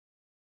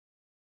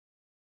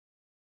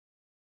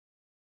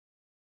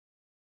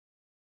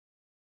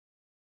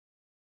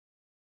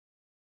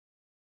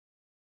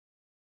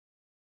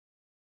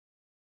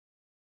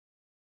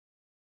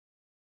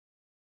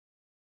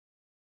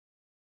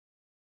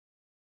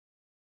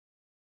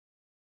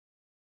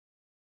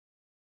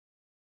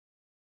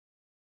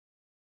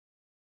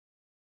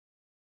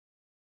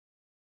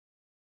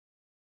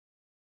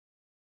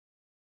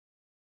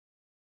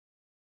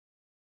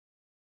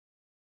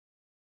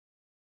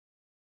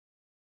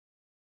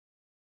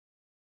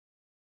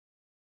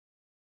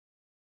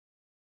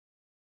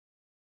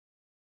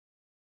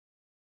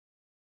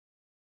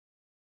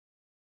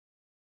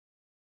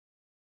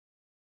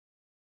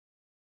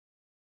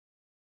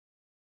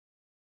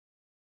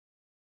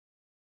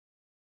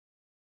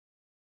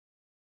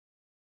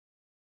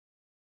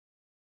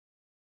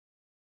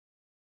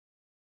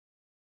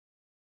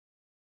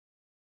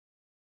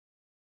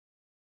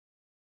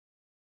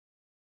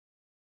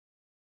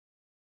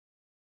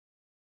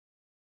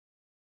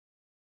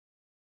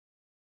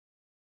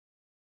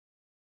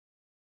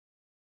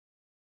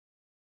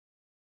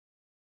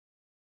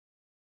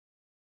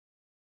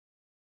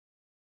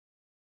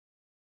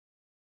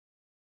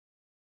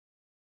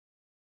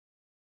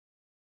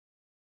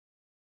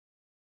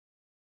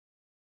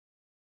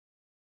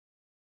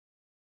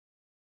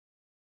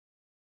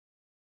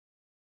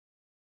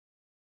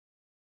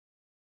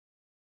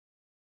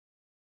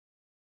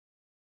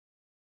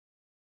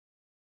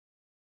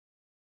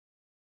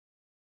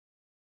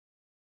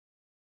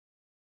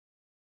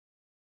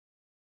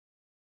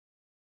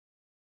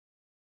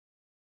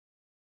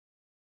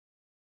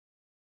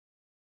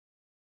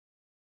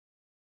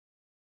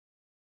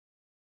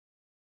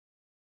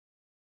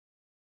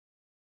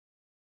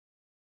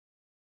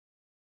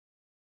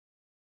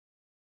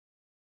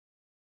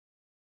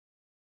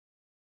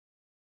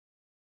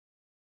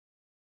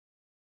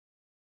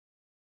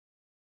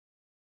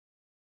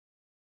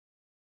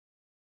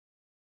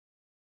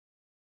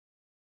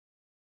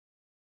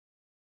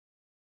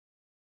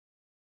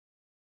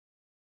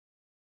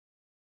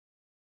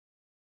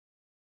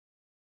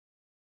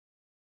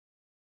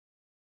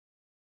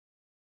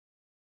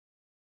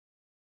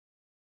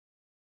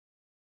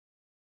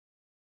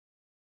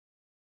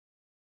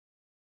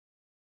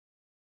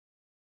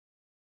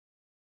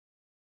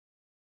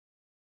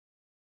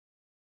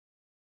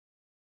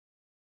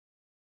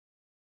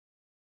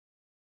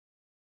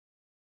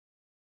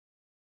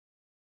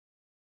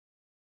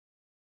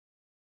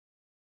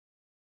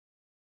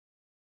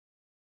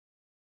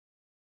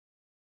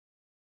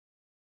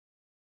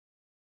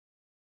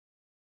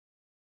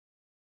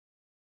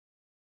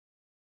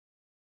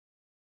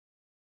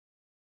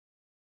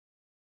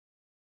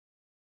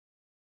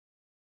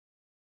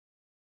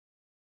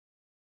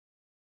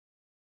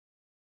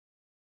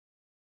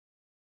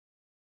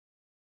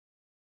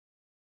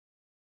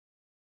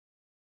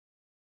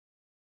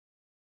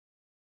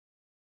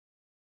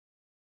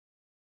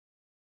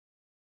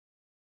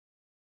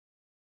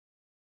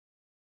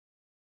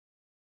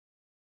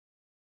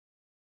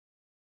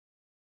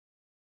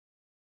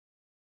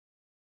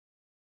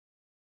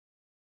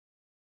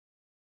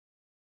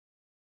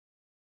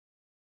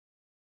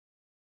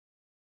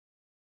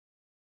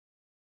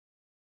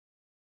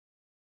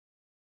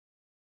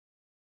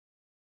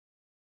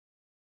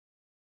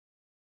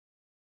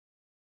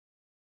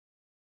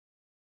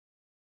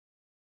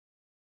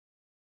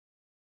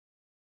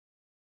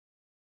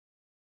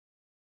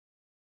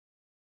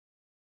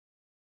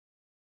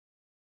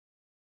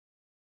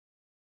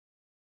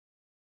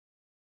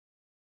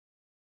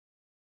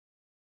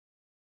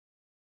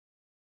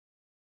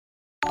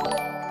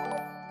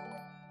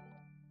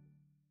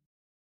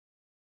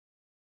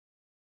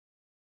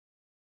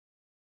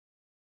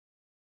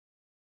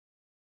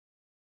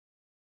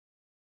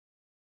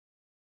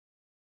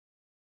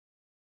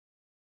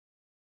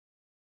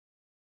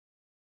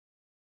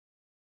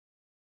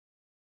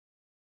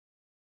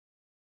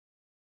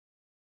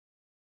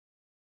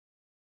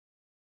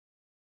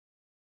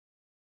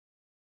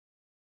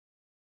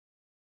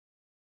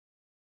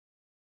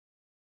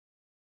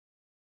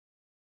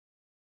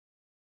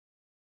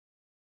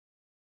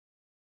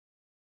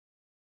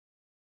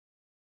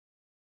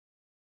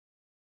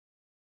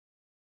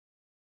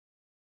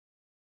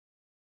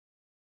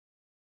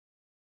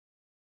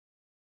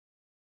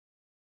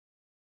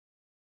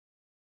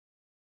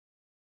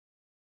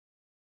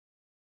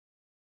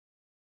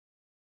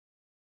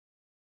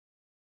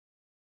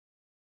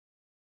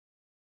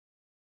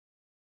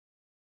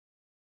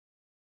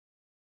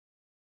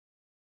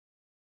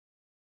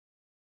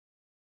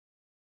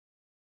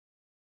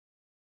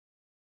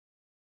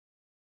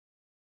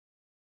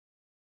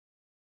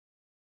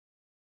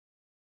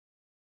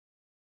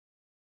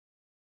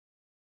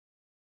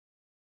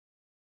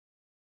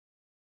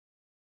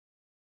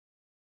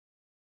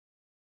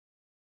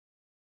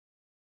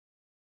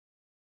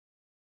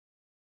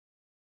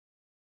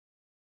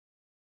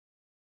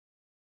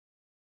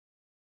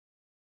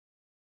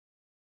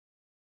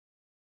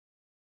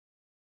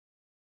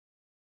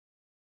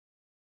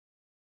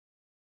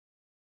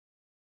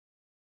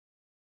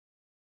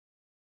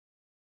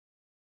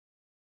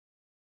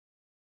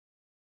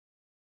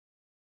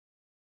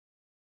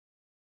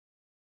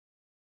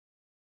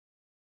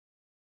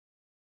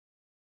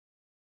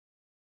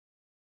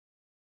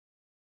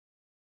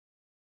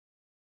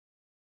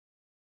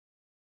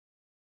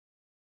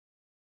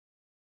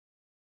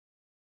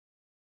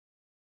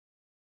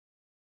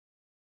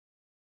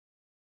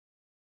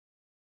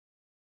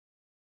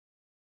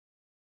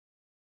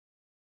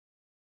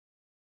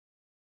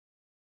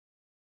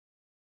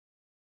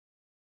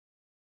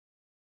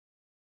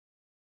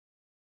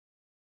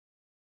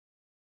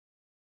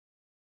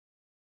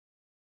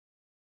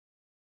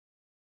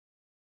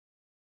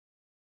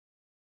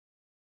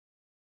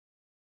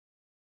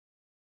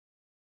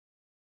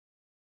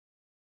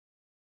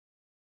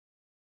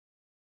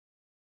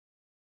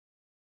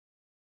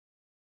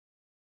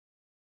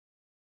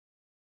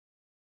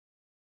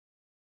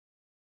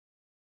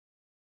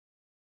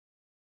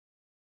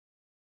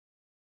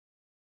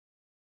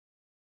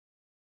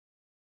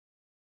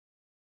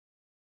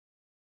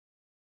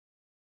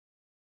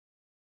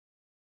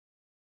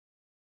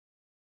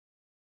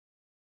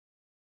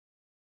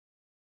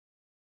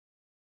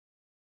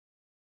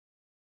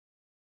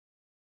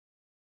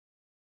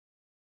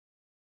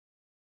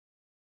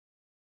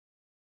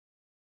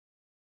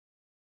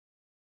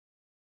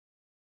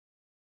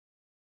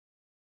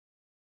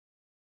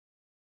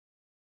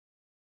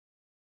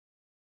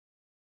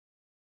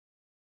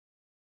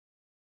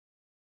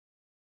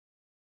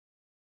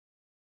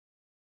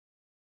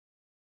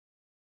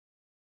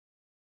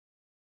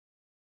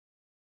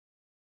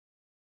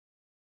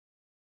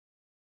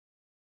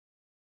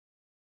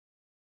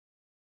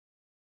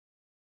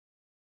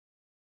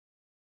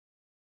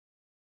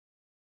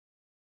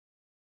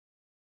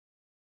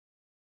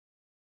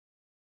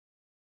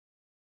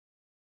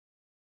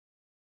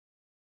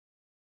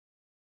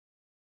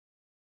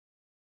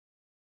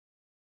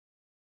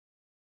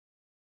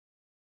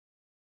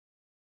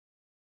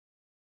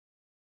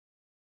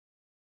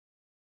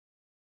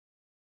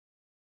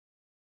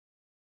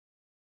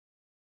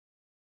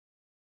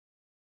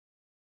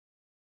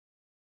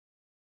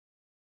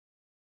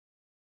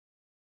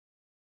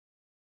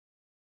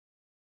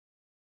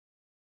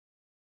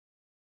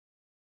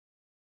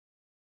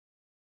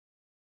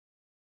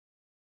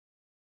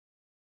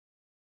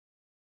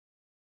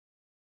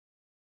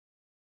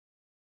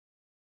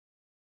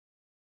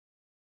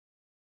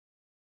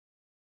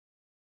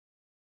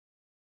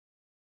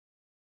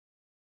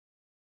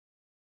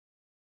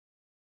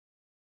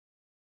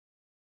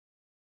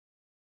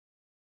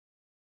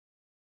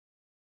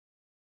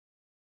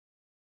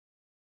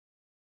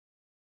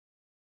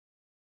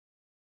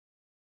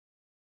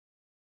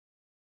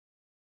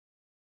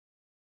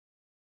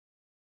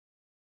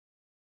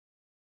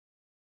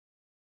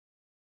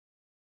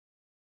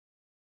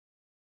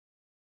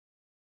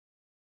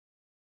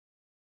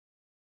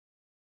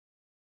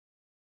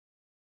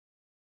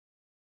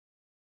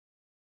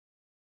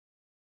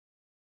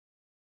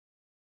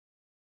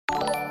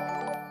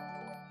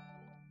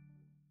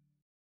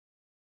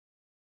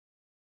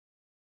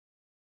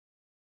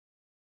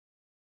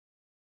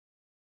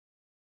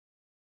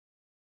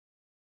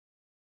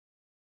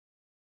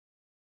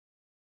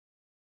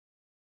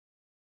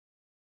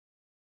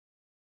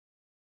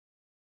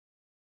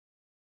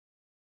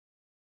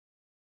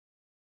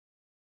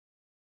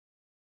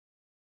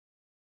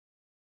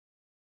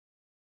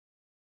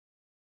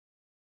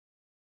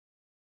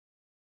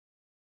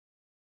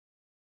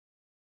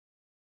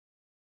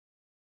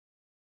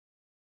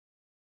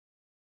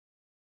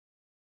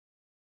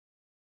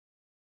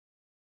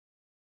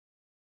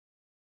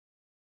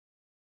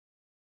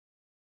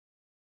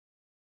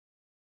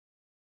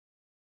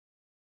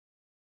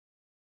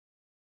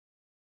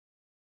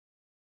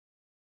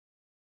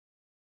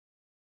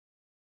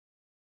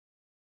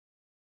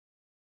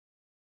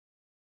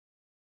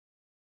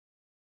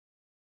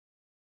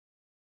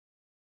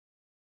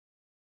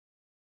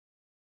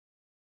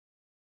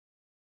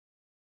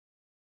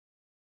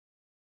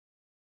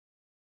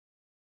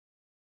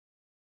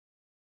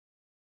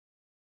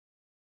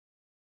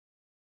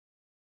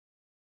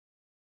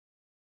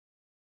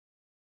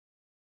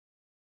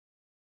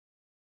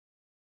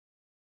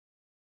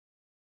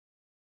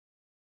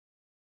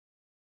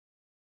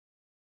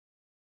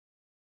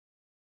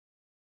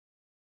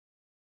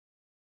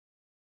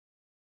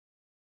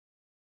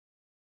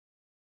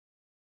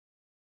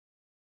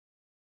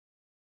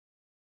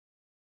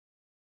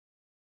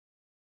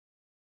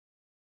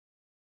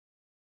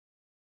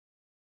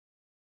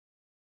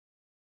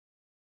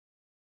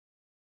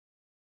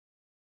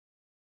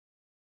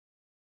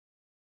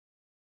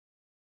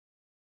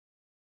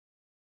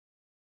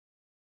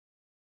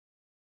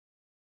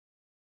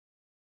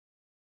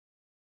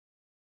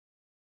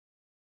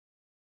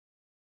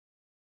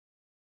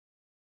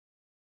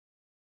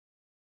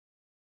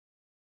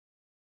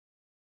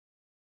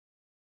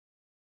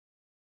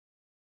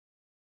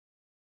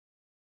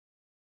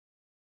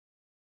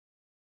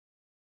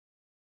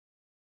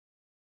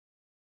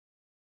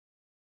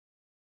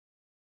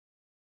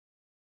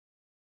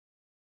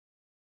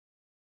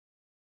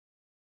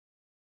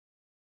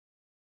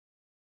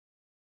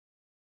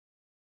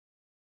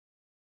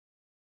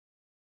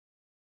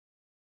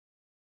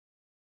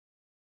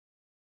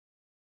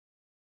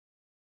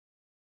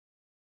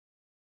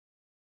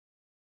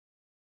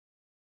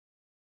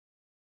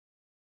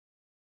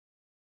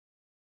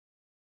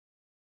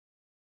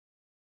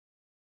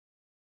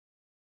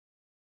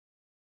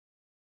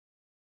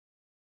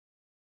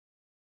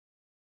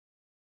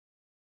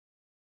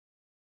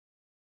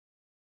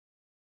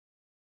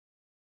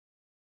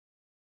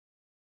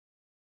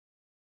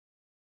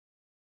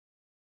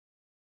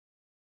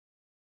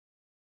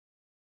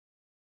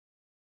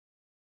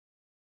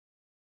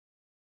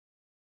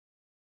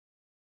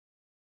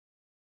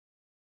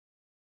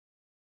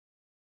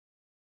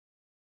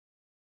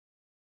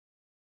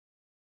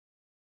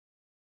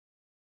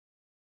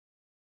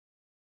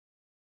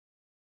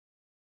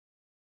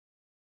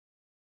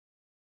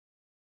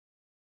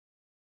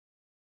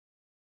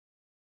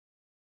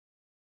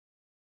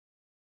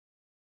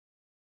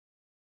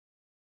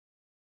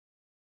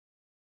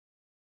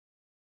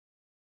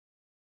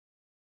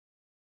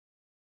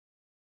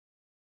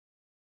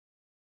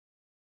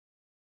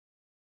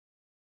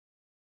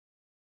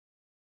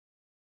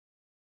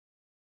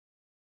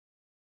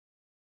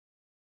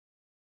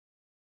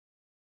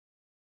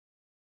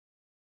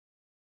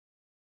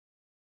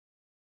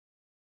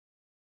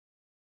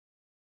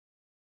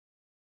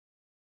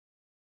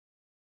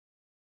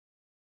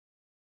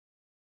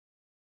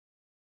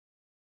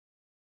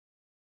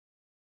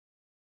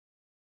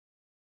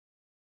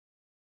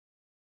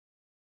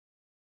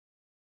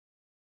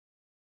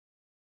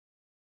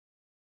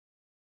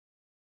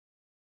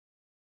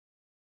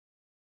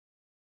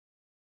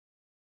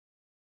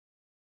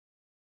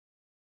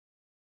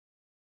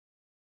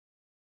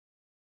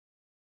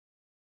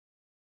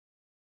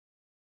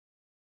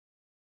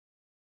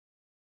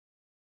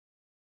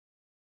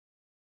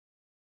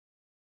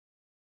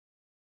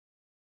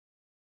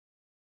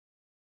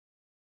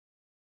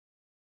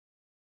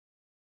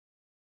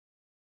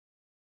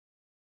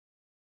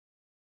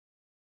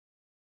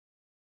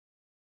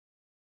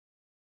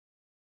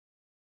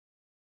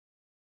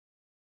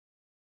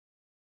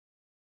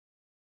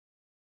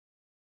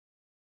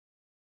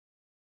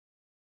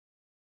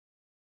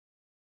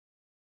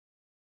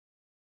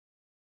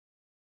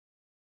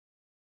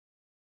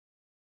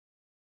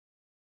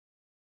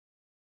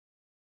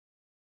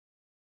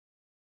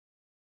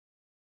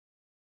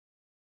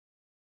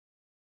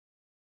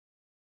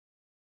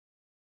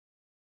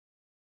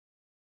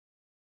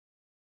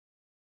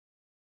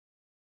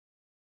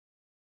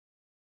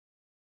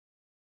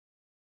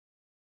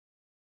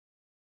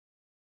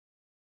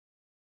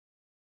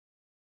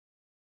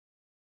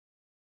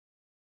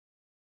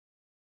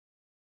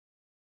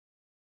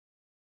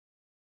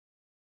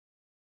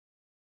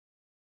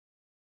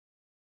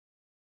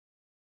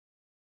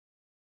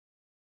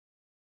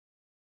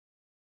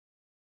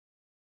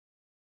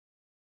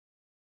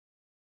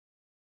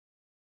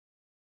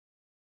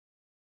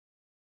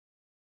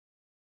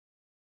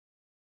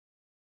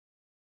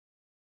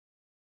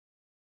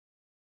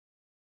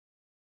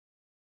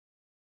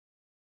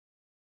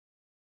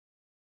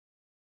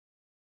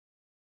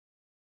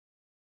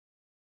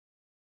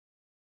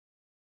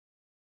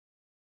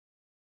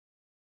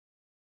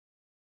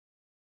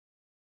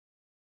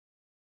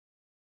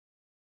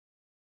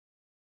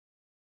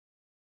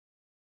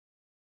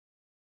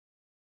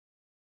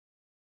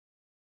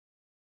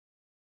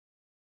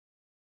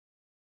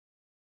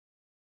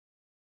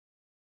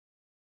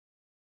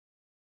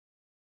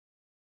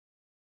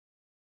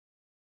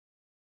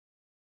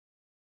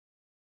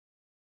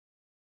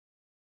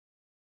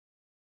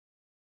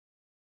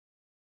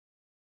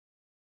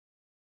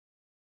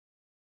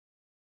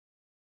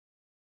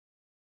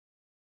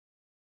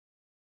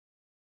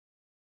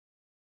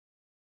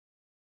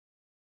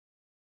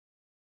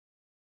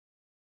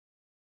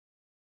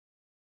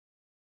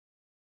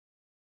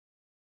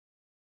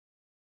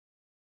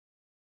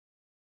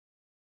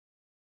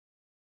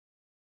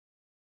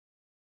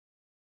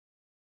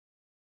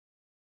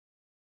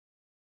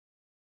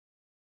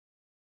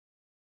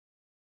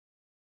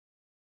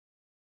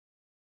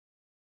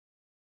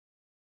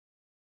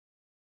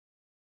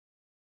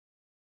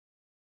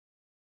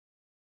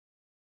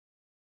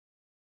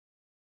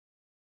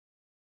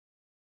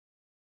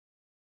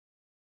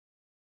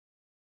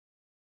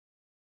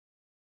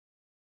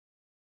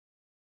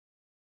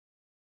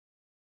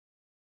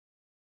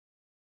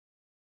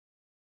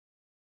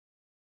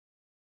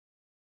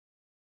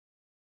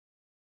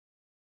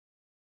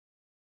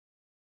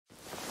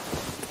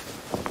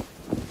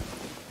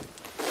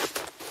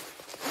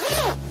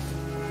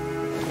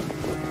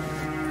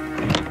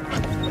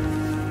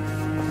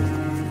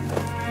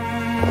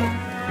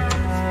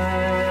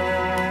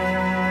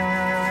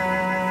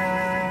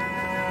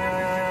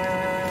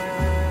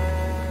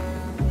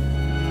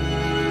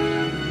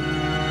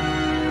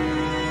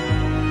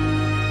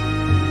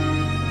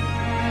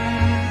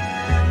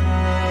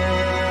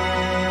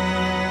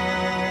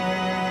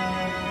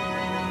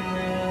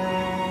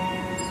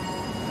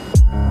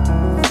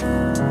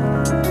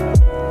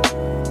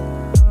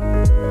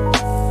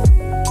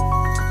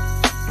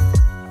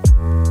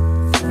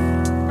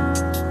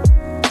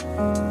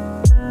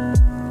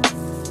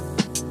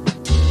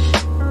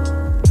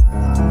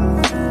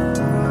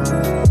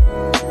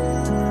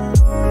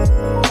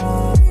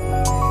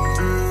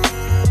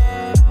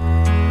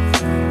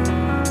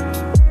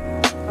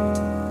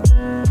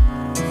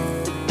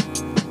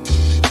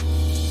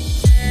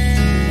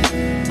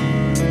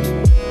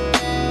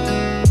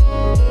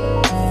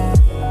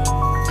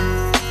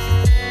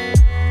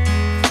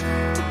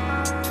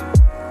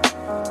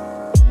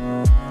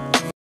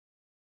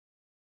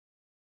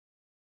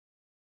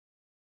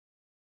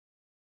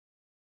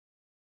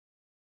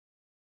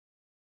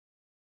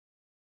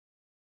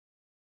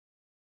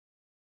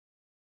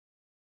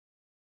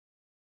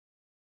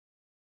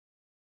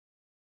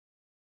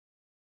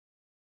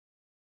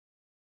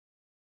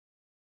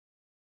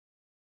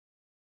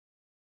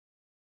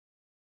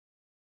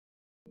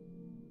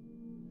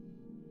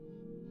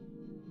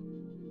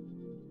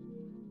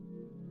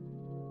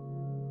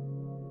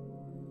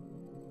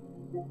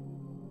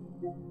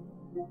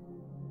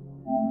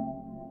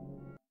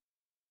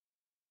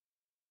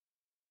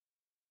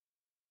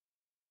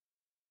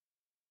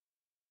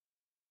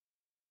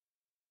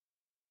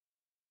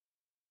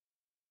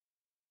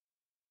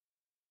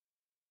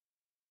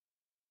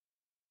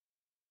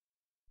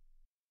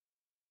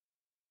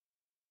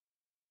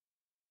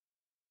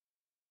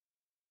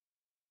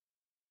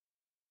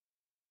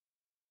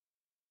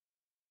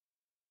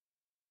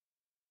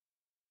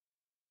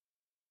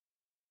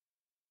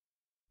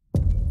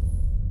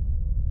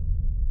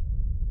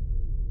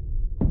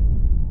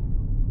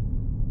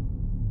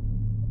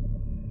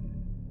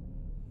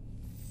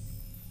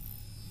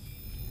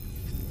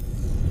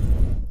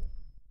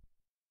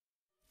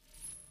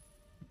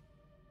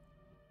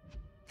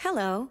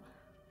Hello.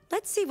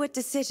 Let's see what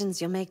decisions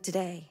you'll make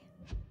today.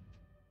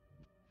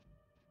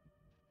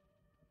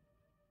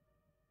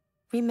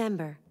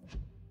 Remember,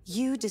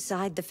 you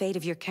decide the fate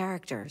of your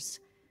characters.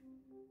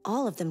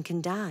 All of them can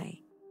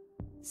die.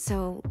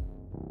 So,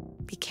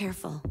 be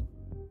careful.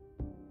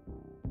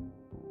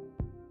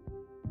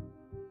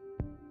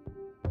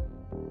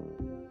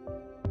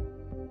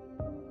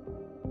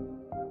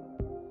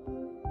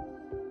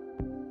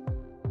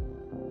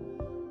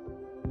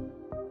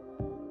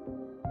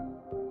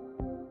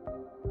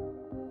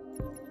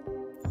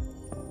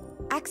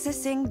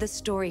 Accessing the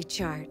story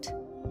chart.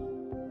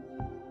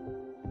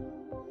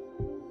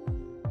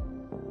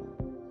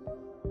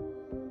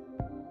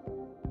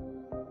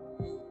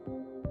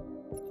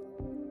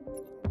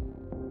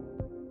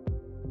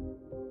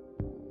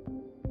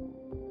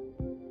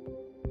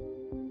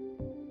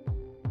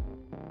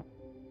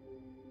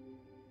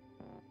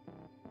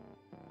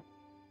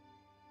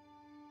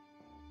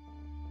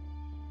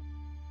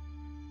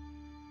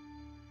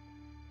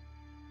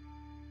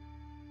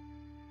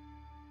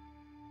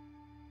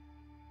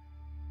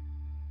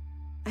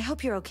 I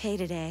hope you're okay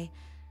today.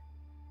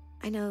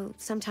 I know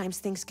sometimes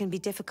things can be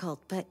difficult,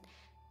 but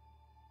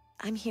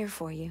I'm here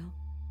for you.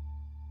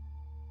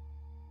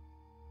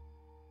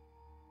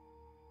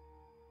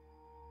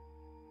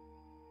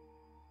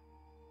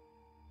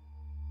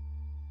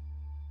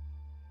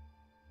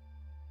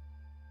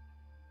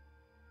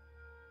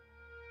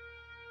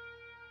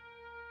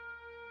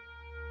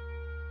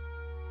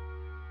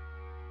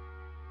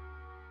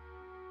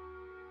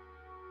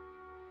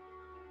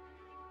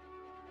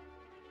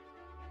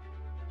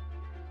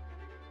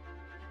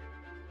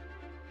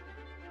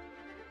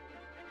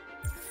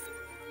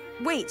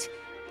 Wait!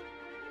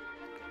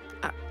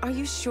 Are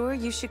you sure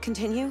you should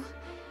continue?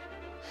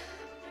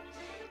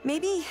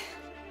 Maybe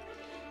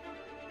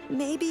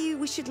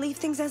we should leave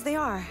things as they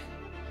are.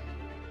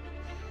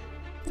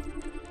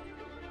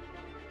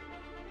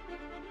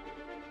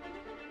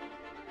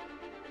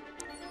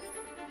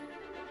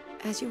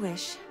 As you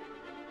wish.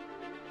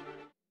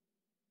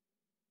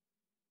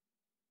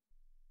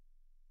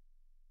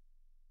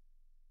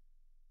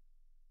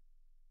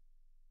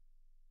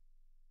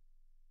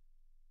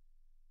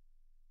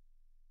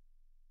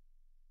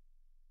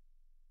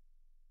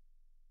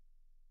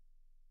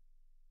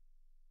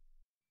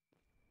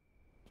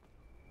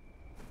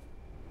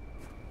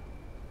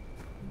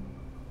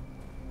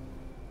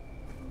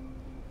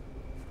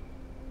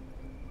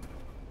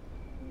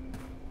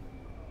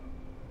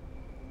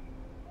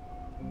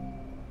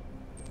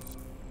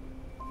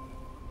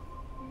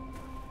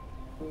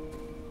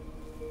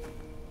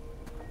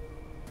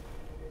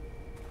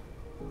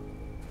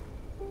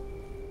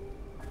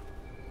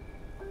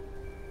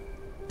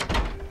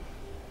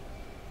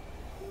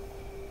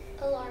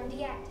 Alarm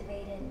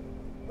deactivated.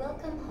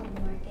 Welcome home,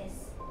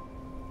 Marcus.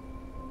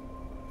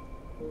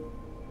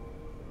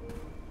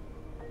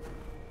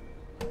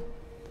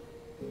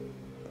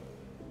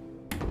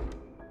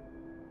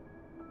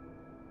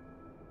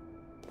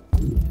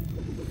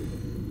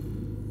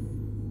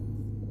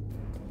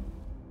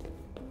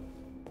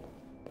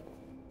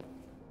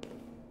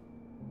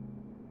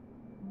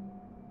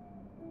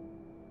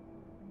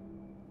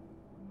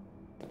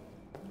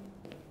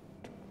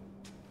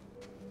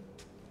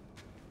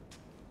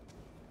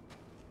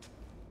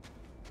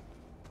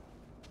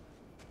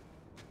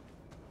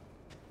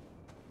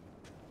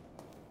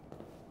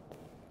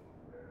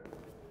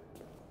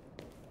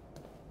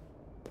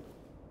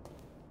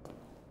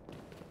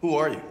 Who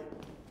are you?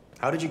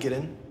 How did you get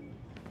in?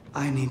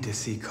 I need to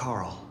see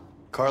Carl.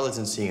 Carl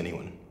isn't seeing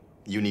anyone.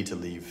 You need to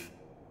leave.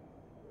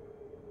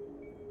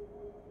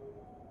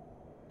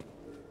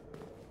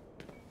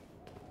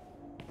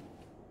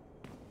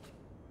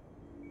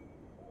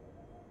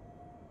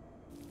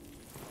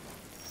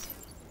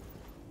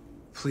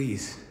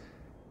 Please.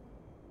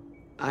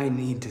 I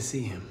need to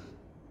see him.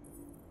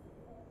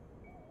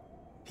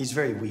 He's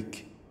very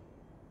weak.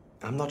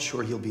 I'm not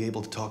sure he'll be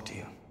able to talk to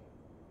you.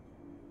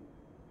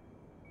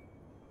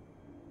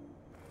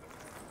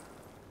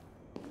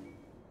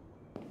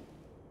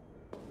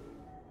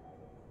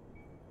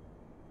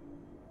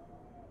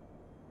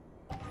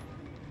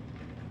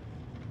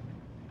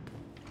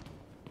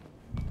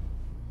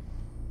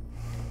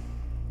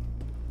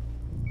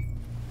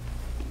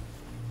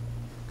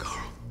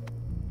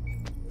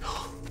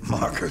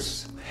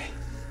 Marcus,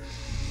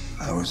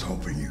 I was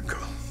hoping you'd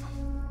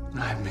come.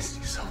 I've missed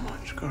you so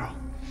much, girl.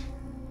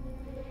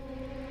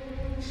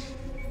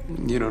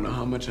 You don't know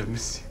how much I've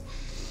missed you.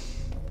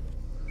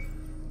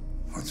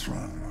 What's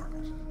wrong,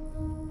 Marcus?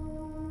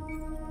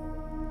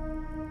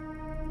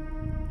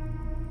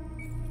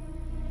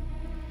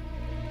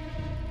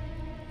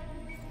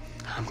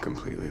 I'm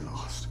completely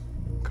lost,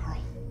 girl.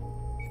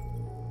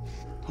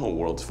 The whole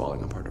world's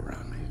falling apart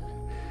around me.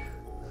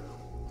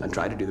 I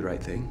try to do the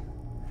right thing.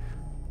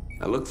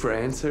 I look for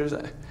answers.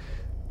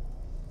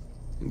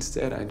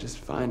 Instead, I just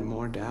find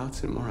more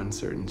doubts and more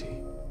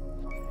uncertainty.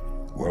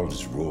 The world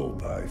is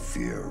ruled by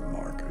fear,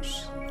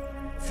 Marcus.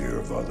 Fear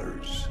of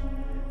others.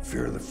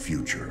 Fear of the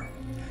future.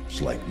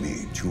 It's like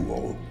me, too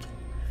old.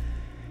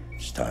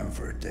 It's time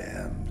for it to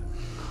end.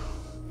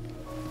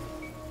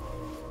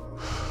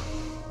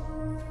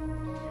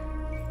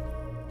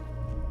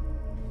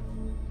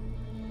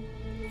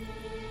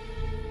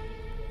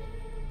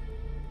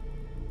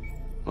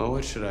 Well,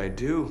 what should I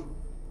do?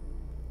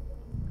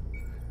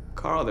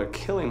 Carl, they're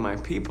killing my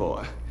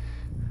people.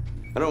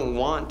 I don't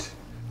want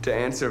to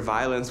answer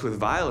violence with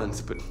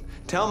violence, but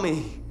tell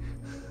me,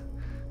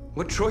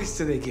 what choice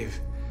do they give?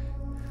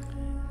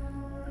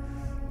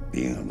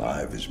 Being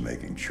alive is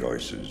making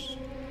choices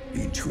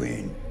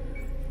between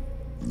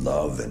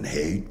love and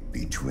hate,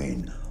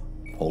 between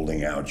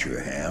holding out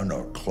your hand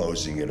or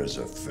closing it as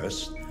a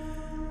fist.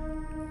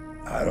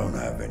 I don't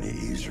have any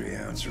easy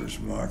answers,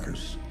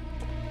 Marcus.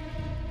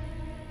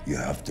 You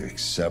have to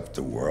accept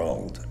the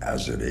world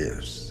as it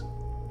is,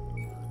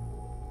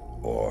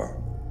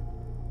 or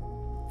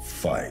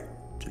fight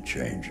to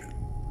change it.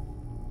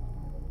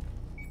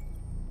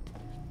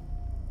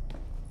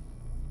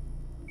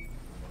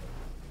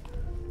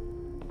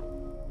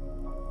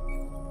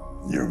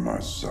 You're my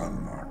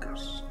son,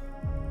 Marcus.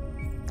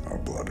 Our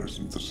blood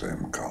isn't the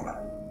same color,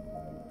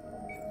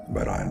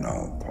 but I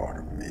know part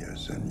of me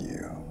is in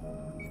you.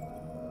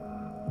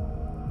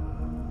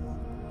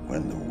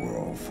 When the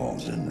world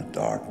falls into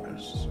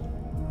darkness,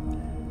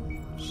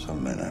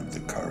 some men have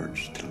the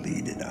courage to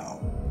lead it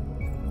out.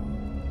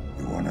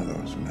 You're one of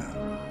those men.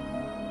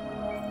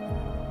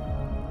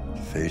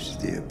 Face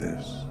the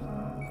abyss,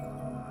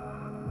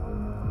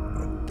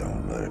 but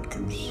don't let it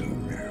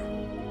consume you.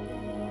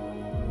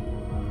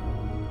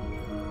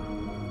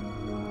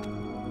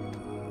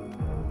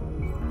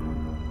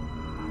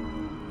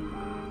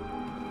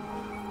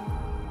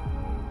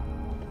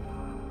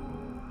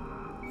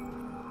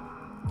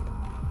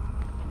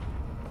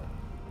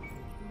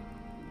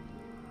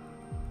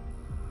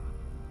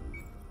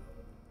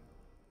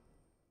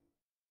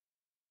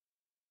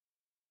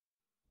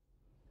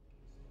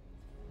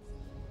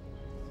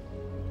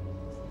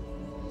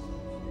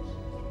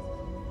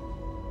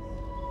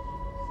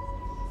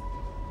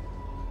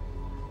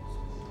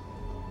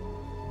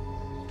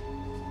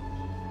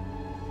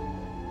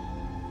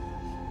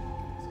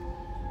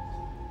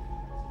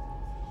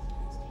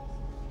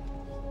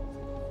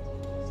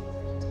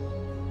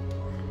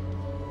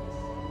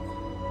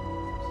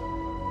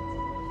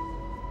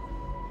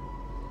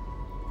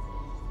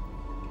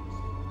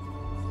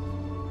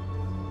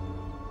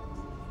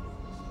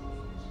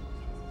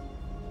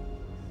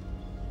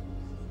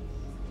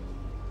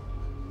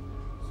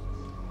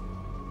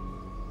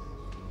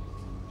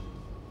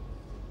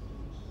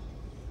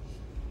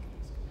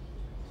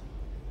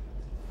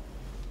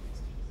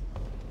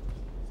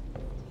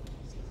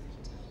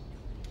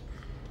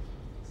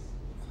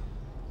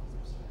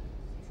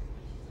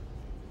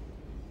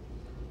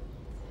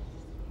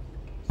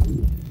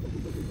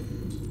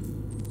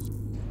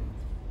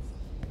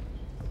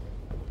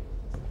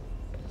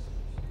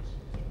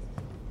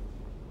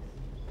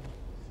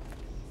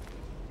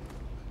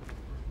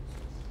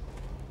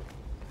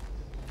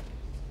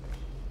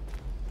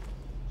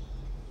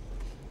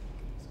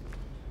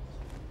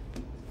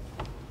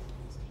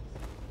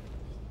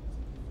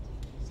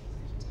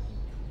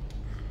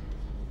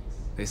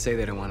 They say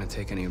they don't want to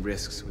take any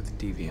risks with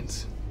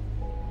deviants,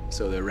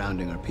 so they're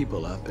rounding our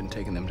people up and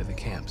taking them to the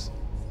camps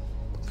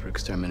for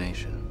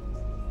extermination.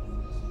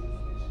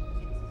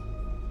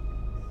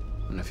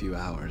 In a few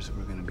hours,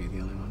 we're gonna be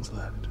the only ones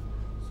left.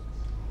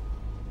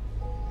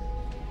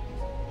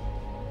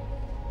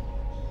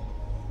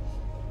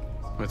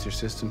 What's your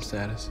system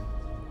status?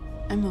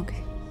 I'm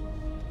okay.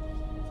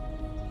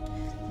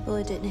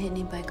 Bullet didn't hit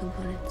any bike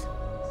components.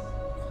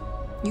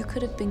 You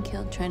could have been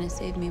killed trying to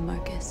save me,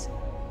 Marcus.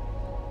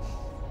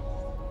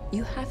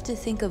 You have to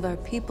think of our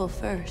people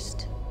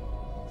first.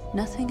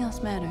 Nothing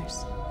else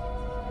matters.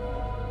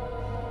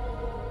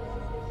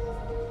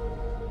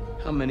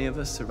 How many of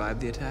us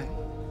survived the attack?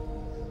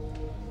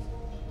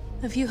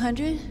 A few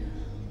hundred?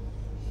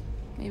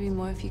 Maybe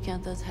more if you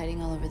count those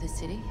hiding all over the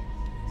city.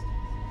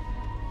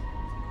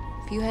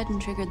 If you hadn't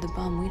triggered the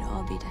bomb, we'd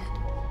all be dead.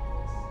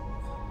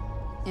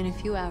 In a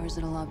few hours,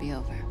 it'll all be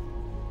over.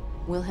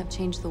 We'll have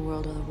changed the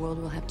world, or the world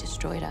will have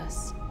destroyed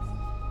us.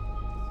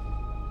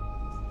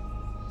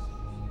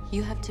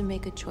 You have to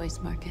make a choice,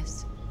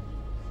 Marcus.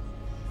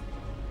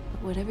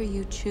 But whatever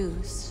you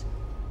choose,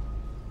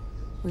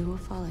 we will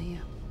follow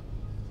you.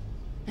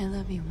 I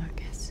love you,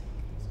 Marcus.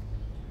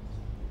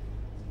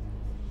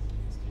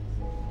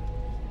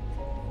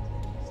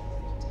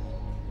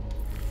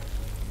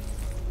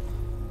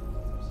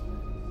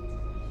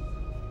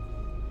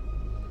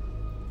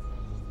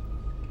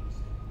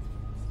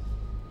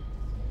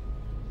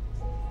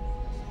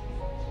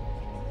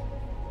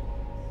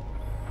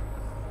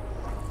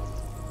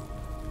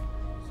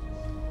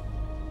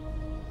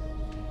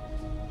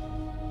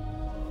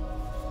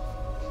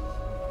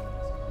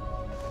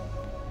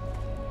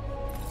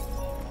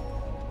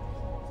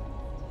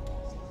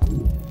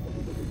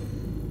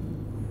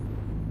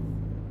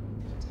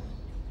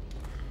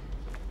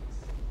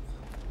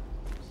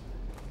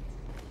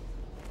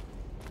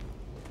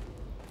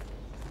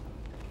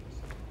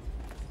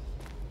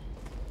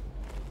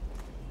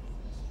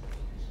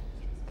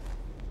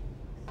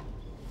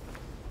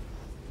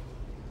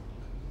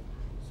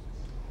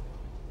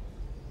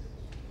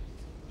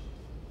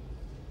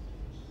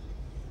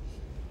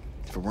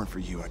 If it weren't for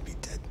you, I'd be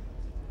dead.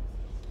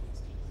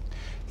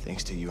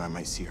 Thanks to you, I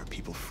might see our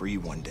people free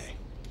one day.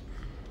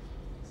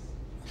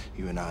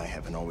 You and I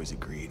haven't always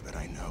agreed, but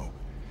I know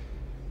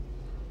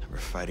that we're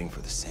fighting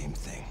for the same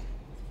thing.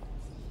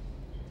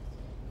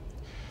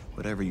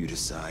 Whatever you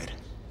decide,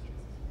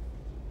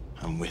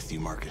 I'm with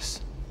you,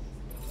 Marcus.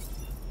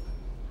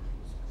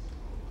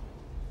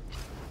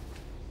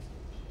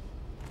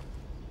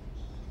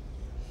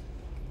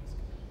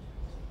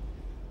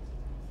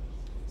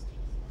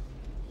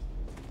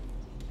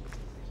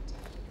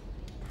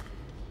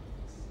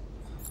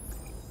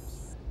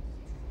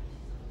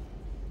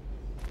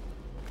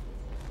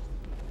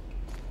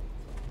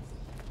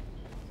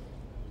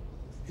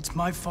 It's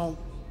my fault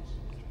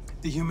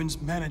the humans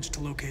managed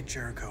to locate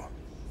Jericho.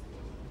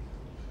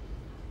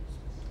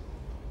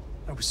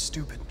 I was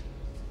stupid.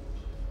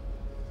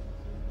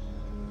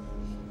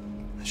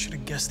 I should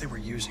have guessed they were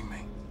using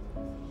me.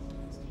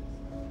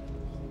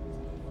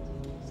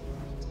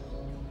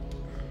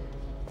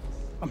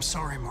 I'm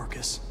sorry,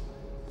 Marcus.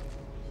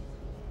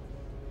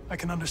 I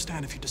can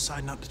understand if you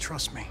decide not to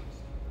trust me.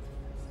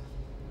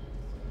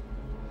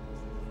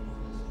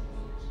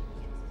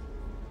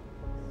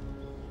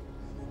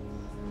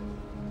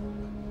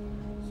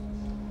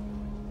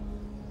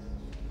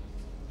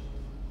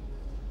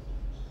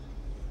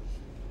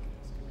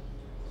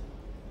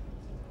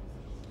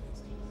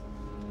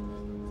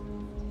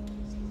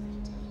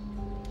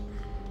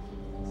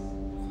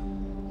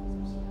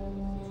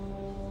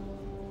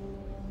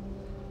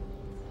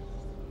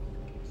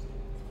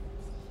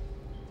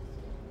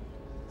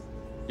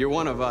 You're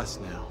one of us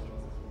now.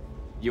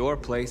 Your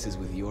place is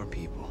with your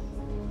people.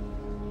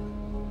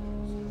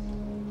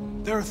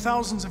 There are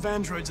thousands of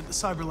androids at the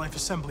CyberLife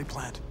assembly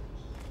plant.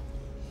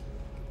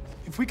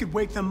 If we could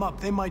wake them up,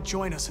 they might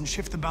join us and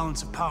shift the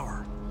balance of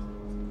power.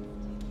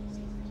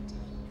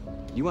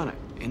 You want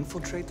to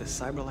infiltrate the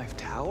CyberLife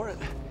tower?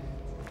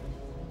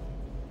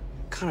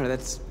 Connor,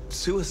 that's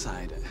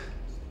suicide.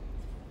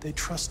 They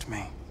trust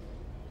me.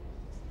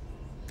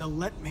 They'll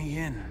let me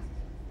in.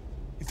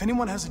 If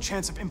anyone has a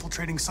chance of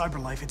infiltrating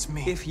CyberLife, it's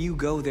me. If you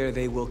go there,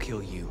 they will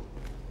kill you.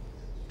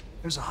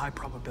 There's a high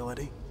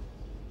probability.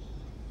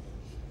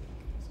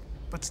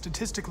 But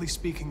statistically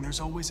speaking,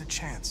 there's always a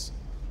chance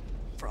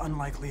for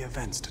unlikely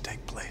events to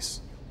take place.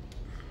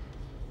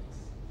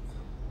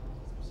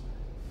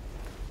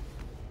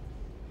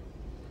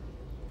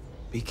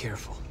 Be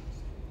careful.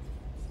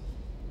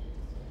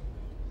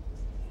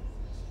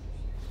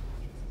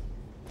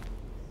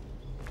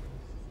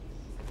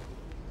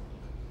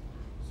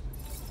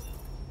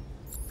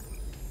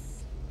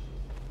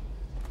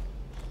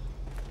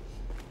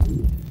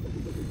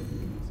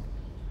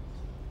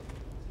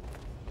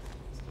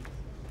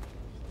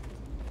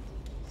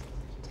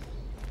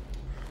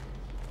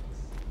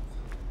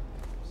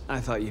 I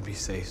thought you'd be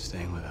safe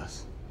staying with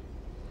us.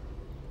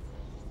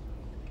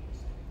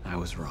 I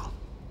was wrong.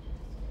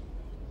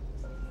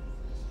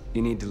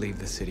 You need to leave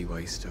the city while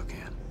you still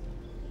can.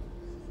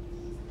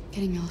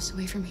 Getting Alice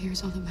away from here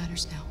is all that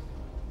matters now.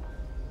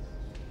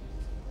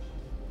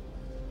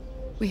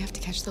 We have to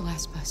catch the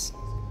last bus.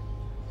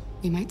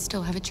 We might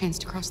still have a chance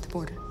to cross the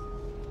border.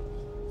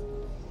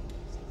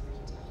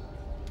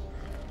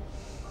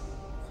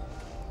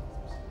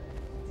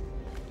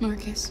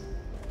 Marcus.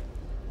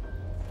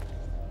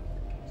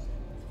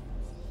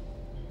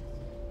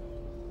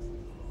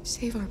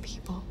 Save our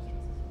people.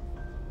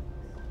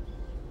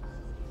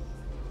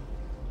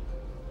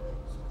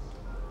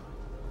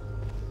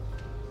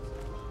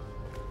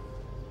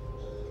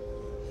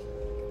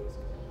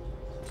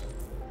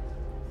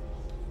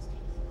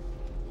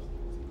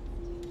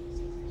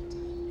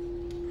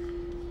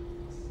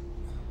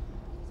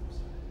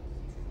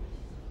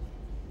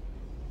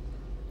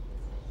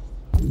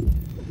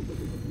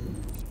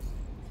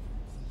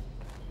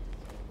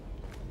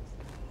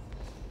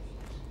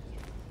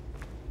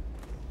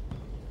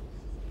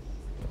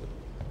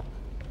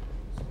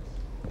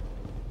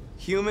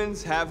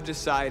 Humans have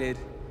decided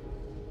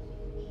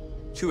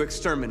to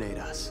exterminate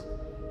us.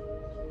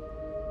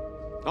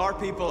 Our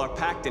people are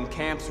packed in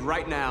camps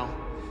right now,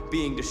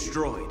 being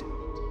destroyed.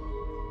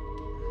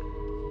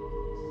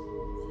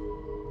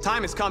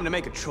 Time has come to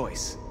make a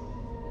choice.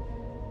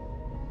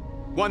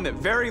 One that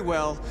very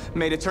well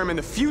may determine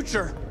the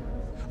future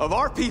of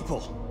our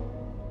people.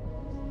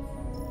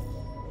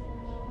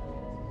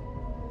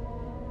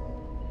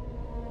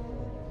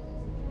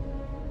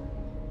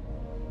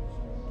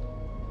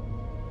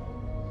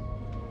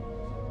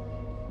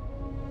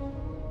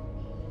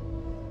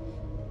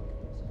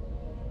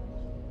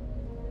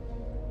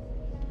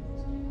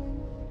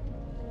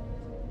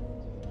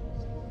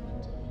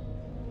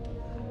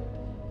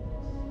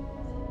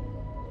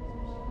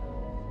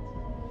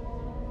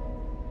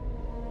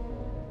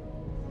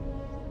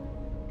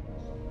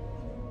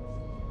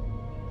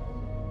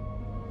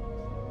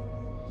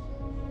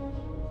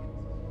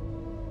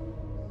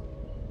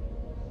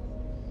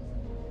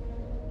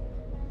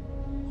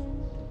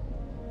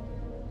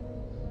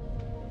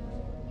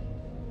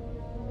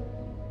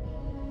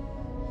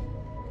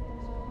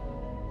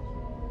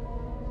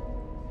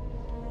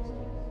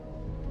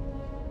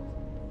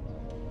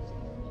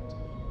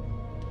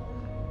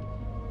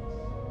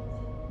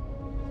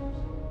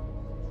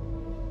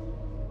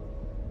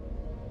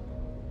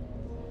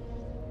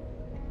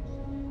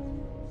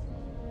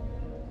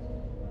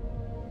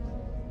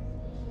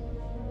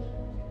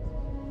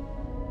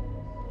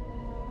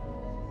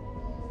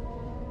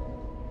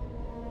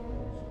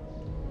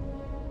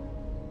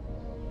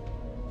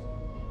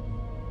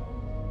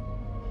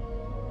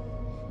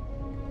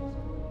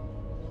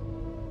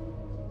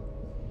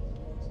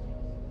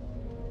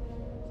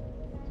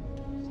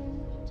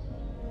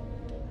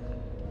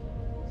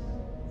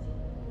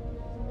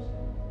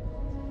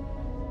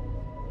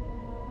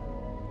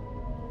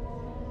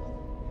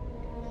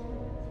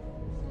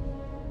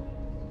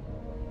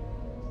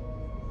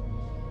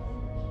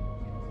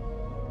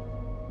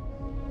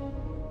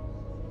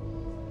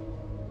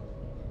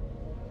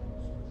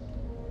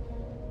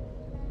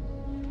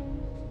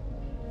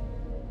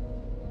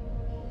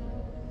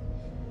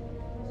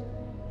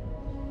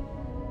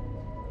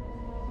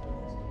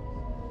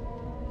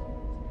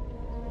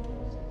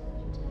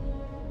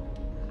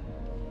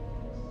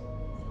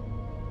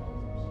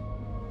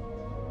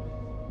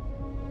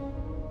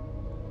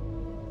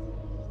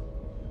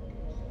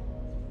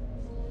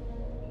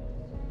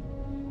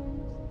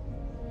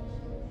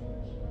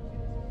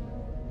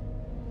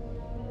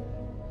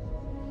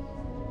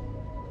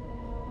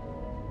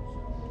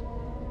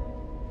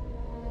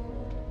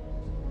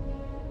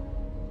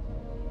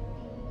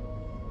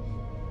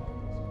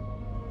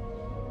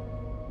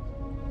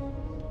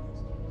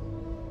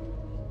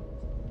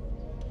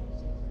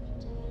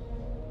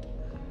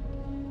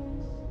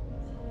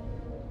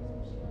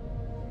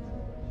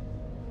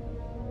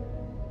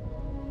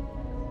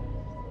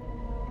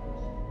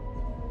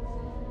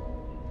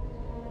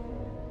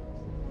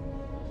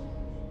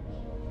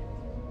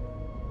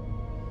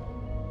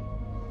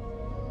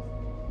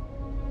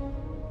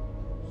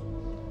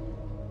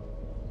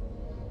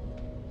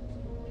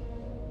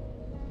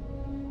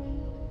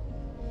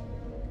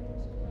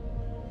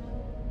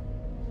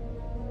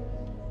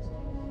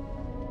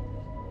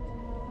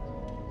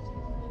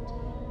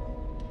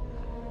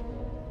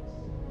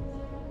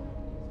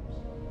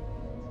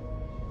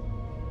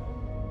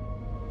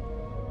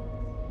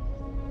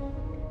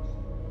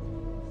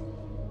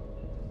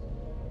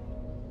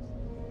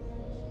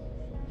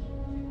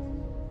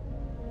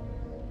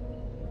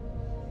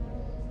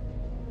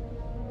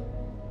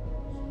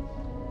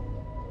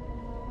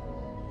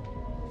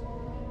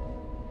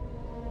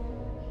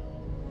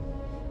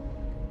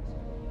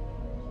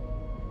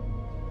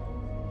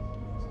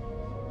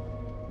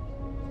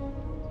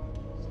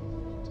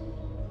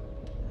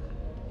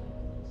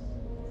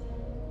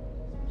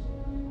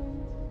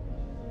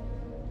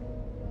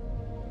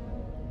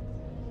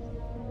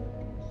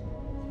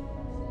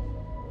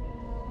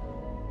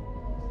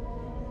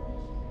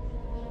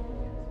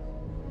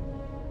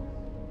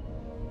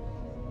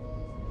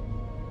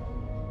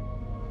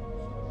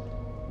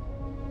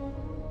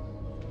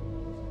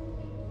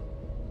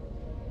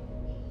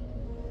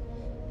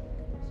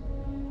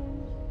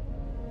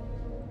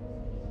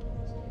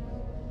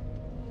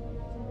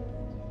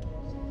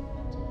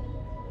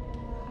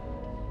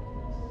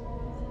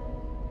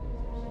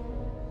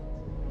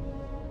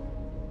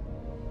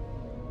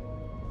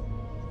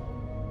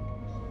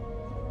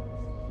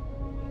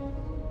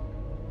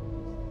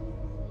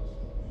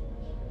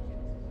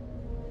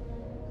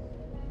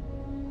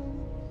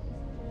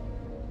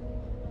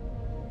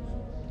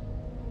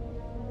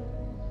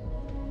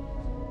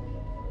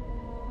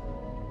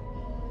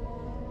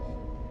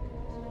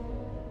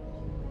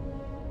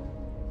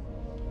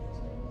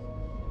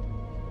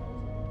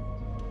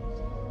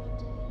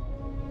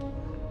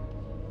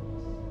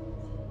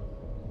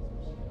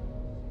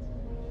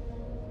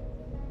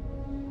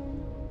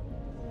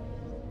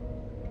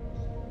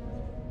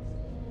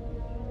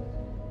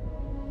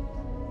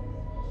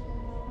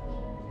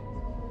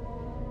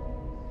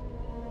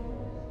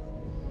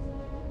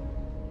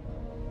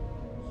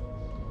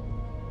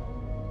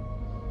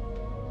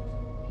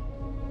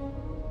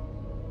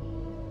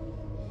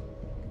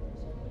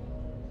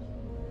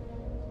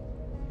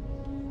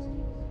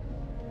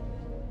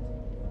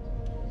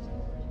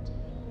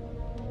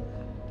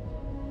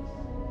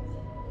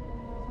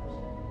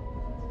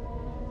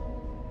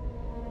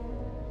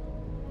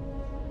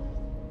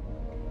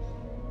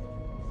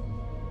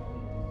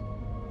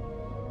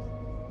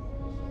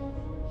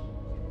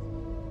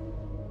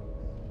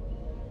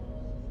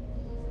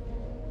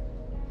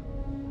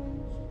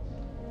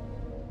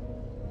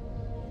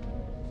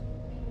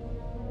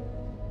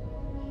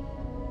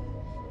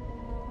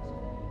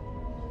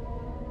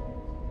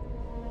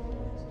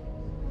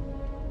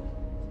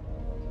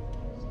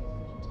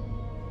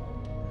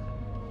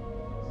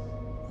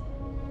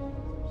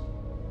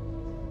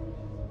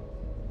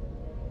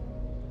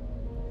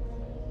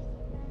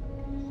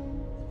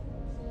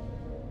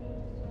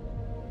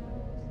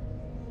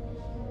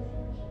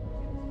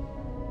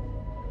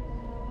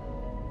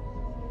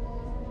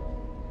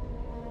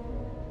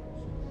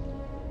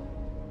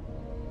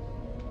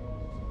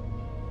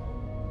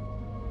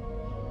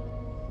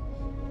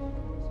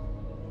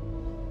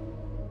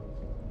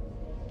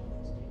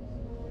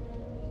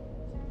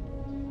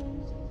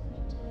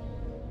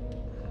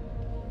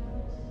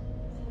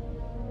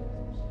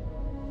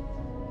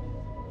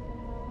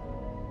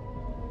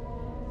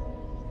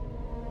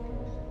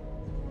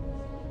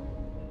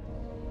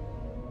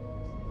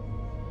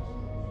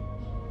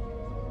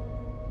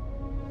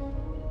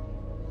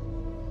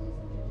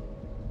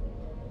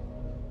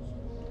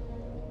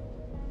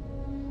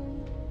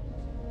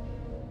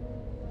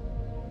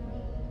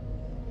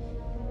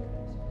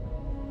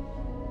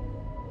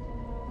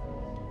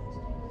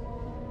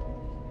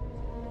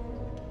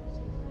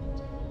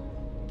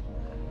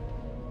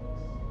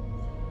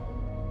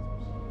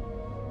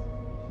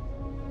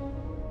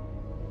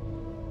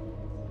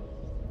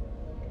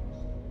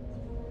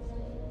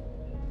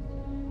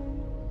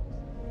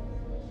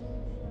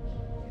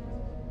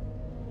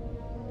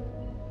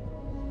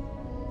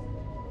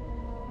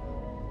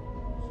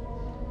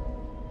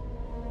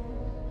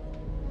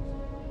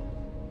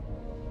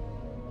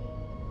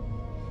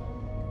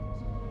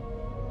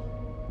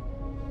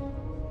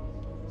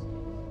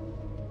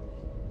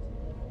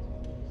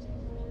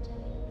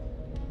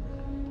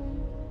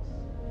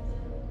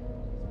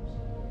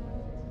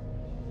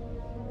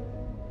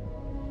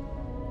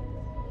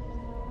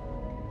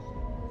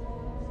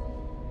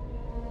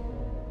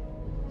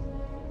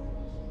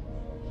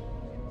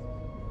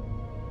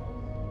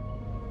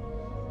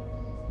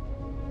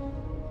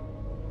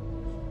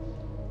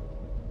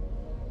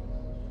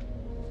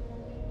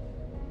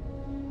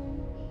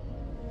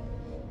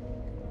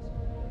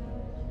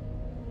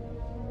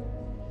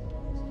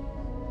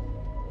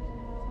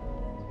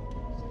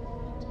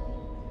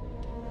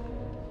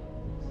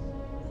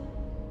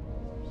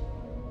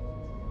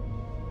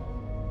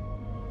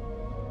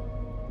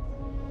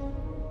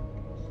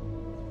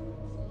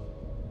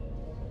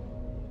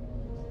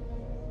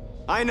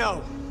 I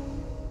know.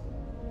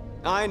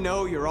 I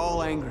know you're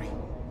all angry.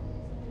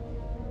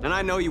 And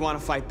I know you want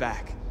to fight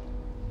back.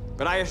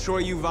 But I assure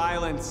you,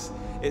 violence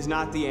is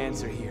not the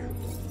answer here.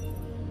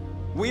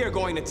 We are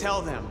going to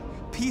tell them,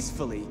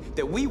 peacefully,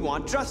 that we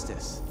want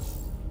justice.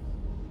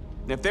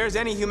 And if there's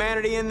any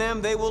humanity in them,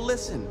 they will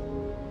listen.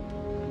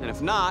 And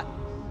if not,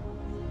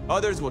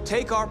 others will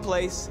take our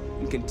place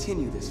and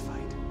continue this fight.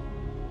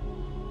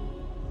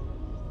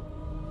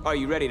 Are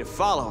you ready to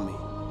follow me?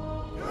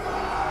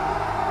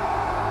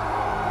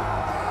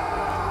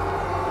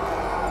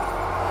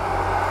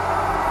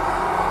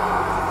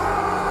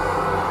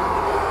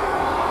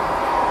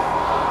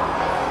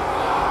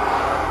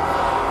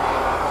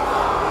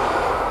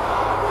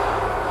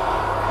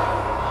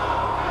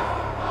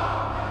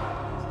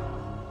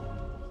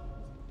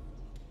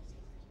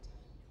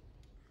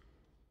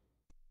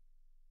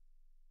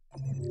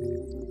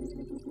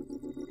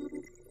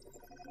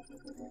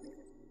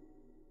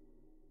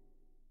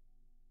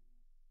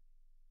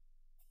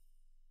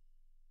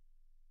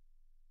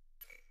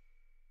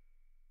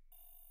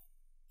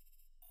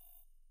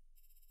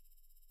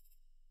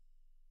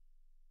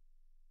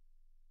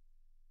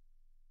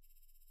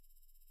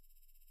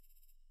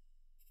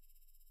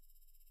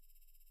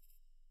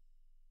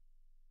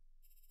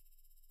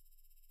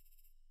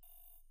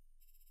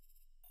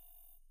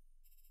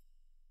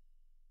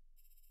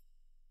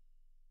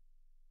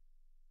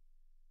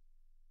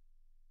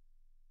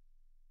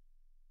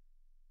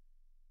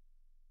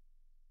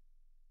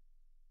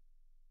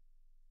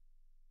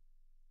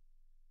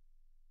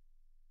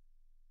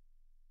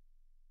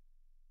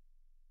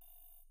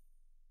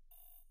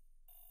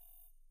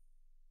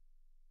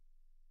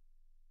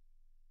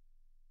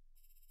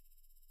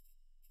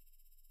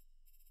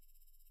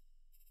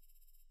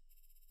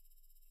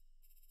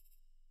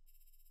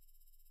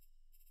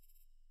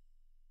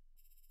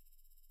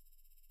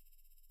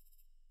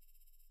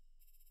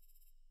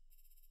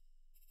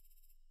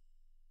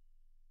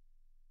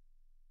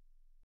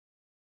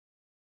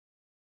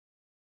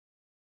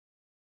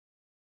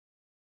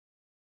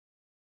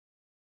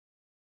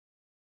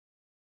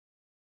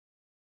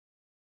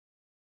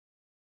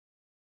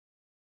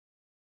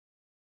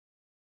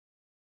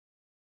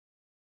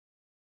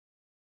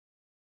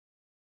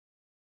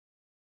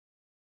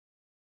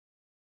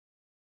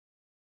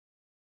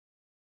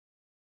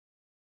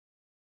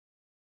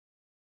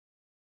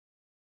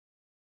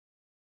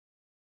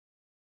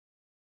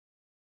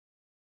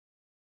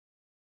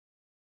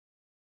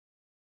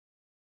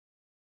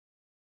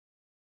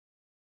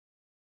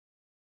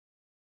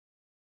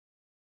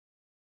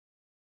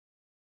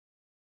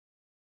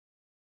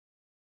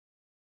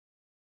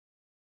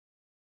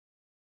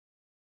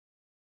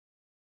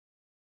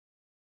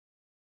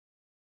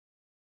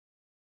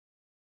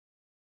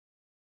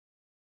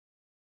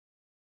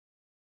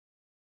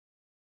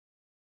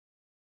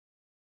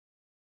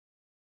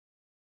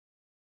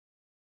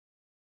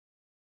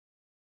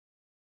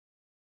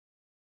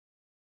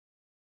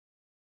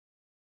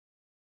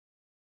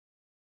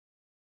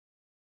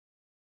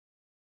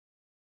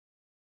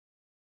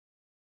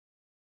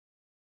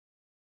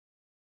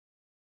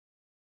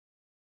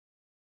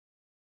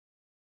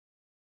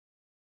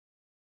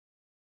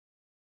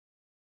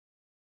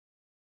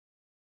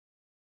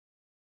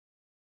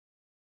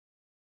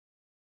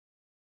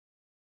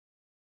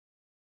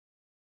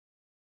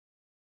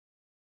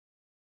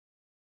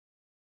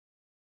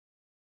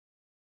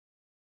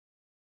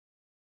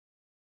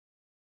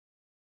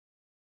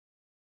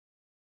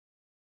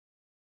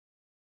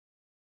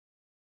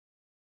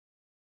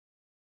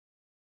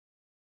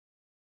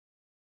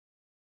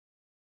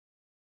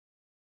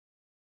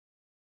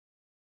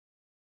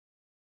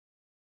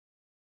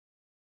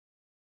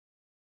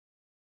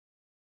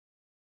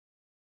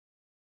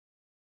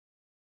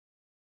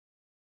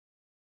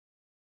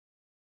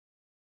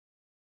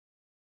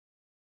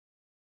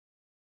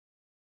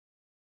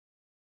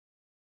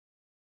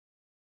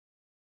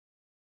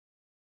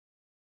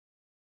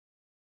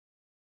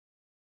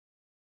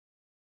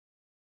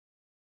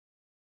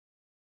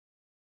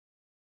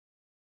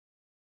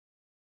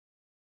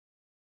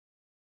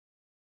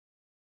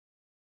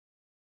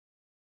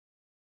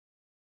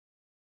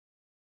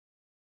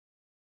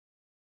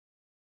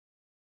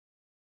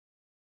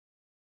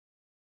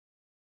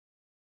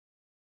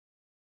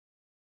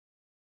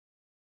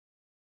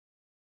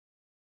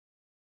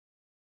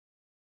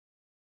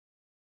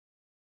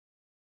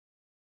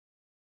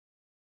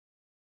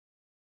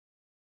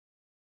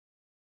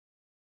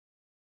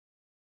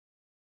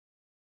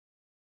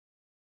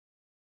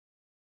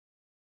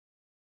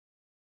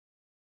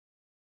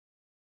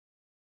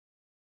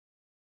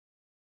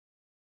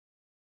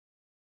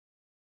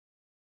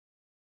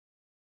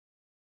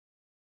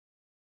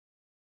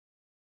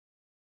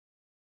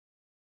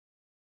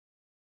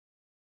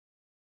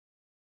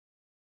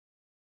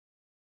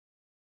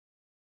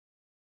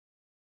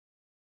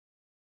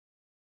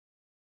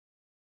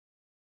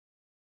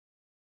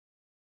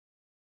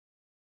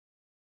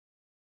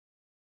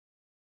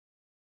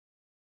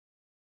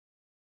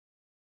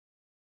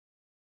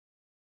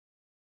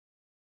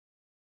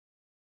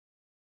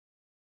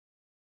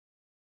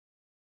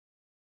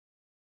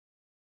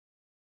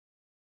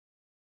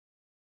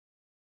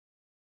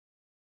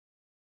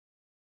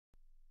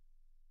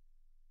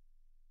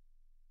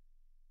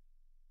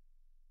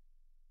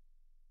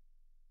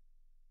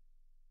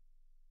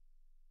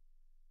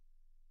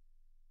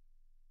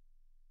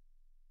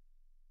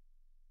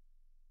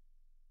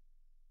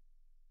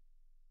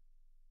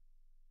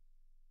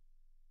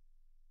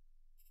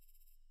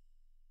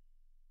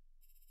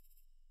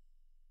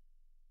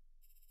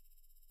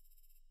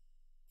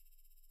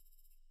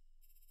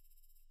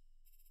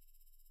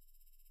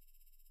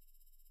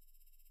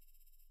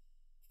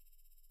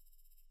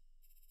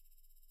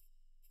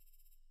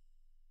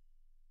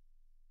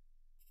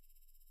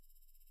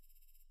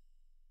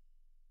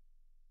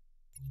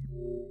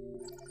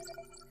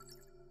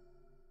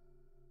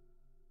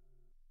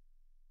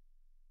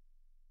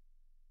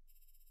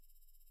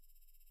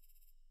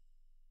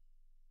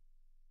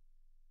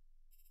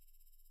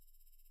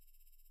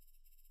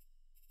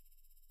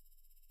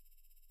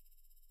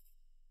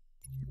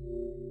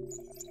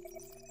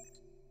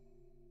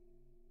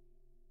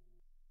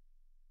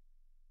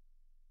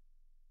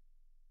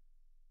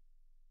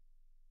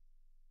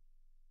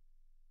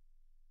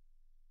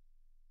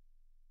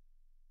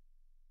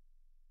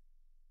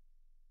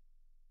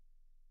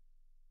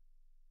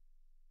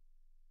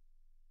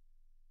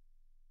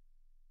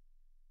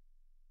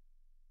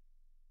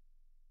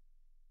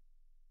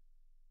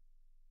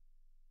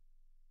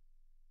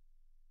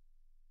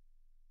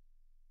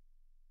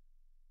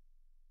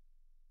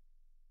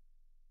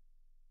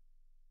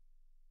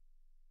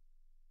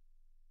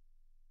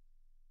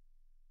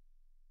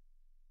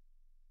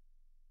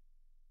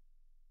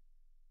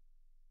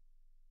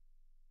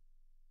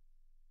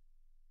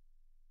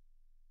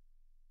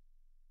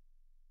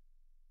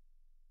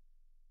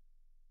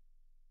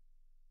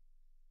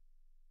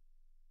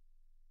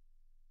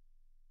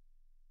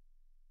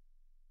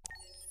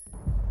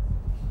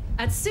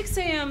 At 6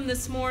 a.m.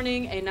 this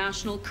morning, a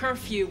national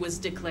curfew was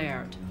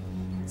declared.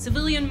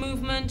 Civilian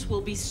movement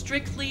will be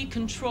strictly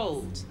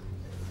controlled.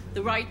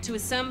 The right to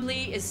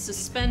assembly is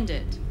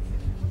suspended.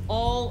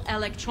 All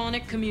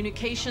electronic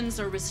communications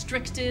are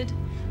restricted,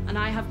 and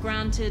I have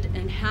granted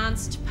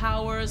enhanced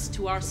powers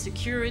to our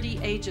security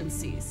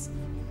agencies.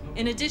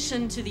 In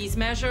addition to these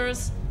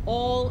measures,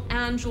 all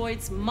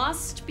androids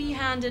must be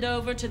handed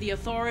over to the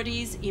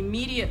authorities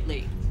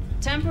immediately.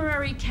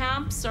 Temporary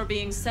camps are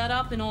being set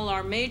up in all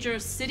our major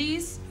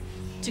cities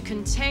to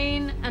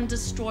contain and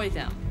destroy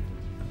them.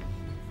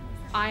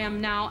 I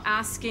am now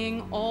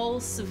asking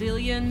all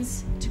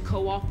civilians to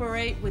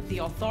cooperate with the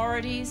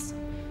authorities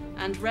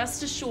and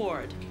rest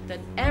assured that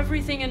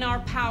everything in our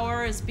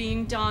power is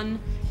being done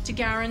to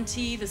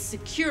guarantee the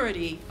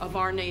security of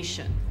our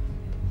nation.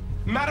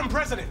 Madam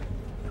President!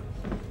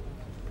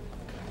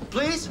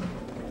 Please?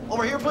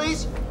 Over here,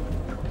 please?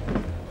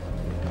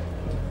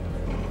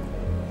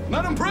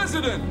 Madam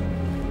President!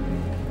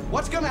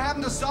 What's gonna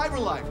happen to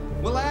CyberLife?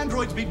 Will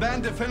androids be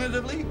banned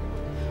definitively?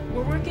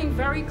 We're working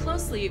very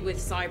closely with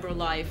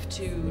CyberLife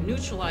to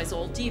neutralize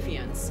all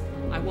deviants.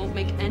 I won't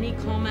make any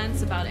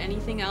comments about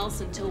anything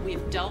else until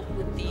we've dealt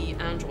with the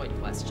android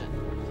question.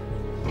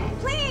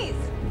 Please!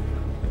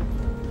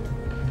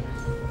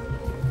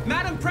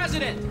 Madam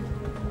President!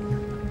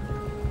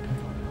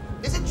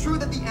 Is it true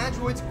that the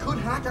androids could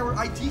hack our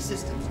IT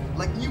systems,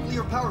 like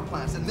nuclear power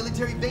plants and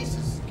military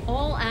bases?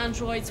 All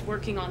androids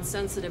working on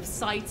sensitive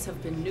sites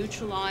have been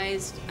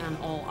neutralized, and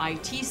all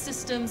IT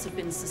systems have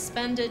been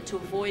suspended to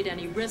avoid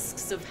any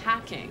risks of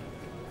hacking.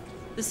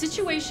 The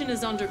situation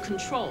is under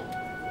control.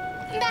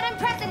 Madam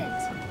President!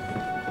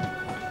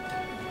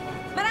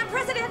 Madam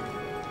President!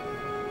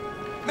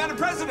 Madam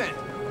President!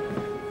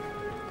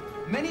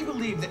 Many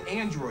believe that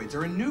androids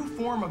are a new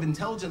form of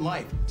intelligent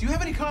life. Do you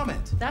have any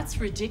comment? That's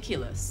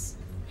ridiculous.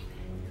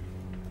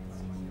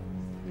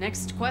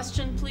 Next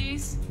question,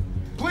 please.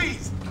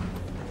 Please!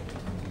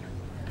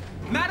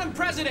 Madam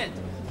President!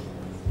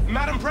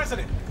 Madam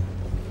President!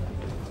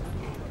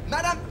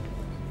 Madam!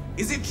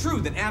 Is it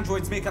true that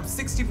androids make up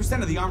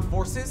 60% of the armed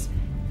forces?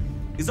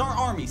 Is our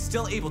army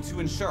still able to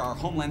ensure our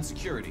homeland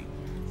security?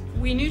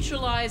 We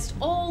neutralized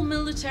all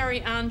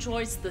military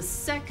androids the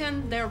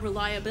second their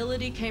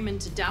reliability came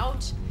into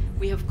doubt.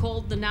 We have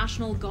called the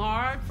National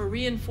Guard for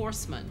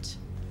reinforcement.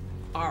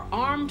 Our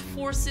armed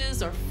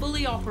forces are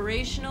fully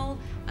operational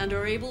and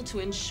are able to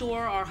ensure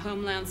our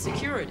homeland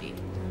security.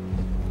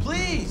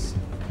 Please!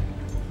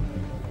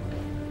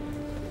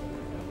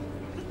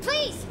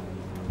 Please!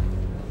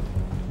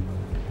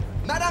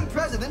 Madam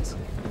President!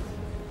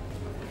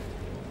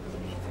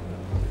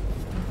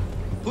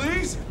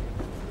 Please?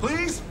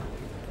 Please?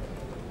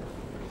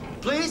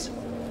 Please?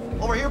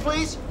 Over here,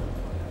 please?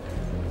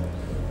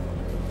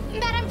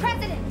 Madam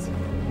President!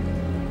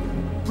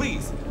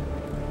 Please!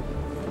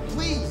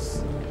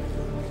 Please!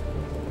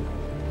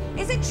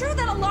 Is it true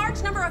that a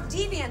large number of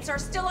deviants are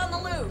still on the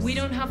loose? We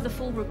don't have the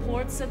full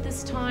reports at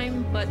this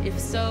time, but if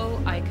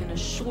so, I can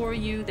assure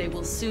you they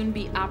will soon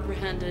be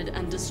apprehended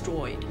and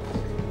destroyed.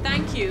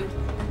 Thank you.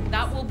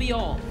 That will be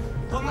all.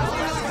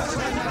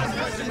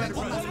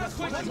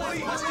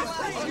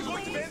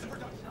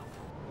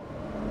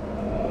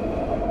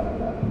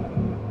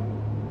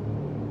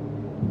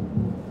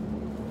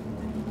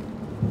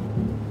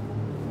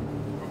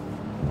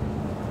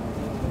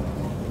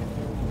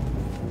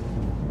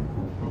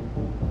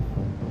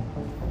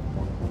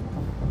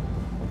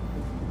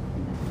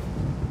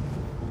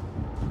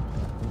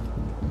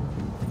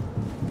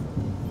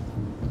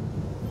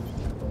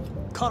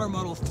 Connor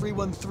model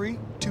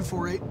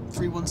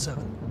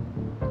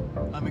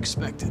 313-248-317. I'm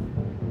expected.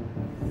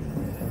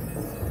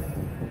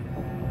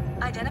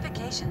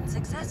 Identification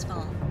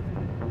successful.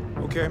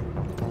 Okay.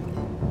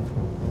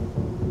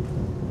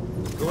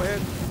 Go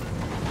ahead.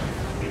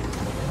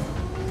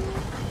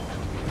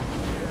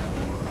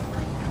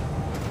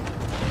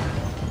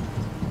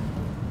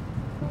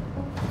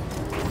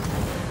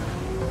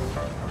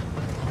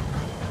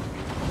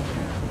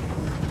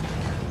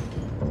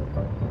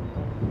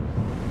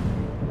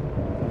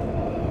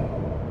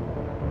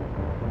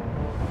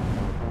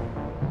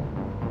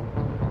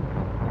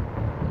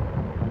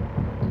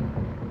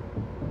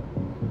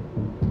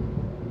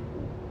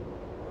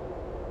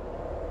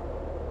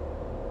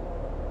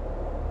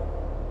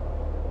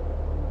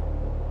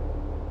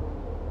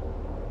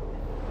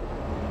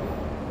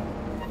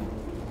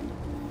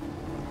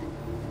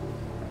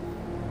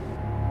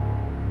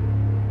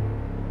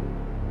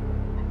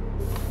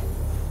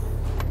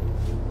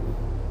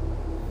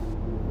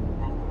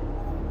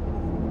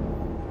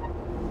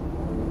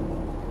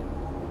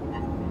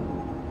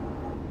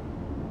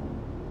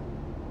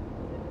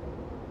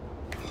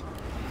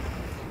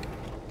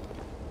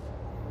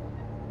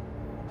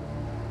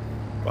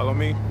 Follow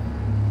me.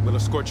 We'll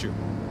escort you.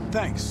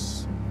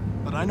 Thanks,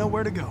 but I know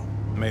where to go.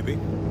 Maybe.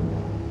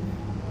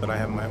 But I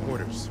have my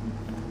orders.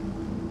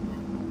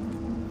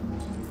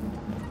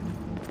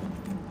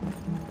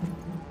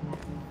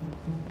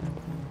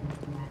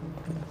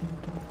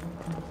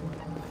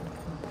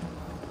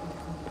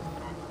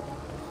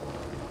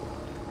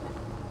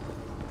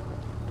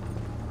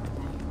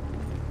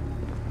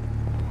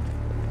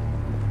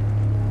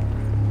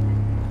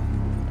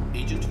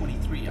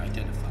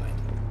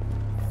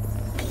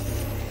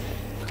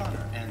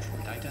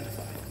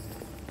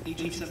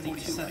 Agent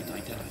 47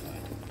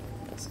 identified.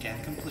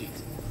 Scan complete.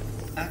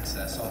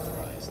 Access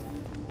authorized.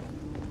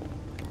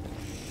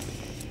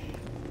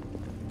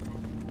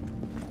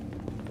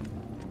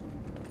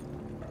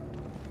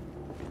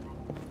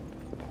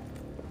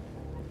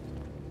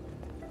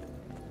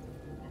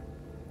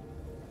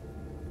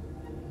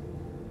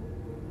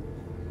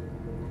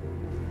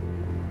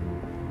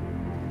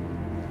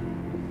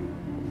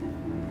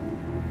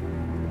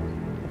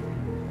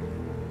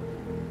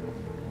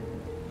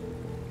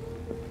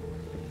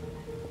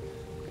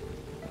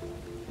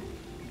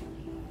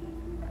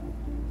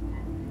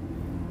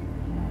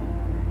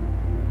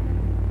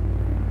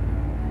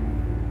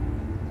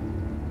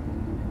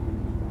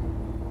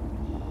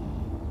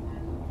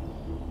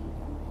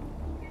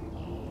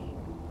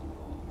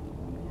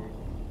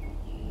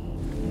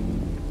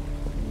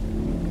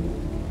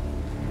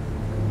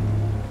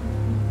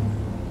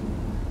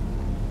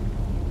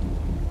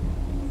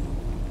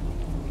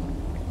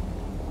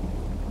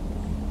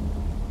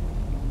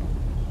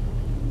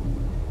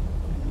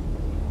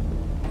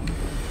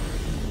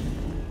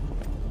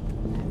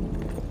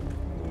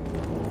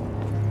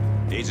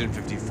 Agent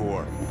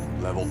 54,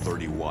 level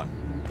 31.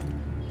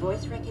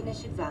 Voice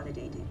recognition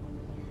validated.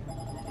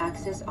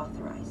 Access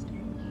authorized.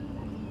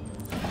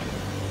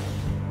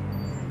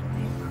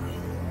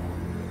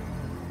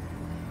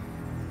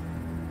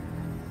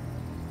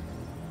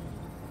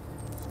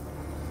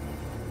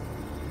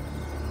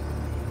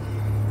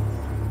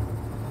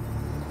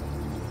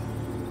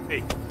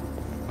 Hey,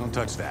 don't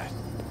touch that.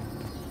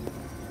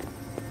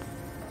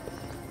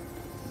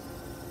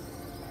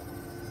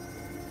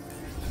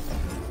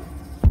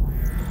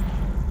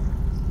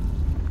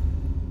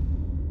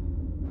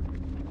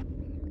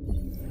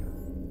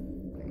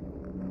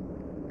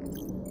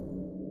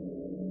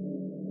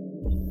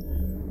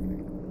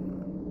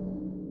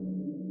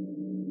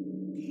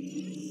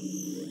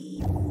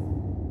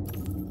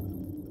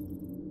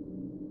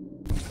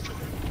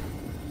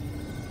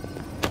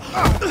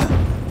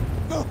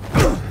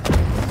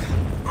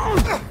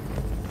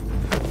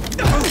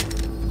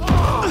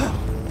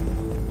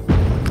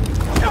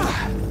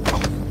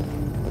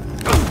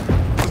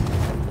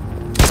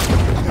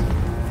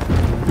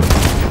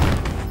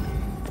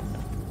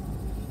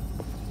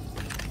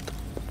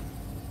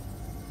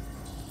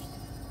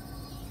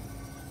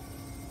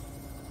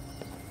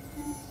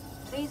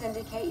 Please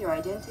indicate your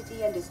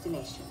identity and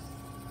destination.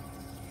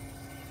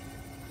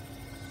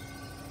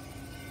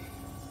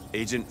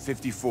 Agent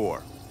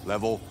 54,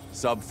 level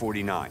sub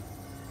 49.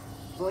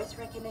 Voice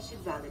recognition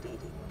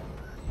validated.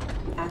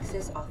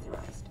 Access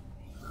authorized.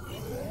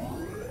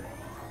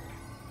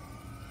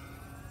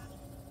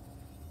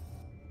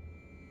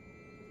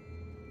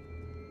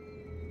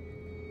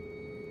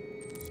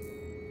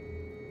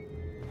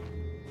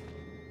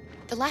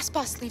 The last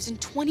bus leaves in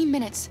 20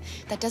 minutes.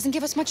 That doesn't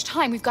give us much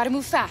time. We've got to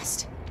move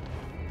fast.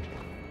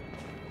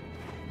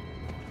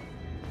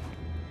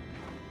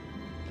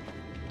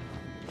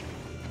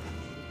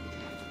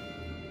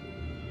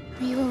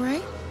 Are you all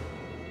right?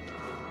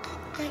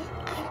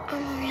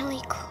 I'm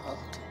really cold.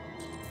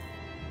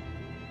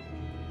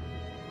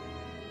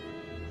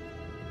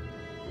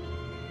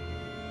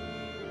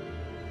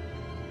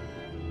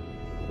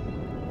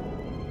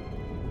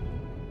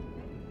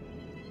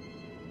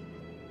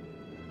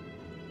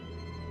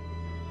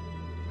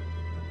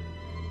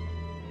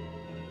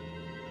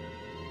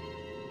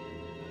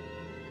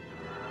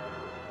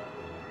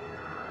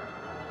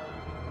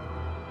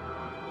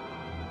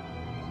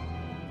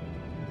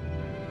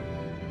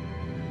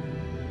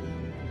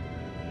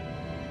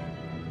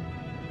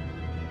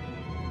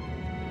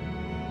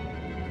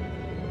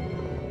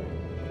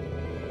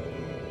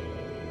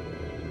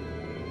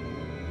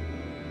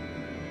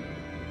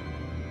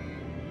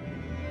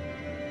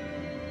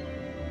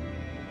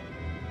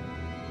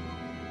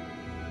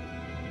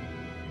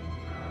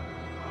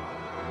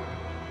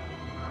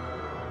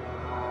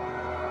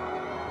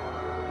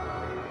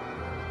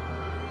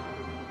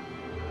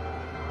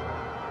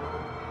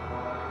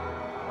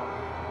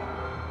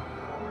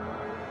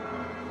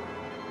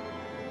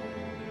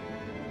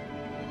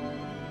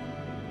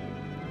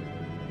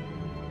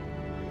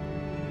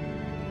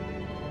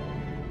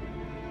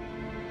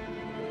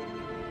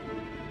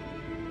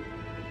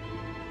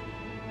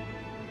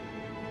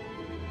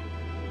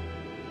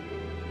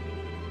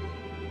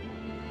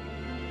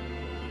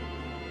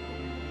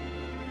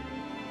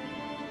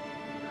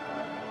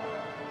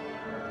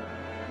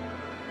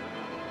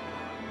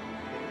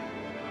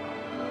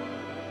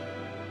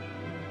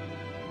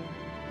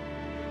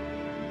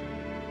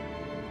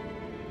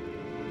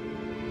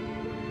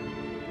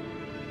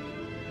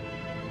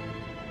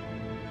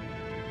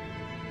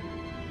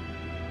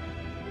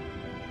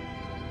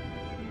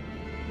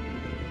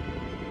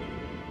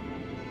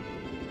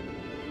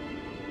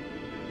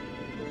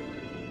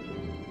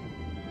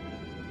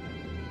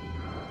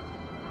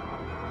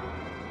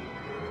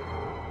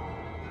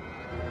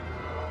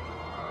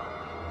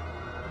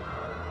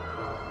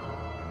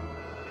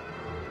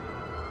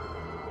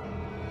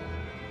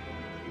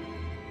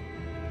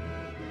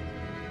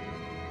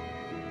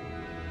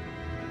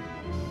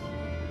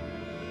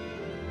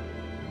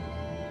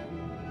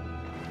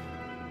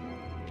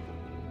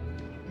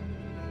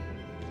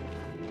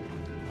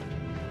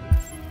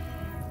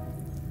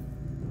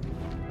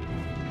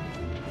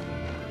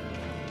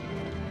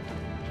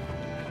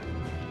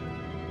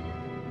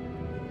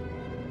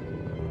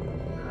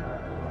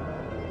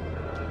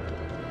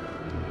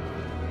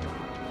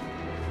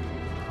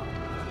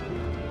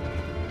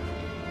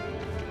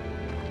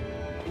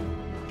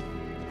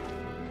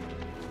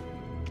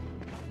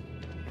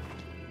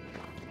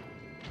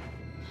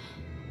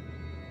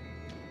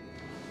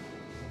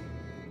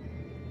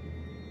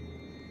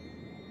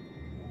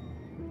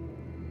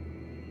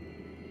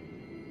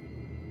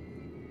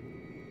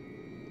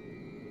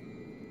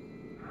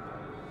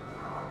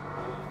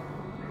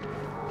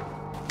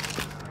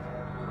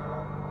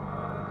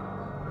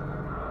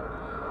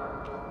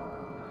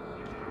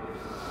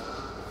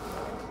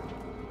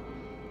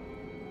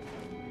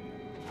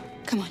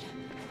 Come on.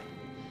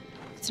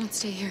 Let's not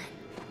stay here.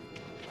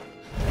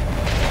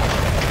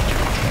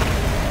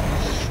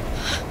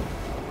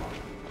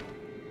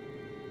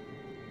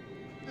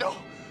 No!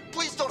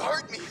 Please don't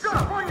hurt me! Shut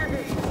up on your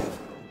knees!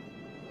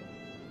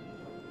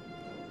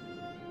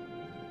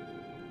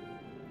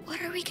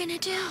 What are we gonna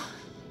do?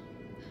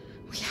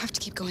 We have to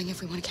keep going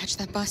if we want to catch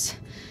that bus.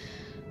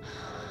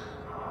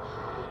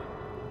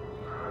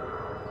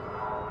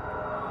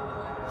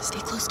 Stay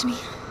close to me.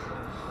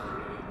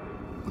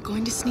 We're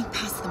going to sneak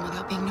past them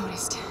without being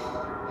noticed.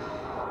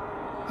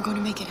 We're going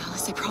to make it,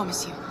 Alice, I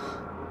promise you.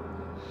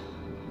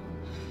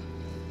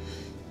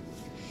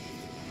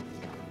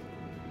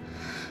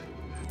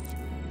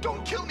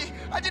 Don't kill me!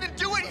 I didn't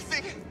do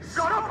anything!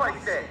 Shut up, I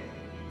said!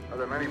 Are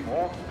there many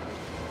more?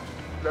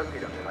 Lucky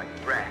them like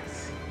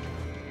rats.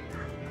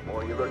 The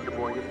more you look, the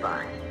more you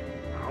find.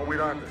 Oh, we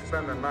don't have to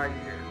spend the night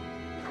here.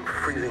 I'm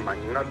freezing my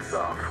nuts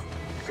off.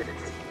 It's gonna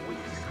take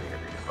weeks to clean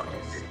up this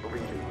fucking city.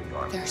 Believe me, we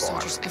are. There are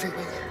soldiers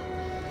everywhere.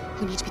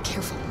 We need to be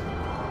careful.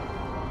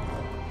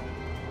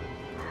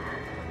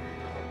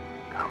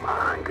 Come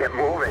on, get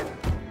moving.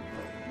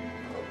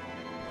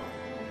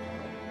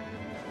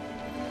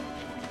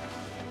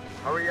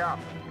 Hurry up,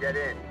 get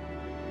in.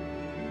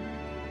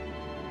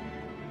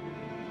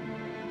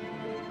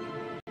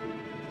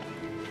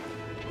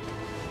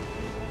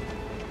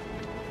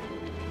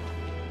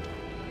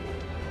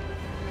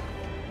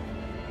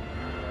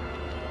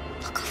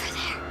 Look over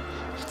there.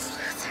 It's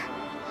Luther.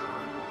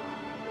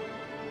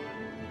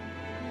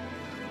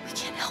 We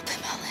can't help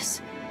him,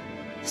 Alice.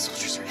 The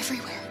soldiers are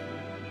everywhere.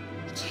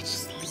 We can't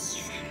just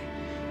leave him.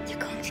 They're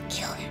going to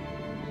kill him.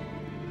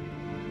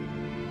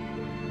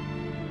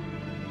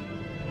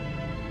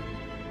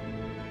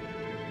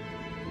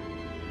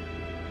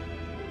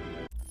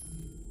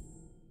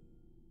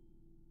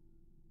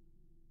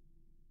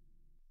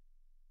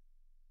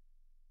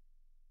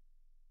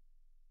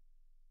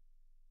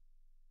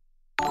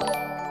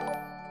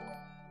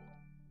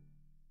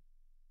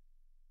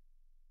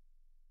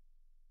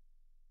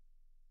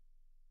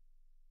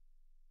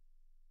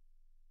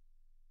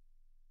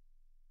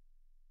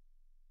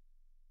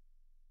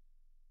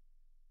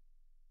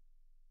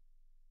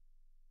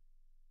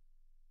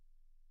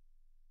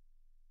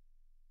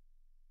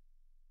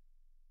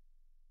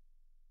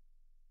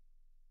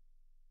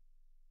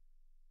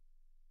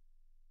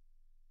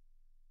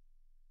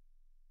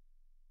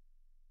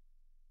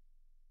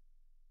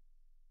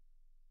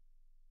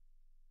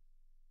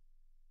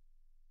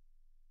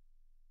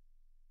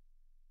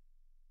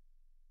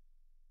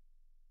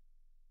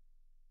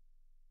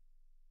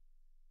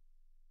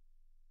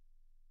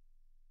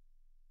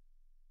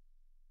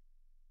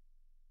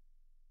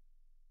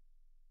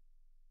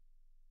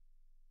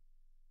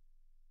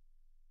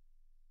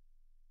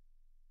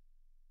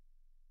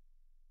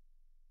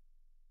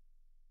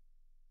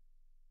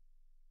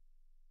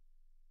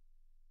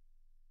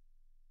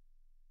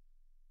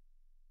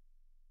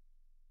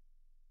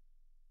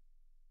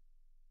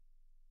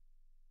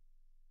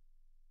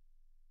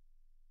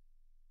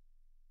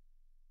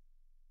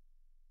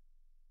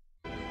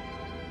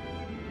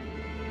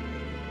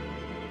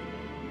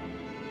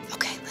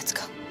 Okay, let's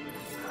go.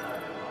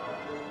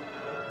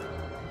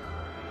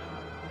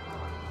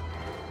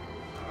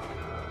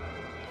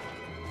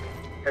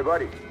 Hey,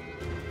 buddy.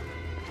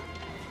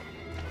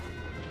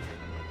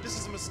 This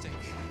is a mistake.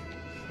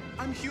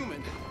 I'm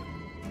human.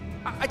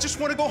 I just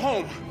want to go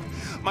home.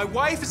 My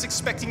wife is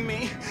expecting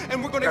me,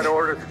 and we're gonna... Got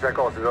orders to check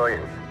all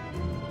civilians.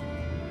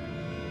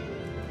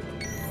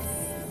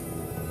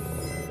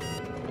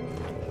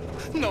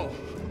 No.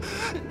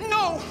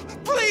 No!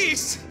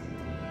 Please!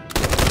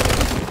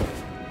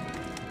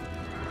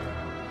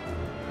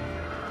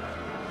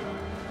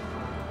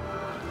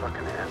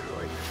 Fucking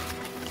android.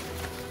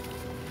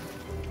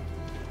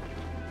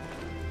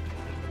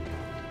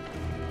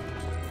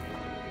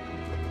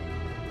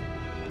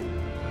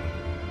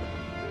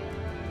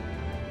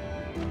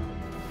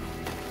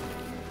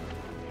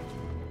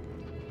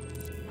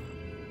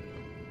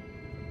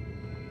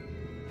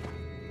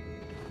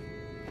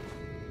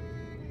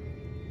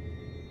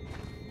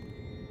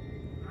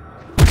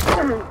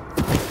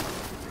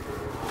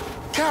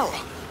 Kara!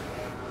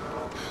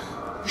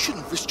 You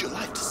shouldn't have risked your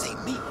life to save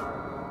me.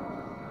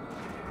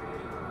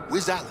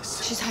 Where's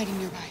Alice? She's hiding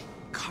nearby.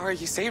 Kara,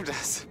 you saved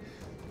us.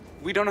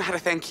 We don't know how to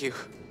thank you.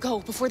 Go,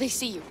 before they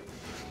see you.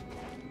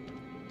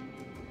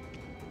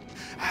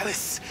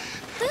 Alice!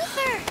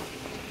 Luther!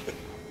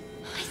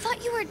 I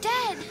thought you were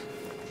dead.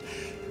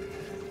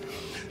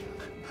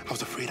 I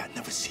was afraid I'd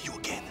never see you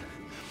again.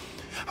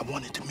 I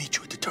wanted to meet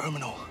you at the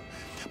terminal,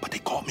 but they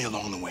caught me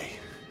along the way.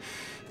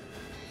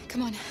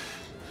 Come on.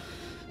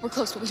 We're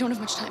close, but we don't have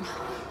much time.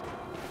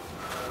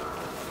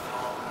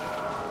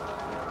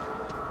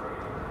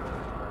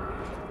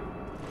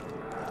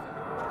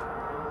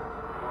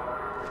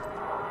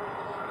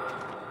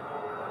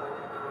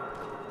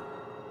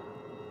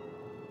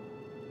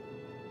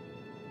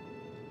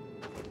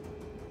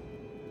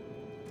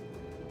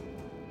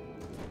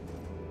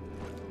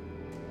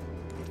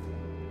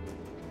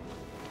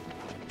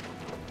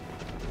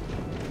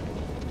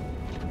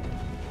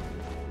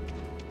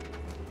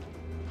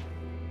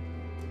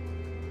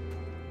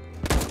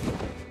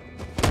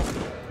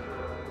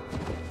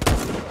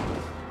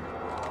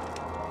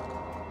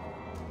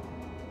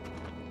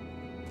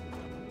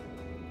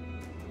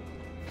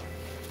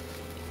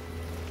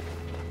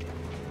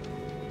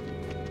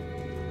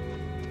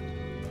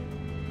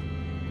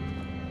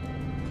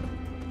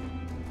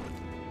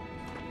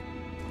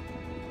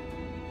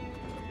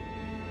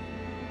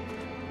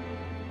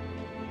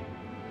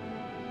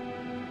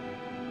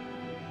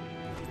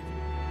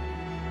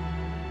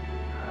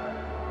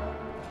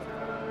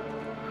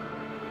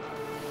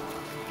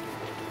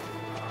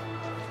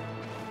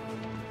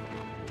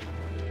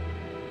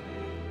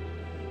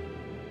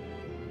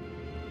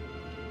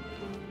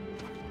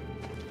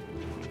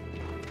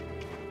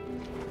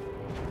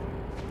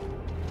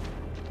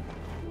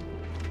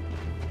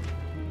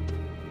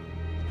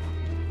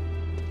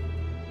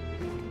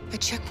 A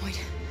checkpoint.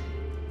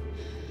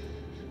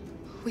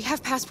 We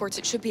have passports,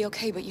 it should be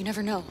okay, but you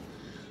never know.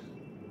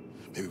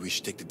 Maybe we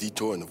should take the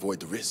detour and avoid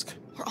the risk.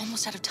 We're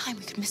almost out of time,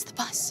 we could miss the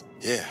bus.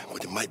 Yeah,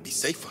 but it might be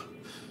safer.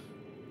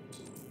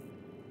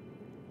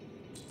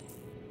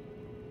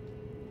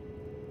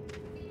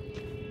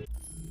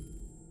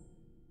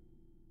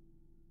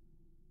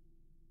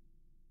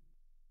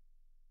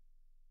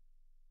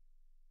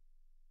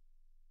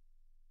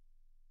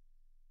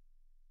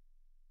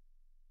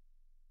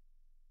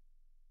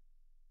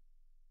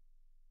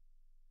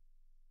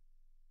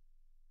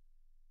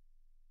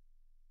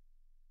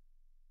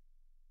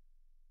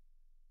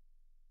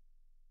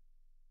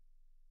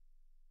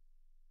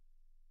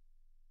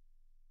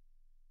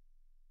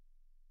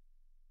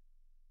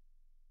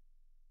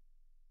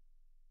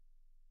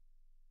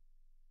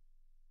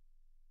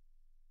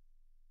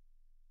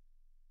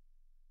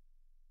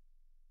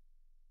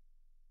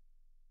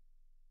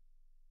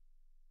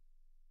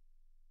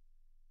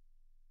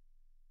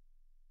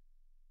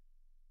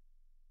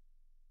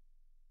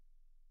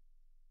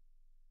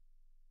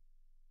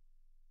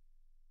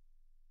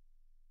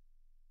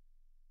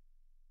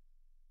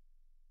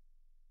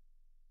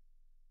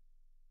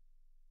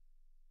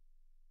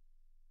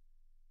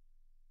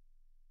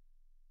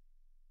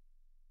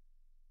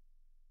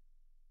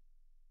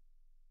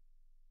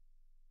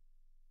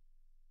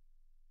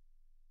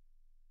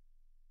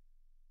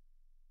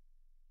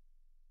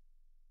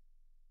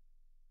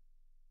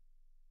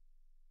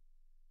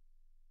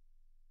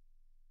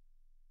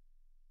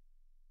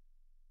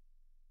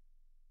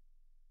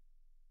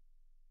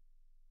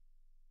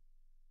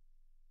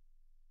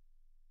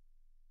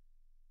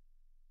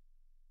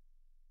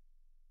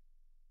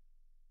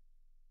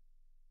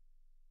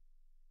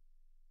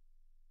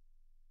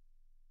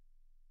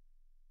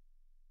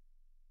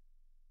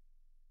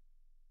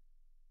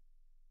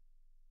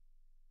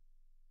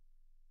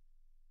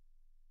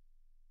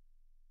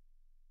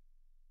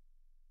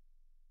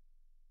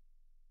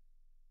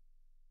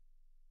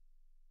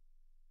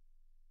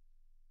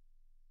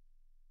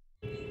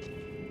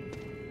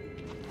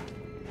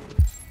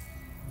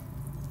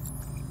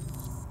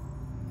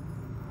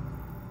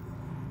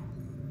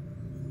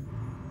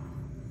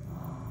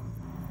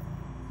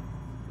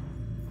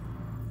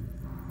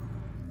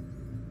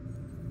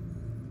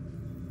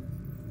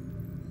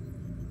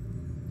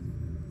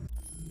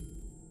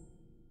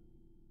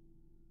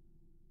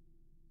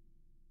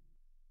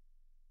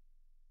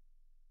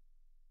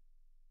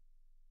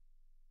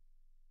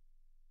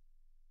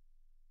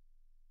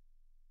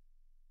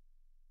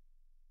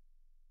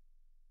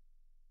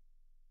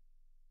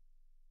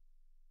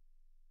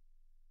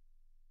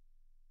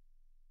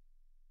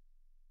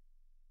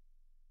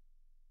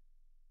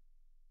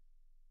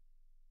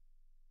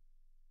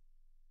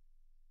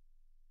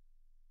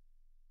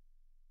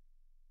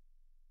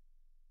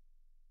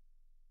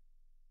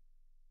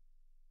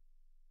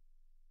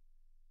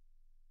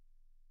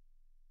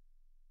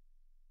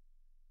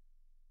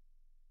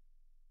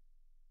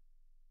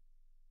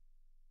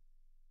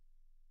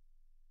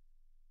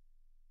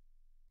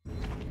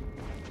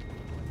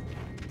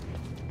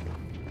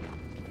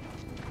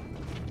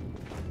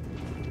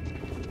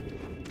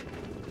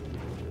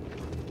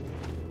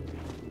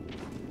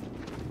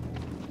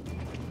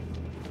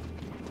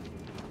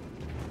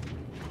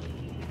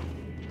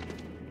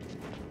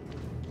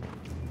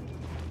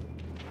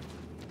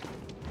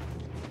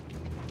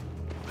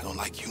 I don't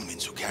like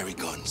humans who carry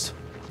guns.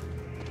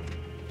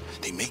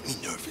 They make me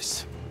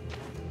nervous.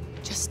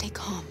 Just stay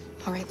calm,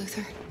 all right,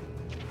 Luther?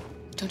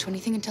 Don't do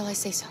anything until I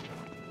say so.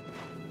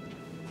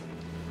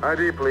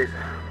 ID, please.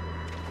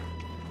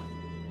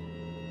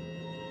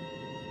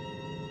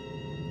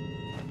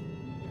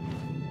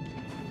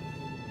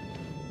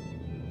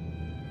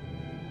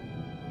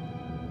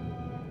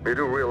 You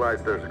do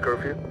realize there's a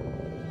curfew?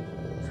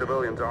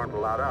 Civilians aren't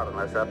allowed out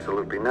unless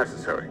absolutely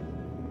necessary.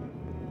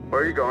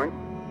 Where are you going?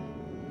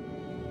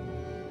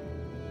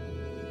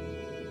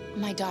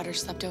 My daughter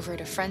slept over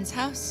at a friend's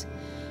house.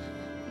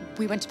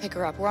 We went to pick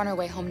her up. We're on our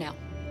way home now.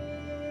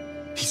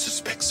 He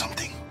suspects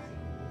something.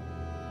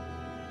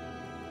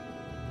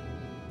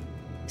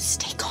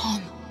 Stay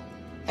calm.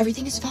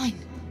 Everything is fine.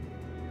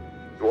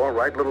 You all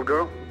right, little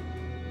girl?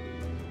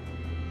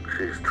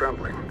 She's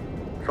trembling.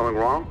 Something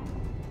wrong?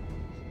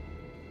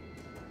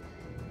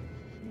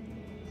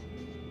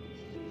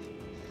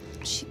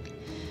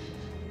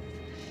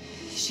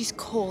 She's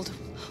cold.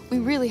 We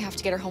really have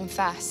to get her home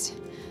fast.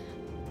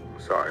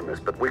 Sorry, miss,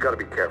 but we gotta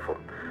be careful.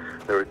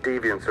 There are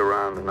deviants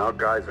around and our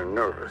guys are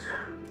nervous.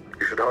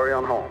 You should hurry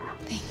on home.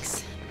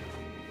 Thanks.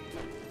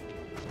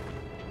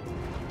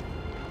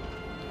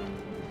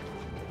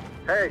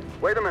 Hey,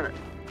 wait a minute.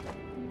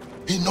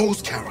 He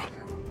knows, Kara.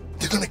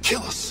 They're gonna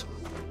kill us.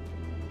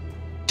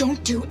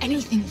 Don't do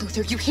anything,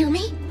 Luther. You hear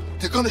me?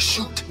 They're gonna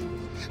shoot.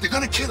 They're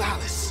gonna kill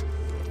Alice.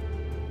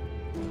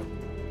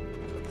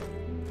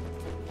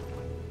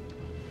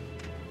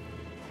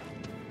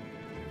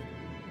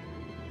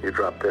 You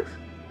drop this.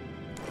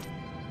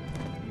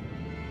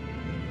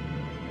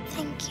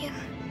 Thank you.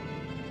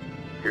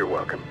 You're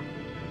welcome.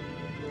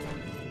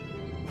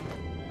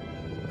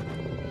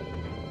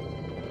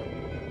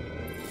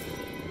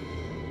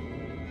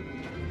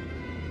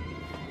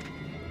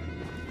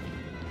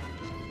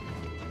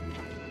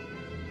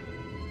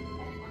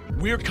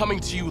 We're coming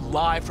to you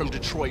live from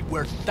Detroit,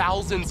 where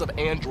thousands of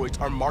androids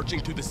are marching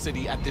through the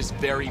city at this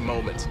very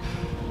moment.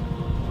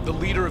 The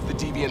leader of the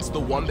Deviants, the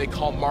one they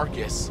call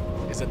Marcus,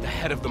 is at the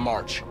head of the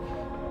march.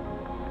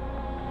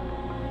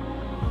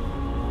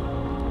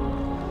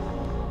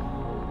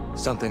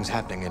 Something's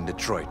happening in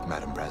Detroit,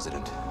 Madam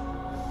President.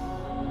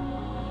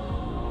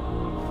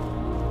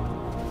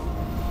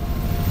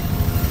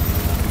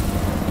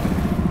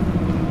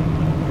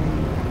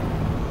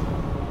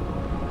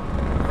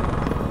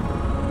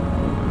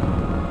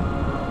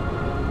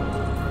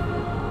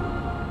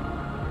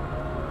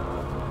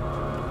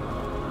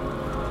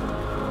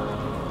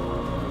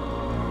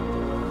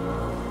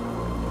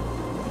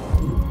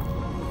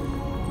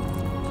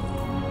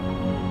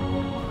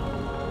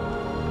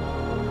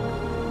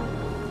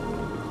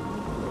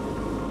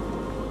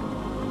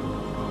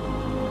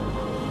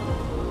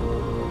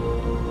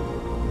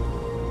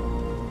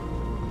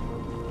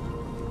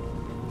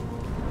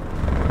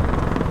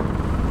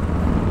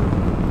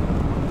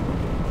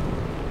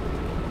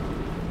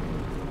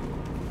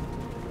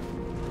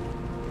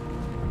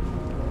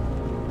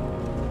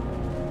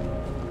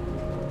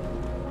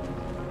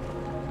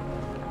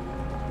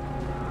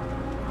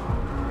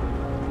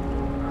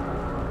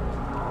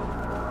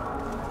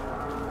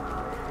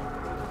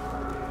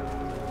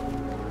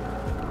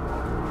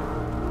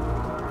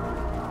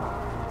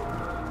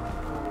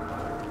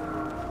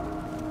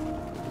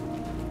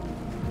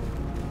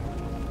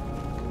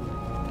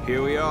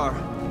 Here we are,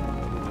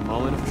 the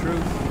moment of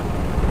truth.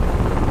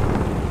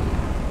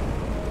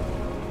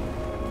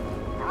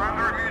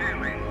 Surrender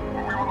immediately,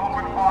 or we will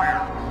open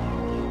fire.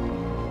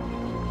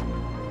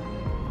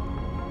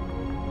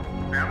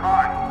 Stand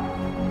by.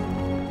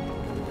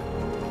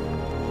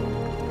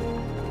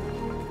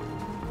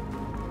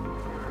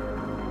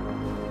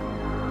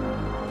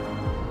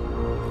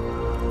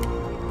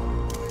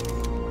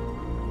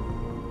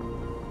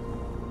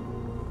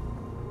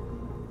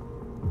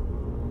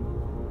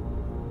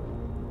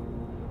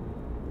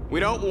 We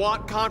don't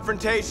want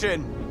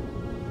confrontation.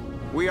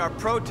 We are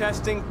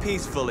protesting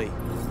peacefully.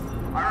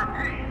 I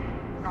repeat,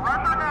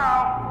 surrender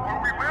now,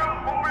 or we will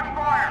open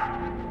fire.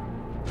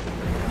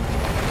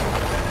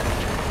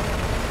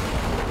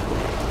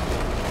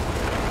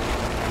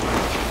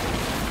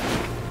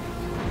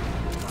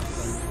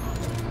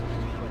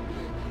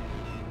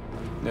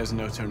 There's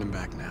no turning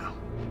back now.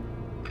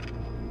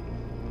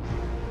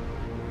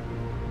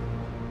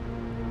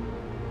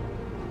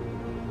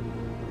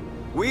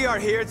 We are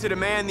here to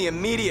demand the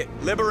immediate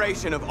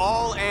liberation of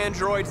all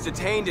androids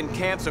detained in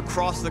camps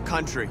across the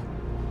country.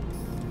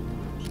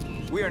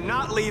 We are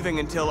not leaving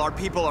until our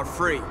people are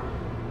free.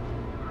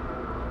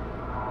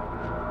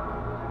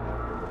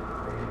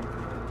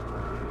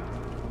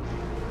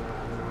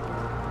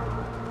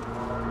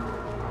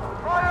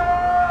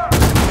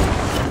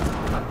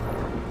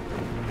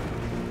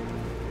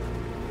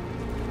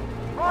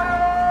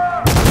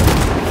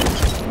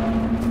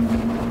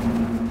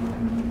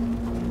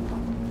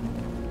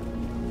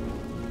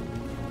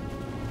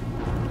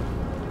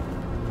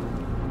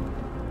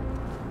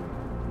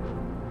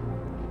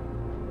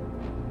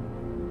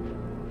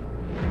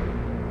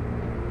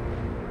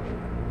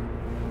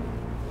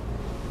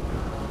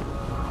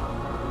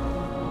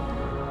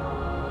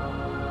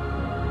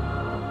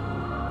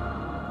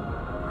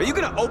 Are you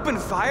gonna open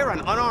fire on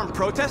unarmed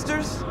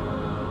protesters?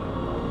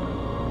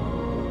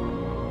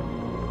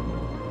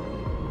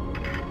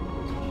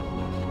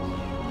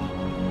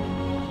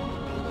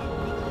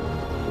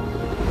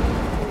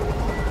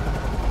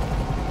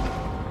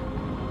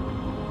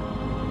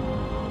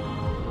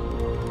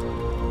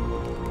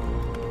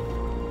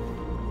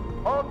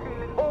 All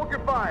teams, hold your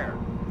fire.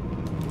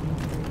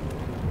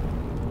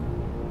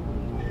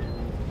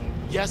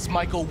 Yes,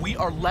 Michael, we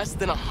are less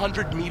than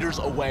 100 meters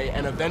away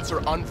and events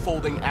are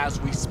unfolding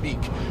as we speak.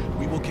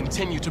 We will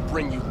continue to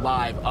bring you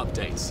live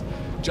updates.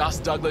 Joss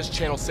Douglas,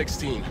 Channel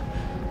 16.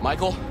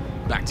 Michael,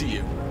 back to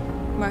you.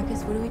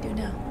 Marcus, what do we do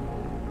now?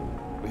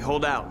 We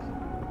hold out.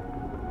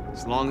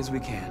 As long as we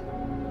can.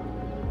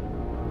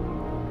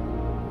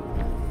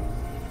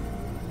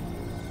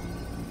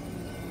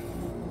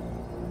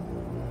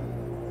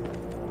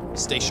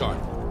 Stay sharp.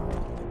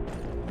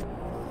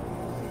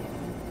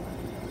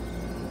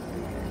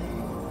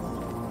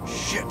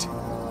 Shit.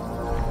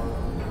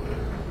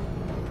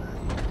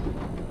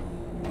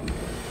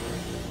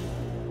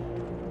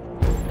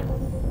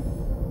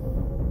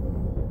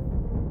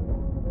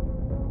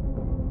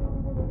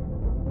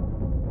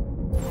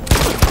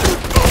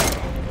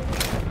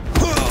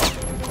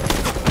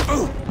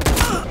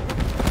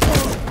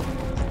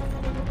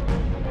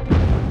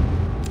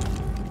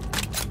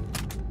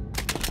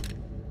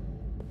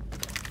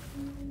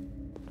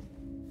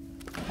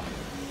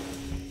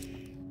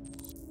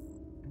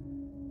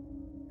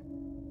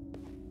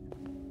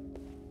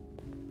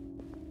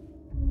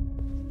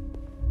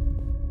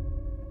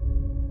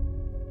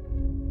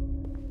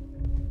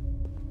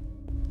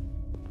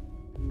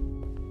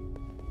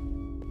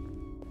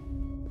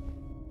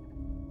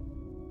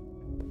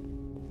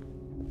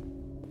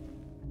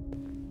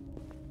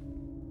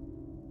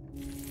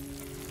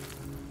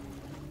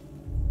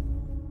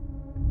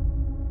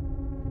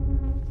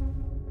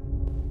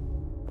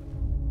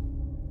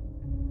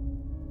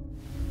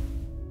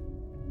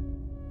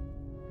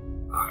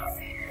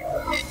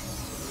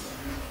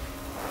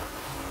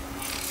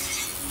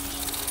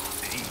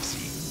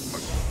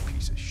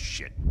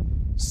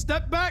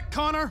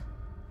 Connor,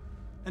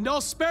 and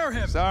I'll spare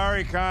him.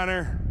 Sorry,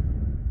 Connor.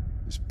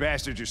 This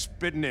bastard's your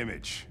spitting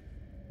image.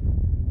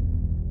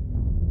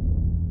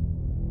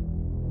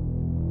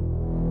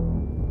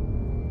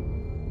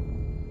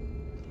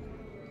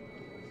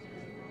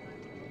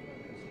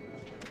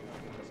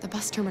 The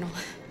bus terminal.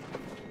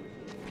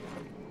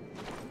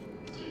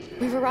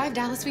 We've arrived,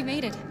 Alice. We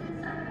made it.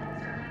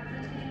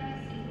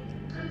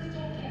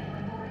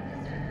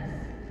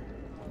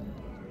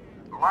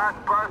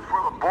 Last bus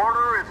for the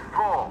border is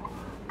full.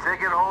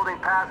 Ticket-holding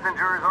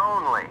passengers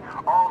only.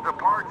 All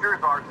departures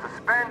are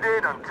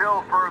suspended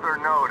until further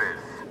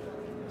notice.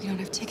 We don't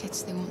have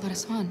tickets. They won't let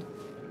us on.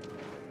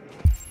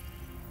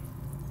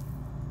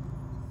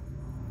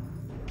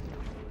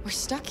 We're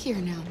stuck here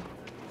now.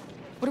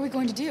 What are we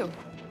going to do?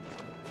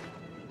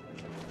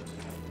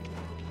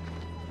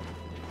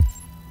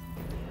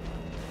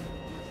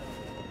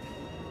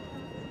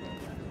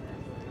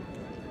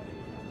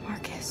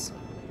 Marcus.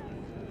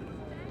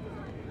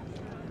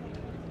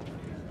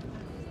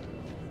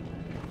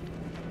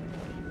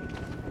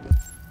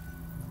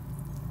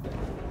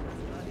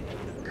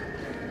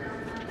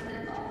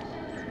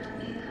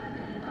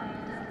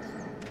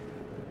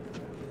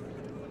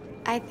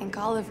 I think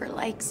Oliver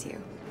likes you.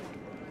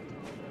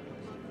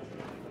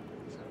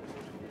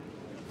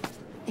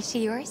 Is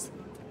she yours?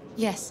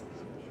 Yes.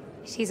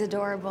 She's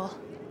adorable.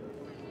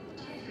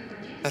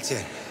 That's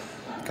it.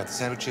 Got the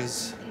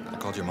sandwiches. I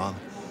called your mom.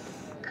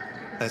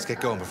 Let's get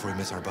going before we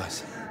miss our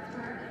bus.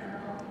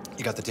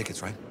 You got the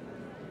tickets, right?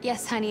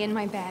 Yes, honey, in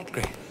my bag.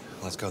 Great.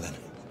 Let's go then.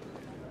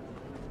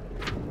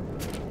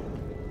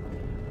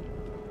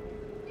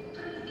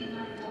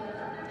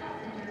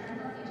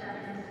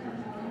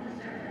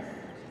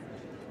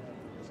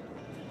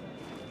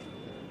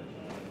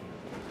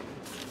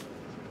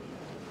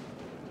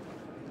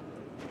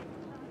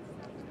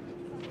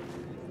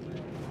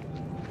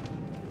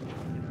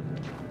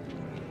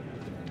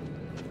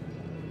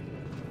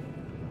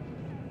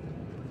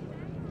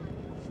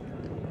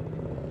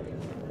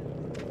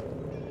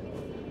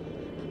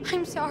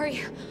 I'm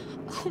sorry.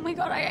 Oh my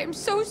god, I'm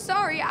so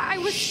sorry. I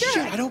was sure.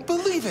 Shit, I don't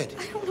believe it.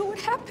 I don't know what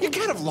happened. You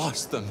kind of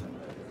lost them.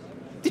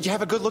 Did you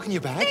have a good look in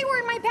your bag? They were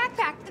in my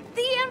backpack.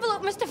 The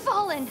envelope must have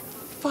fallen.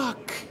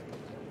 Fuck.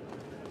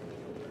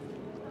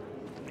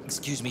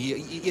 Excuse me,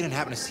 you didn't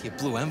happen to see a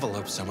blue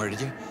envelope somewhere,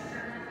 did you?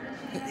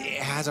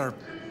 It has our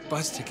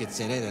bus tickets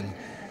in it and...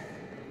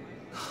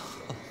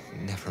 Oh,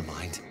 never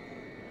mind.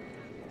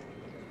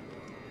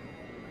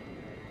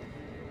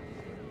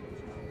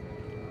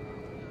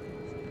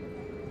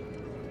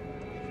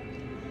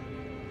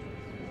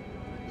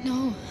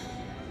 No.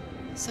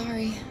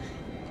 Sorry.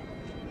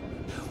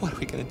 What are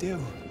we gonna do?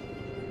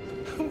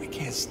 We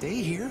can't stay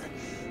here.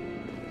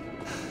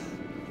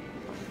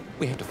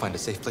 We have to find a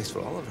safe place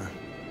for Oliver.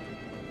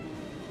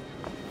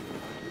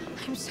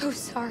 I'm so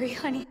sorry,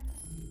 honey.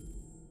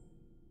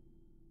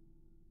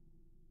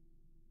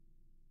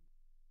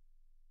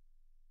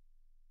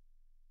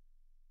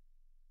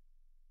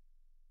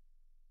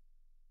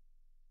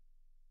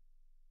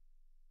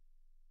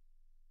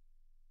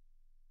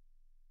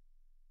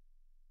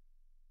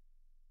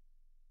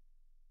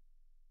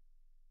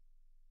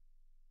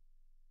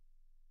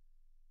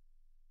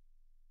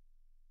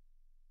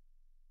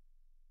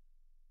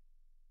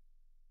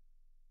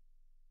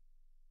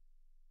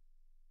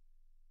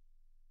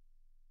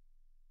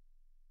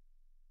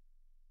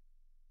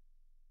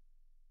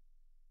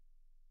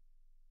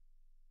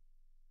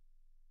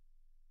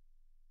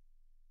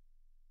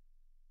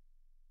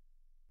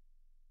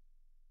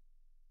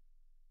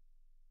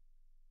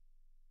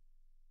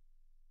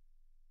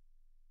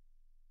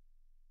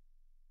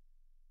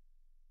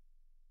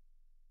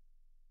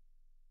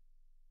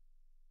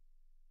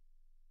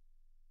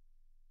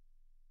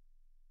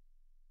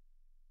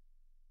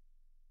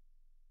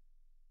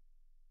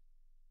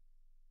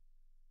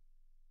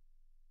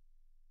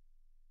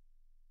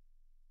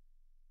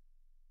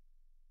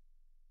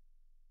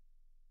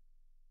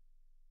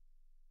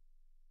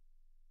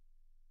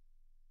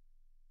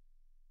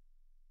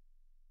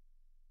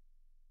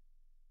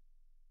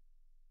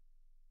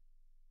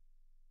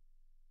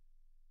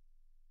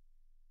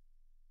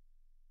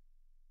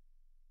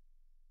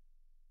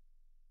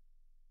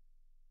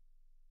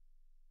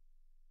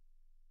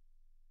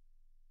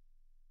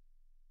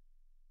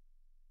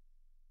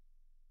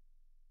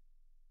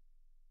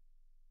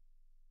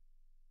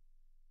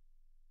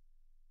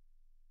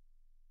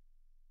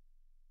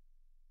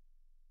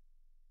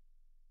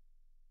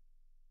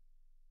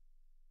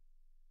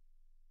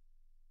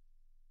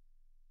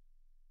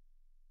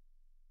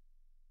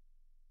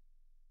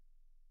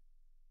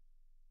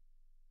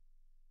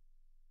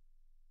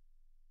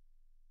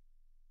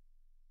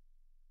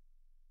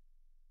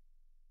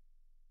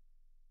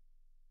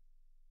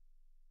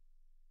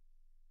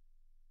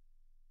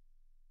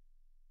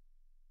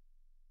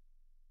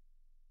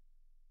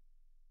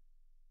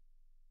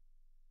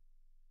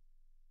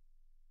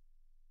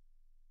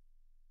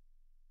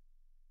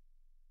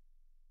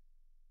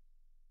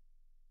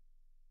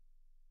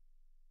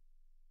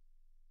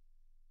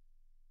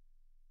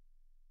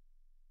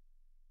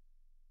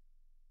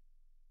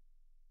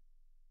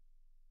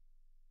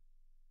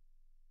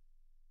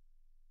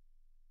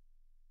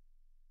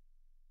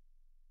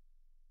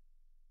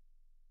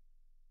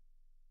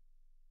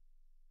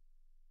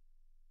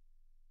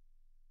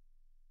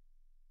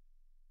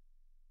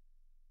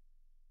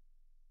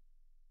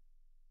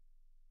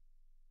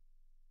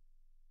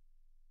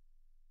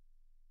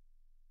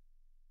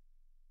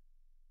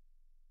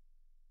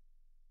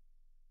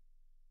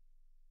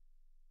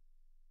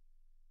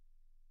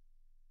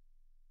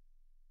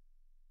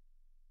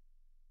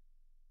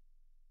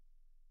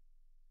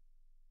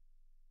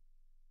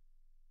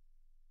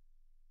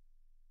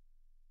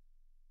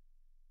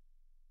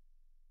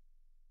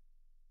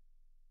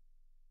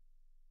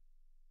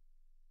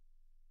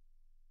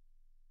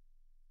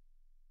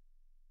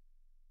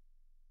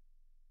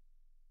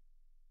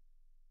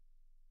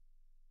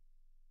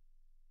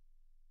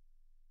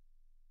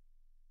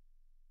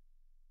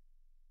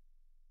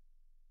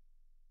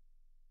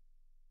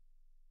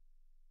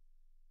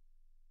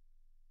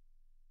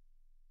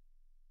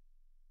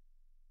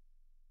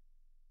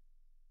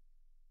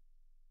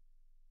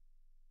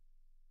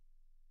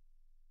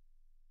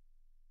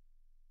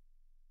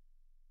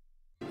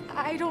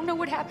 I don't know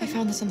what happened. I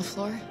found this on the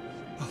floor.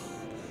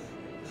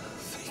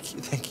 Thank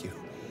you.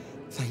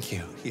 Thank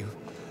you.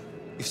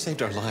 You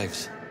saved our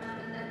lives.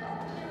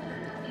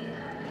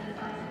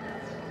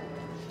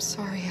 I'm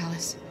sorry,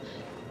 Alice.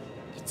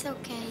 It's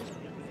okay.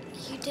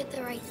 You did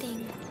the right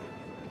thing.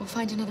 We'll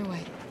find another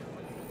way.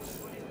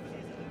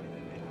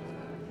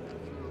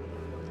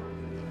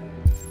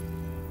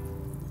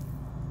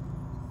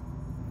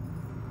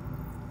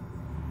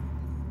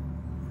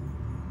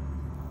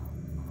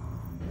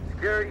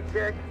 Security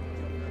check.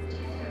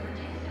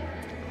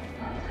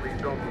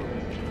 Please don't move.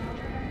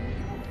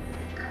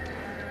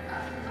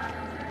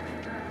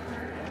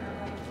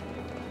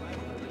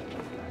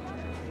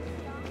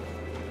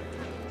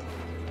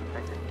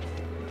 Thank you.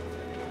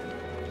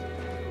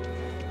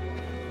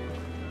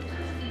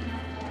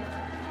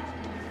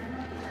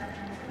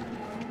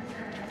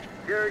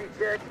 Security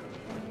check.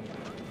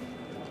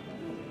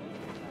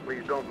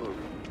 Please don't move.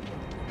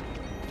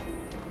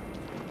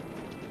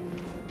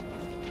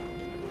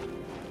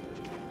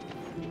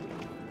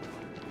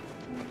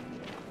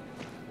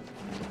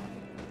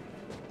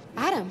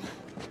 Adam!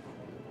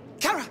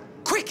 Kara,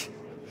 quick!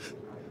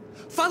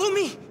 Follow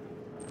me!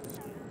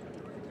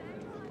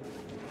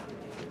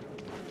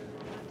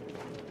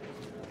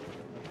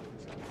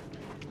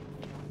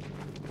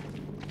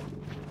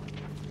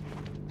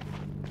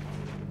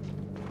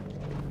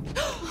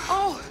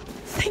 Oh,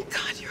 thank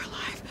God you're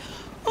alive.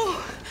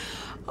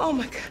 Oh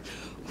my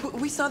God.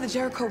 We saw the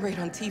Jericho raid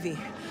on TV.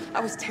 I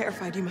was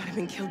terrified you might have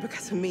been killed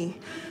because of me.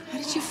 How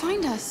did you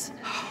find us?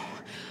 Oh,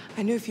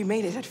 I knew if you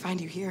made it, I'd find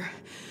you here.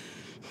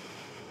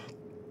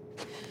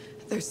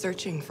 They're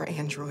searching for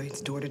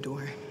androids door to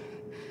door.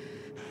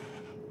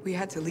 We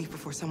had to leave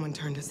before someone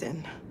turned us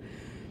in.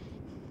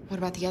 What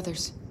about the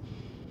others?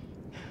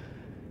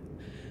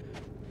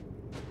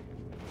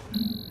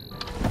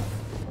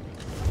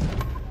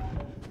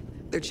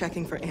 They're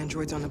checking for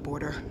androids on the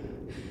border.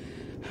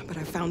 But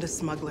I found a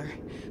smuggler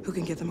who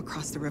can get them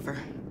across the river.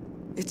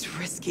 It's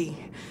risky,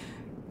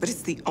 but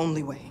it's the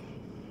only way.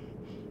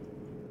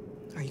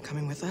 Are you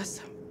coming with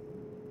us?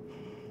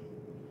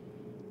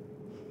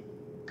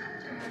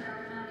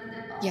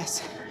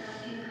 Yes,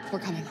 we're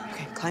coming.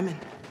 Okay, climb in.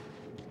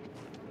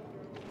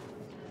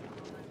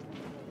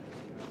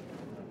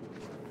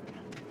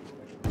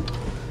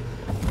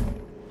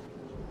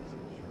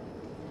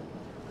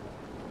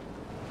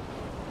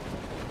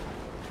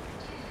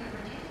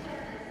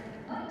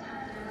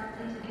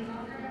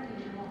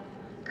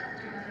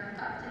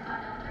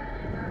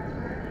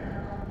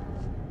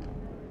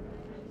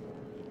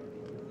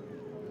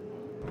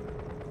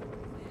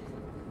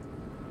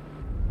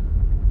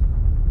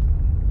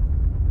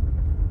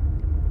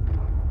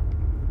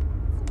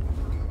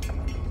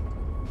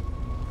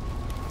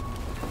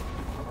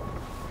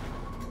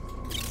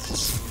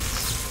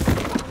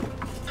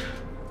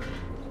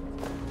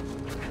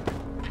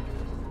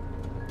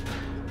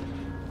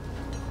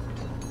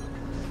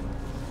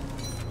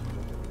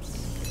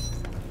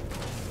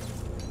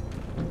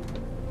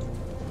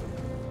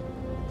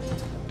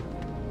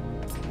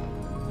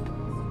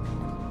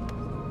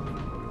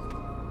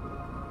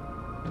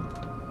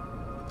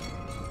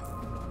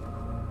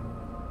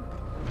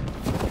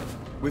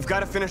 We've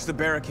got to finish the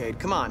barricade.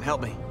 Come on, help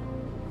me.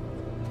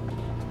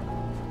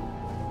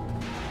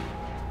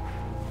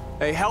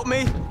 Hey, help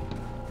me!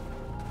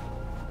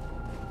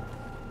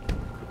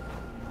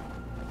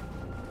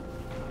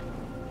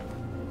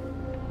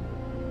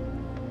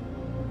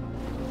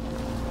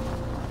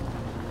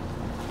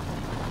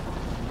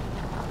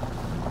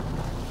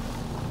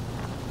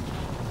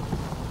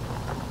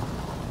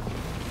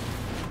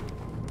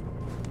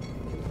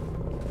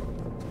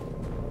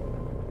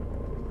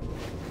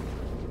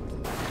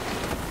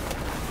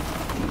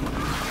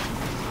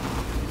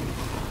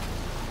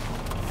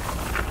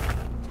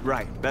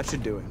 Right, that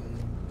should do it.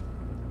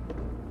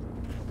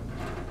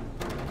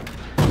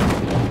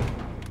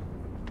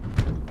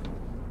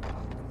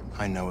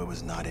 I know it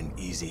was not an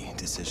easy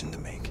decision to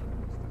make.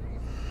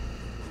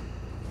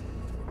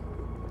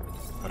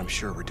 But I'm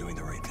sure we're doing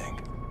the right thing.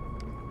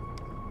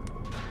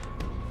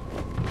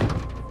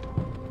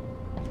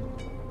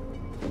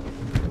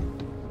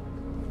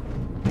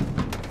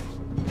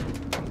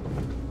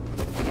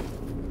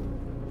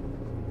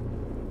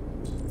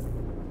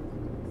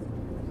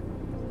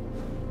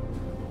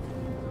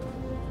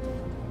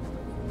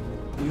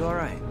 You all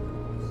right?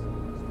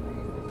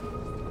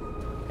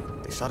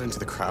 They shot into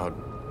the crowd.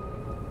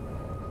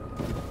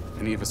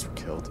 Any of us were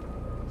killed.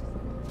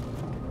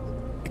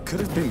 It could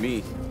have been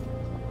me.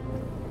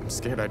 I'm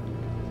scared. I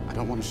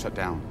don't want to shut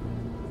down.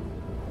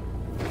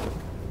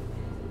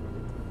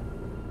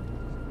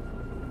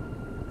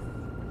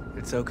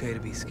 It's okay to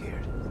be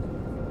scared.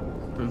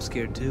 I'm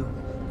scared too.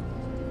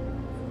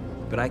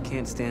 But I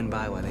can't stand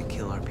by while they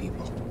kill our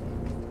people.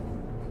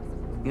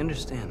 You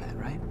understand that,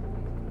 right?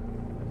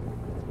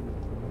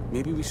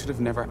 Maybe we should have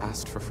never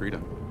asked for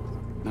freedom.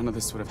 None of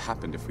this would have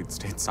happened if we'd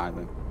stayed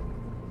silent.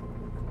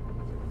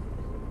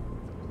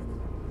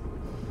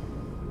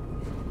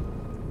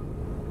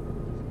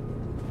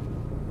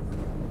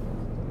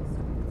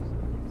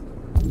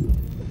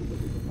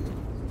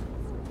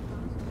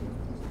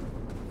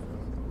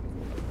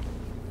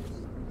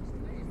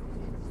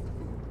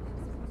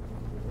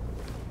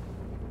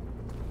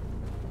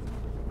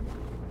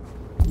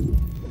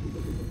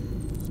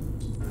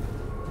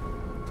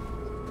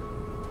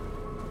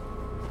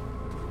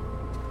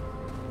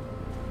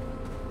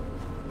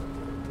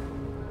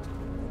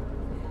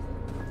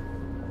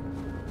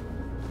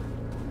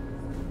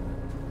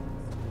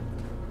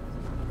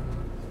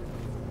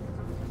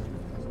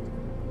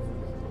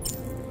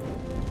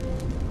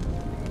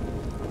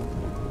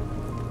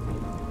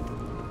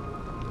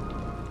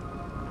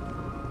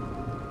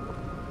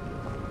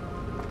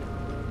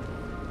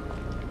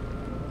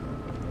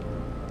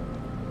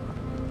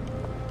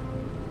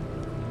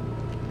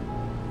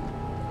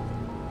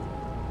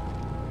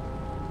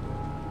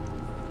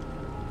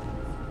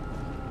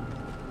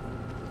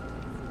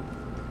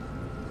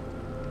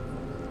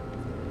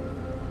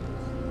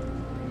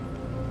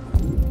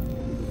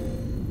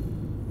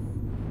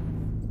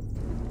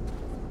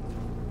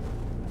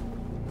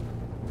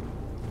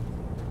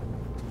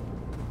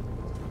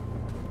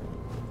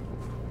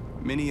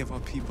 Many of our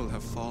people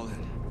have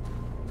fallen.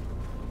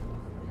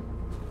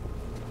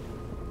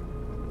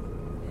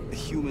 The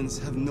humans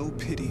have no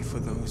pity for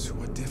those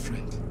who are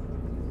different.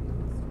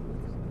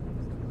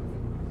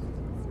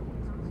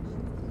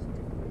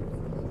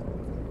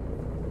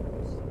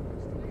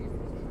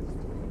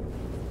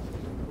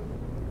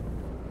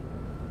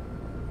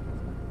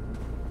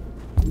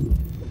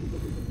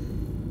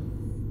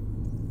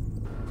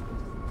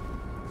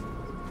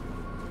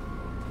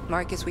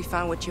 Marcus, we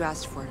found what you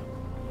asked for.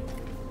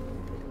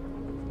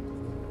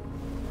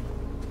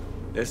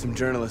 There's some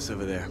journalists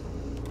over there.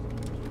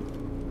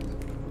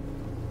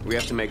 We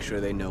have to make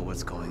sure they know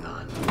what's going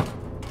on.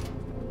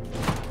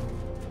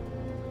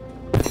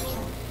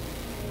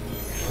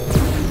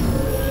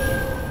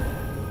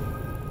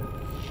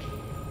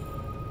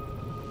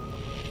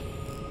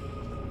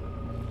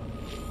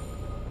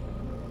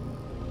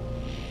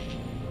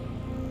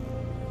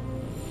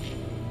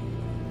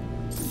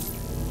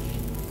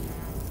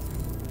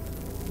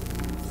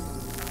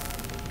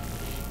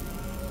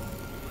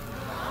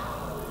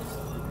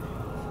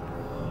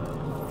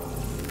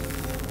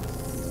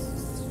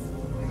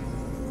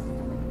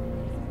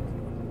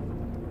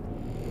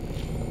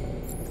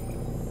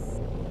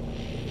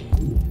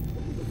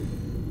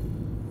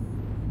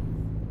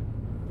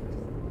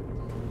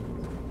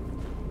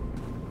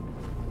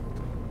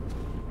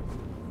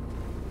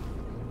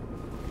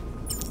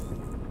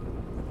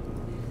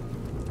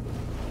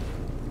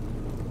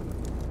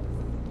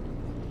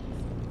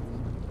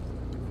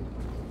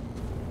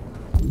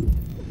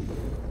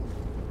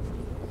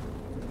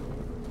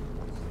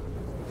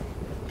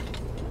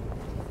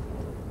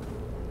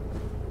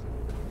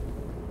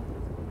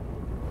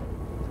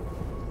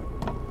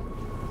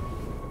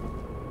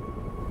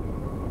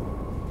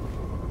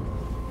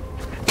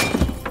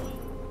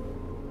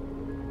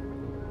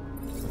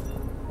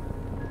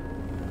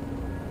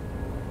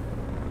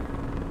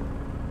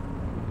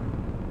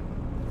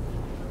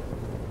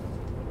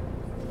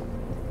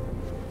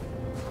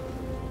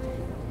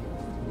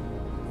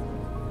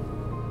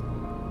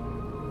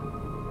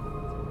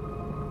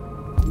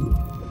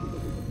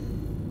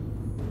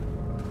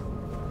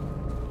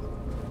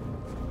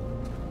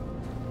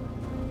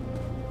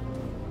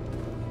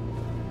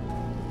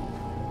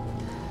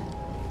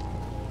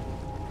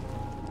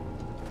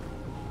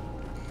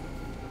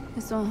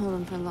 This won't hold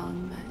him for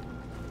long,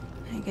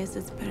 but I guess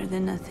it's better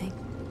than nothing.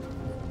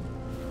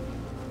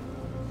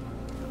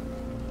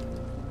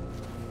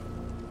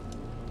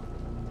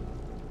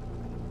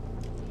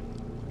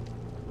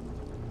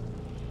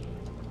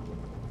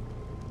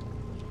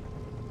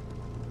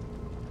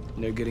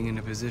 They're getting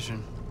into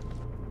position.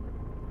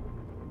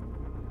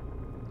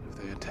 If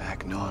they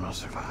attack, no one will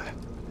survive.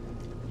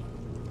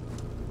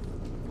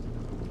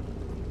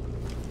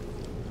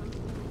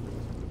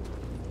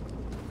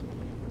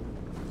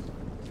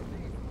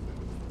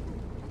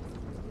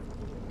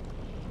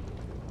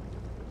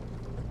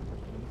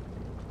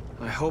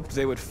 I hoped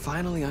they would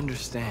finally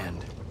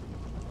understand.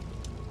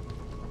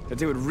 That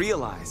they would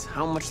realize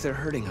how much they're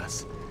hurting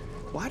us.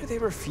 Why do they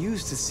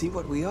refuse to see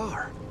what we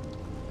are?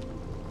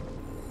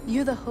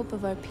 You're the hope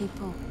of our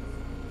people.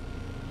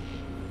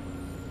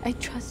 I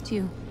trust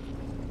you.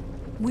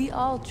 We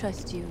all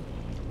trust you.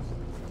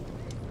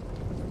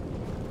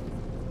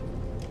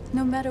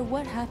 No matter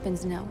what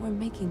happens now, we're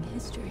making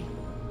history.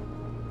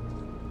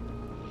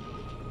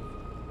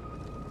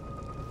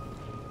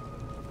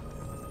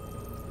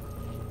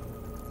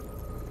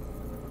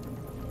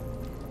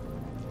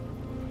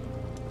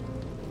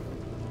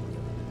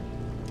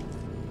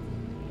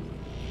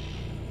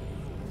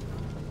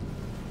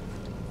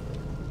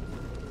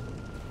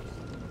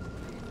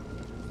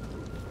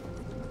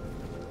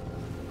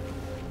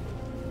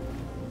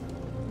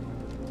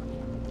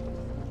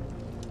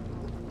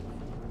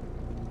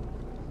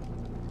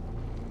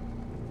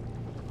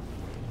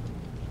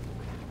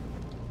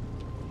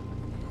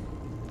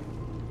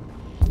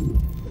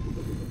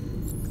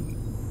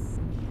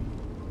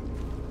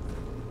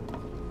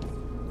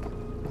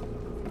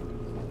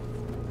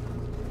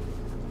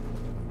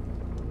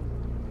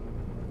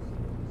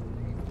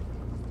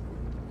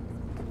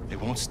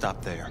 Won't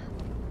stop there.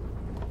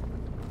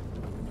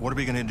 What are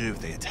we gonna do if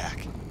they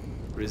attack?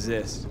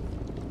 Resist.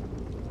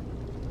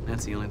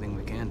 That's the only thing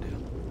we can do.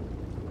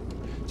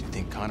 Do you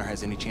think Connor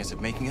has any chance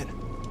of making it?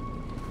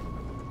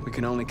 We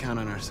can only count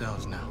on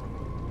ourselves now.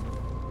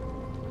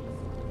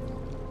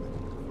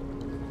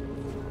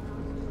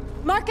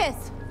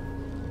 Marcus!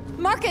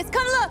 Marcus,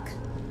 come look!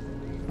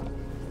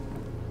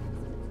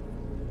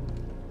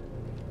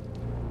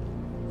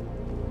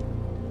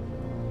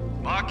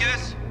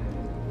 Marcus?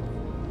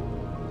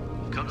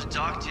 Come to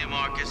talk to you,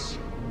 Marcus.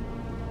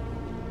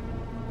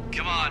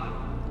 Come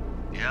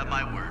on. You have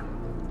my word.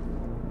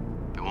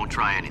 I won't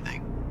try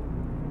anything.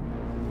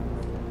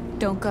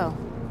 Don't go.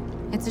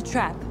 It's a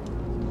trap.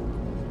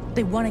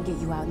 They want to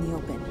get you out in the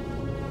open.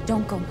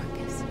 Don't go,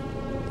 Marcus.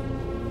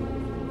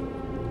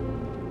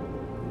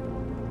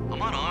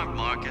 I'm unarmed,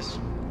 Marcus.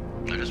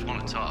 I just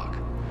want to talk.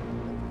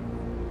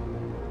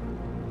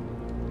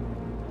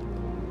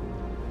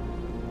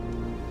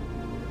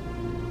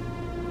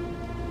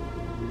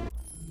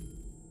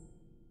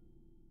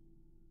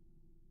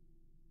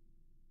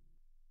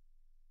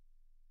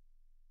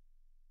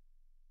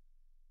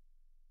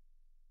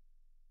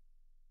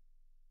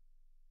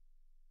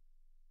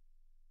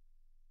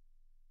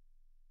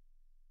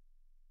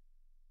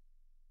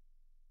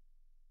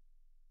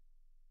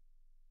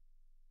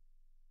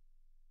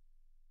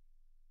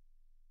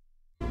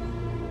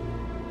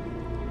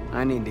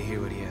 I need to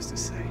hear what he has to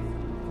say.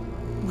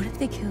 What if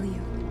they kill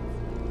you?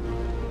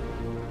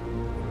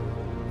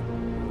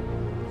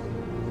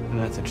 And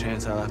that's a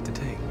chance I'll have to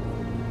take.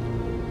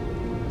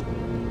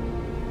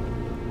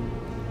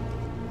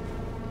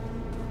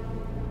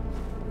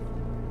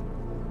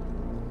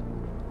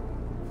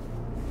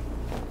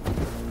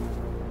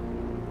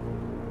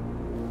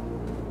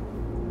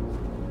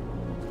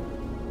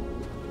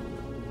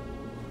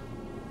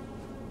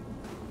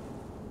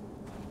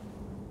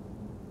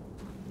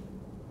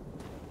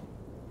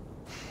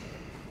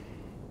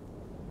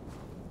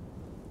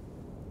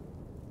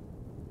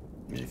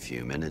 In a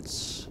few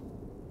minutes,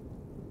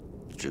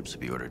 the troops will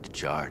be ordered to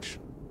charge.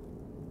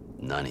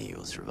 None of you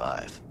will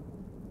survive.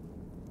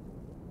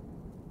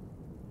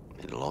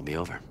 It'll all be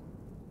over.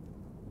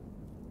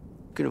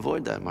 You can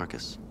avoid that,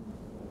 Marcus.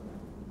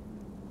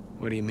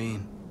 What do you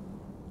mean?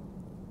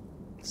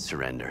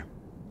 Surrender.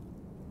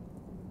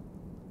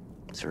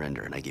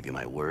 Surrender, and I give you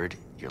my word,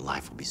 your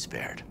life will be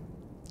spared.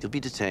 You'll be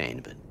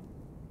detained, but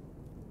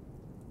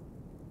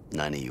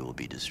none of you will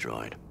be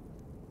destroyed.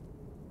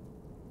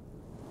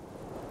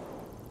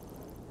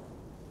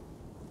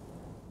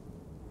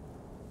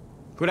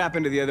 What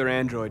happened to the other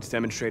androids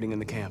demonstrating in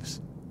the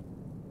camps?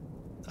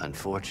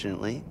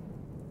 Unfortunately,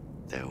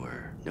 there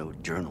were no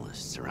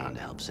journalists around to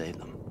help save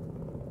them.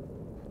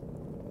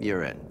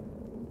 You're it.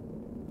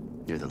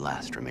 You're the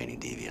last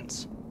remaining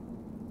deviants.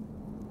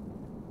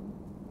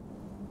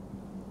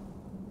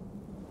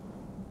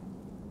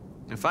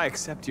 If I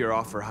accept your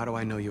offer, how do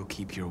I know you'll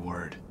keep your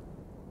word?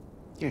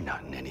 You're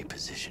not in any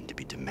position to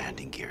be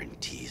demanding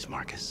guarantees,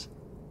 Marcus.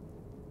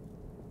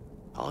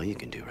 All you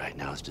can do right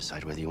now is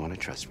decide whether you want to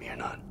trust me or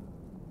not.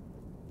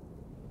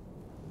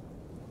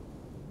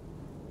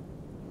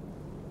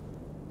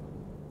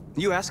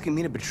 You asking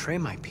me to betray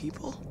my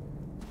people?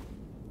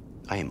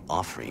 I am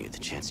offering you the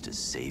chance to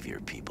save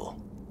your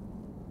people.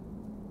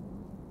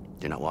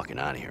 You're not walking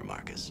out of here,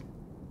 Marcus.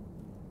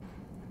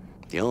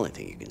 The only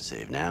thing you can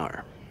save now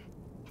are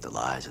the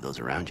lives of those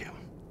around you.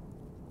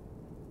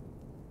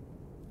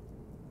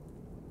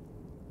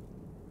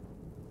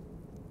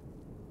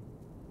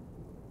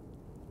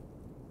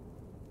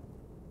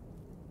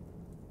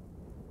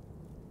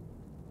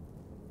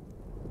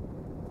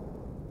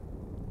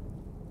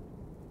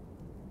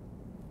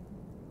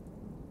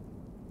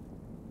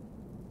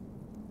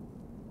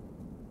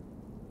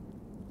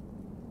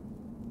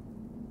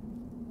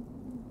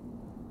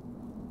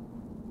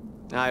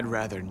 I'd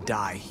rather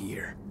die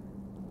here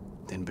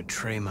than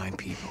betray my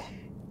people.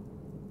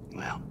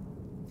 Well,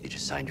 you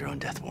just signed your own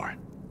death warrant.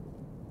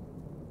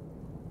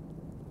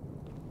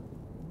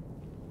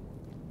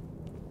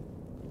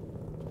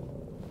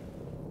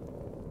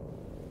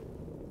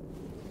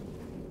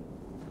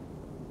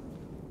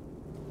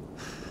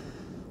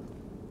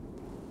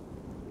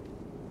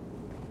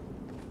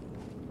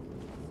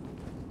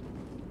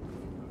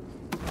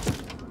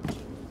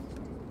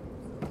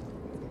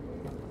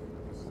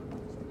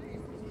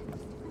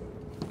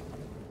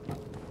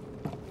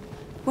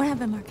 What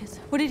happened, Marcus?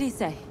 What did he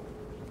say?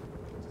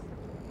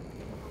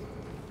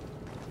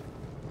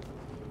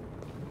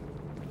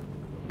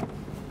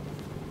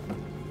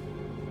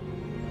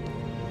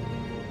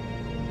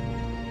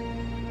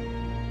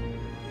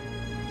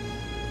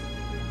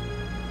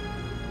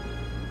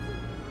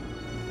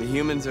 The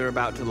humans are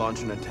about to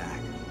launch an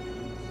attack.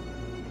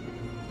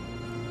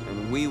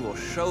 And we will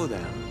show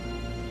them.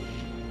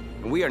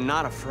 And we are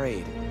not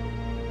afraid.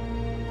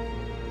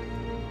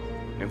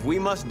 If we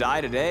must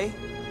die today,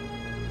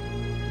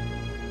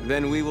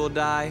 then we will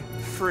die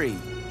free.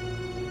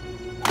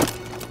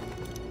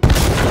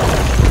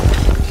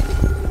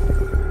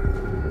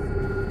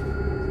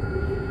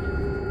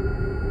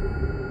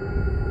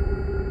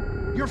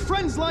 Your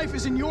friend's life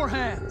is in your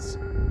hands.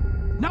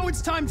 Now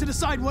it's time to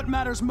decide what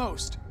matters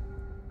most.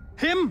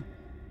 Him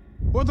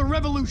or the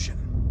revolution?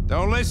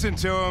 Don't listen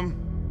to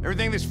him.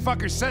 Everything this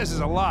fucker says is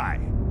a lie.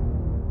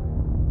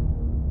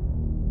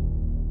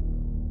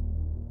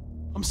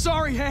 I'm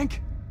sorry,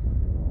 Hank.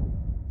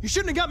 You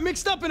shouldn't have got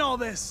mixed up in all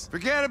this.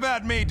 Forget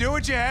about me. Do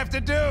what you have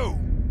to do.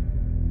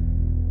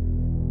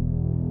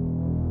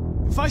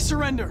 If I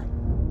surrender,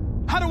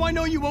 how do I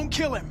know you won't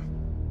kill him?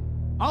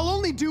 I'll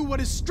only do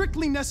what is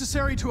strictly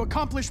necessary to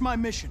accomplish my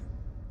mission.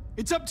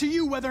 It's up to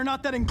you whether or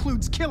not that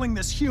includes killing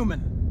this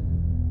human.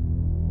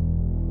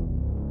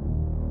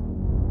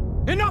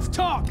 Enough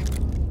talk!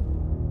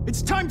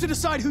 It's time to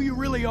decide who you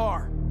really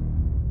are.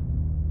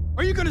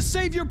 Are you going to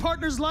save your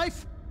partner's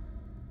life?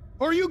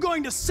 Or are you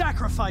going to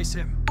sacrifice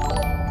him?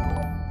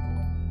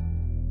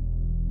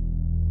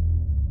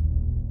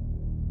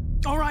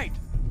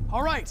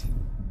 All right.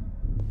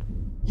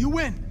 You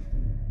win.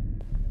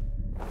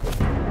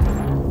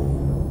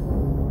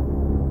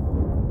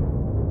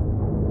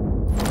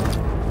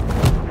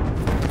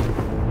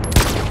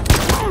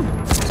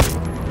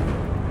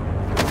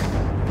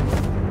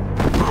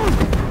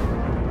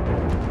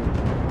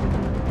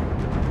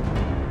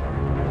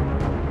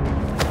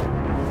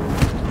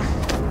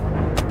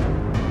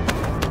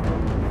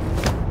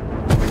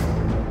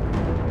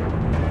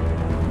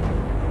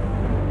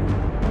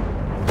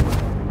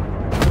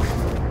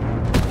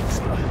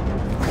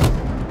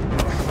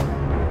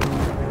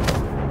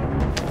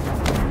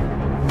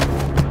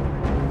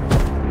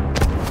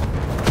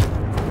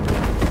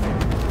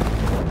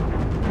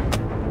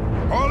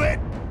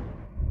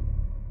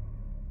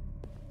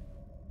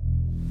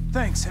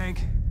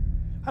 Thanks, Hank.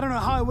 I don't know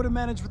how I would have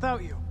managed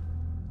without you.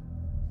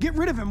 Get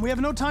rid of him. We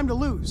have no time to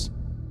lose.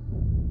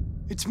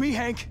 It's me,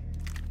 Hank.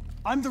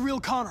 I'm the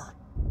real Connor.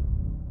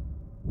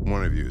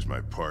 One of you is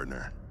my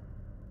partner.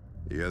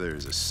 The other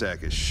is a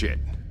sack of shit.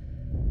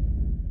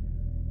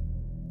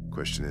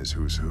 Question is,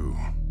 who's who?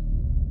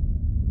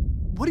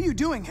 What are you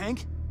doing,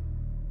 Hank?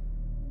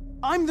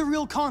 I'm the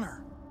real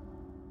Connor.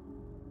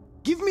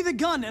 Give me the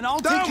gun and I'll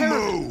take care of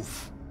it. Don't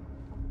move!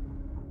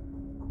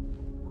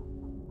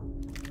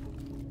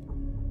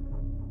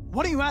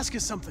 Why don't you ask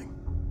us something?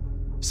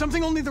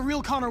 Something only the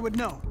real Connor would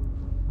know.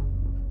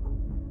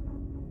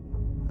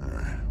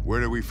 Where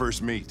did we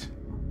first meet?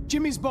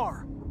 Jimmy's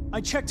bar.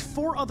 I checked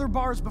 4 other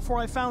bars before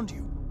I found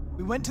you.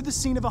 We went to the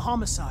scene of a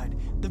homicide.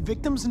 The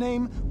victim's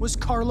name was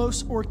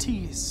Carlos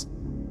Ortiz.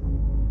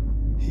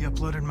 He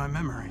uploaded my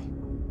memory.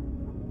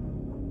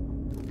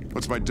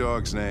 What's my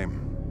dog's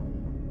name?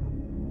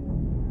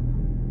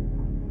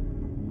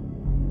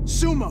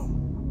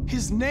 Sumo.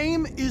 His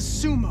name is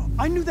Sumo.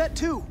 I knew that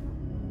too.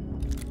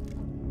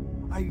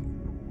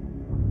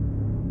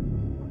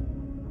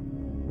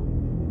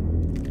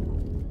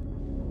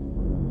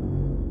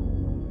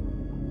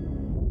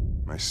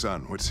 My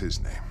son, what's his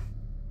name?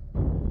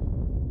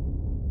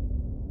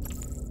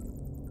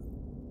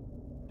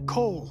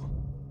 Cole.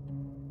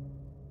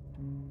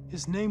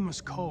 His name was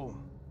Cole.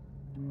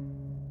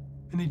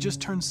 And he just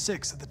turned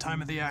 6 at the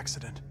time of the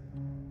accident.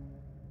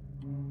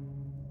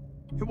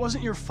 It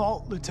wasn't your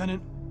fault,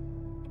 Lieutenant.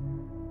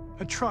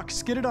 A truck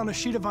skidded on a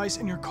sheet of ice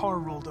and your car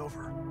rolled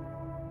over.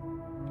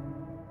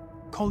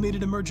 Cole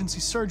needed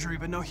emergency surgery,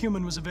 but no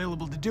human was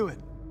available to do it.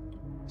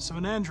 So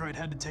an android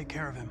had to take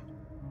care of him.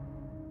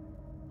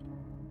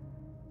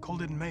 Cole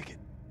didn't make it.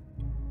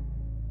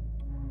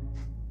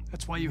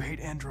 That's why you hate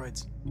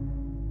androids.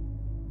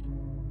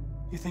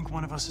 You think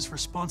one of us is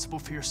responsible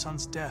for your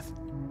son's death.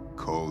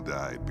 Cole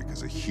died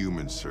because a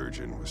human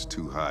surgeon was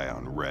too high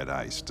on red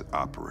ice to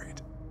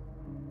operate.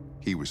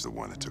 He was the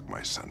one that took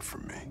my son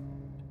from me.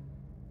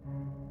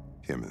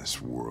 Him in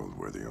this world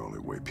where the only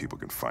way people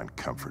can find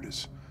comfort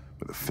is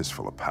with a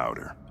fistful of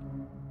powder.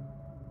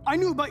 I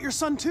knew about your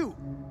son too.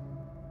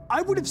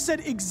 I would have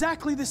said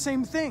exactly the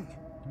same thing.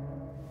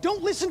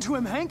 Don't listen to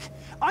him, Hank.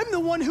 I'm the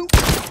one who...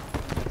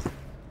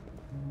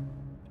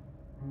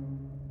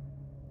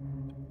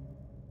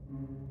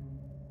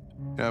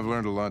 Yeah, I've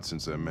learned a lot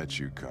since I met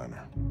you,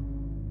 Connor.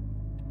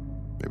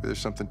 Maybe there's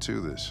something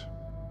to this.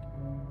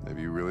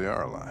 Maybe you really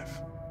are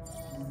alive.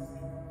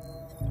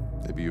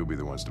 Maybe you'll be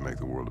the ones to make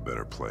the world a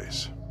better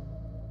place.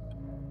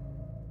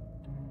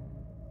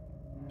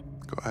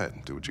 Go ahead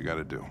and do what you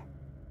gotta do.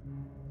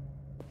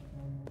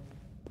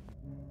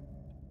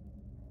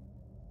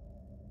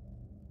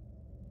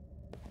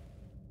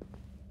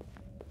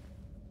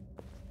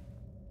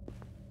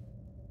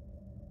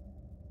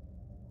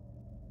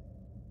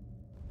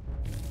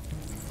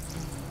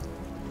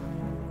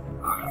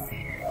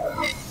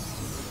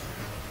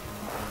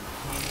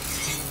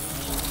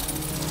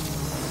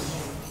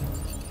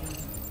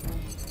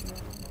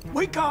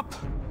 Wake up!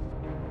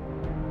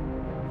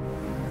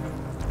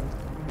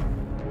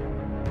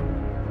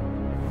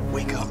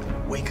 Wake up,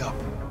 wake up.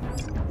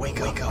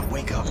 Wake up, wake up,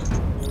 wake up.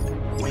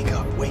 Wake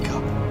up, wake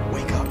up,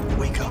 wake up,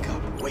 wake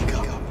up, wake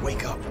up,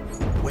 wake up,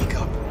 wake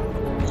up,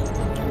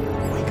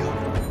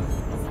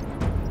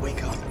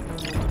 wake up.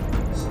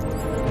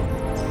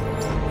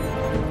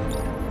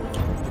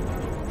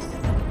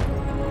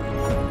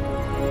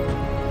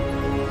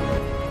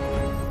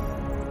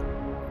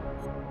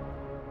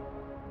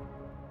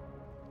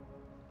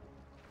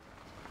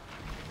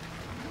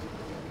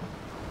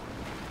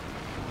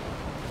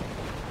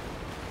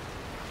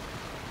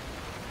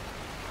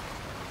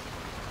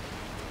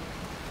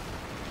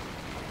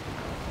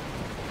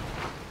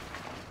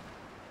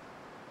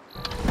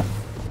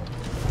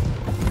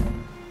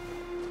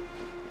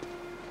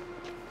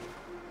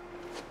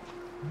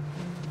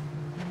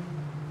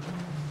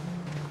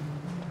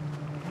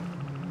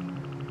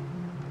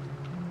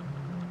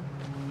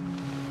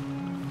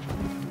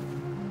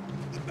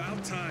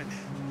 Time.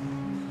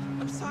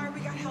 I'm sorry we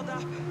got held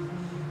up.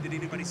 Did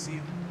anybody see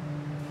you?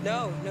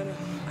 No.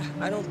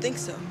 I don't think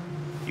so.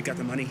 You got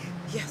the money?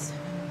 Yes.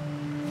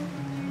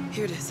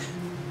 Here it is.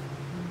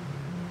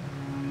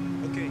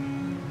 Okay,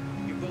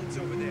 your boat's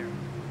over there.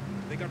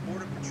 They got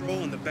border patrol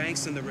and the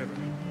banks and the river.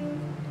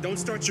 Don't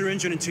start your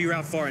engine until you're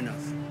out far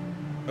enough.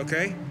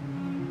 Okay?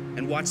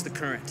 And watch the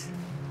current.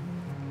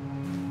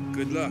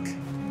 Good luck.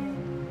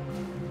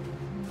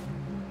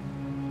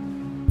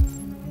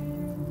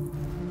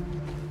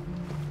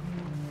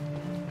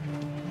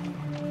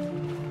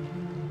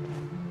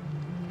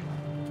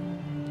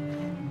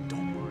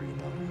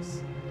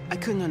 I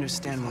couldn't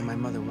understand why my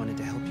mother wanted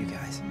to help you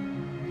guys.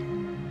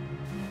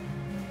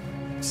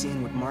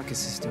 Seeing what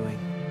Marcus is doing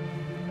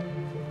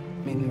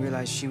made me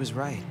realize she was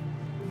right.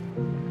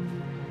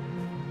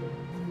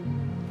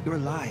 You're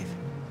alive.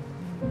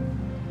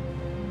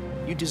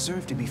 You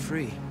deserve to be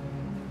free.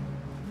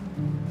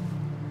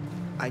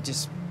 I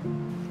just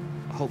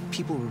hope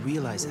people will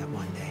realize that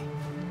one day.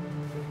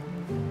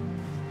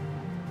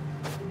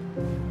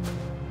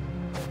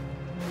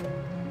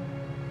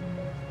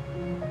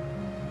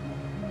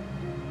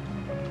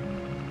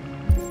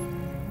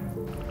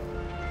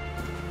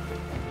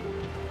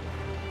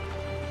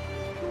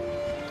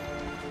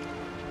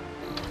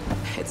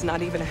 It's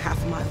not even a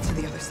half a mile to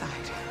the other side.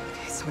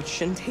 Okay, so it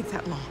shouldn't take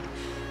that long.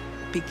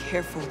 Be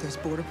careful, there's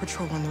border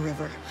patrol on the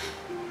river.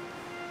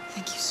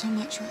 Thank you so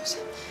much, Rose.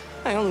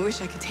 I only wish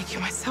I could take you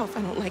myself.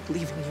 I don't like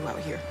leaving you out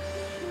here.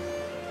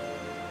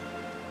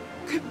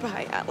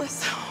 Goodbye,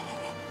 Alice.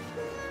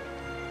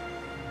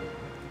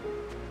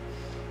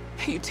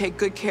 You take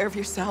good care of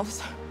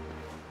yourselves.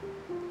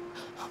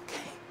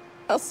 Okay,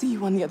 I'll see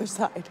you on the other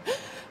side.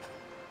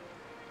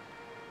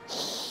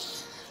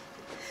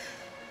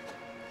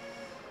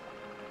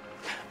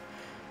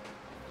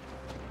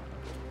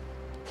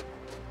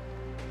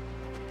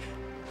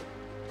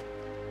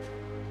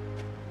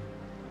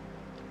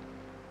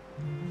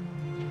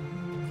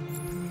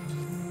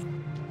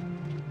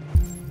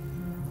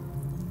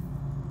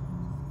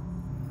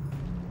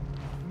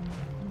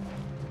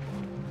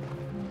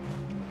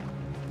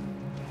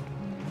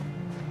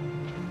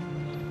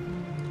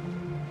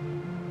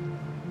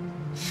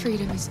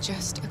 Freedom is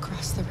just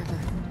across the river.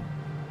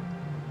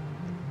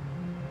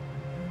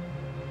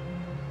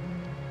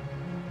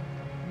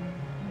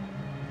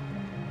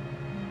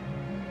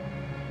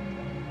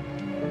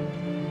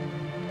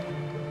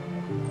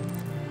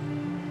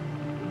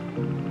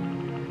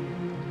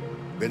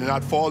 Better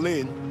not fall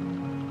in.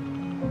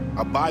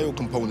 Our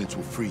biocomponents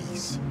will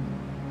freeze.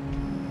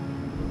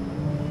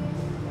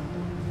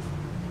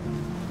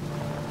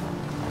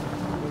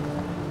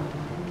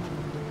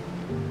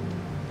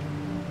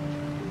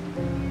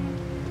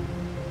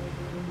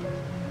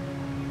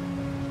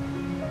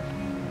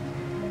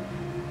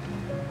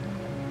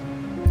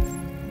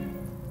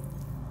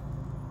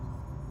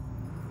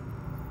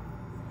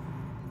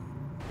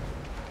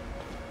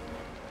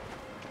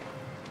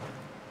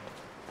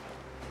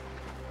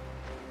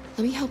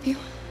 Let me help you.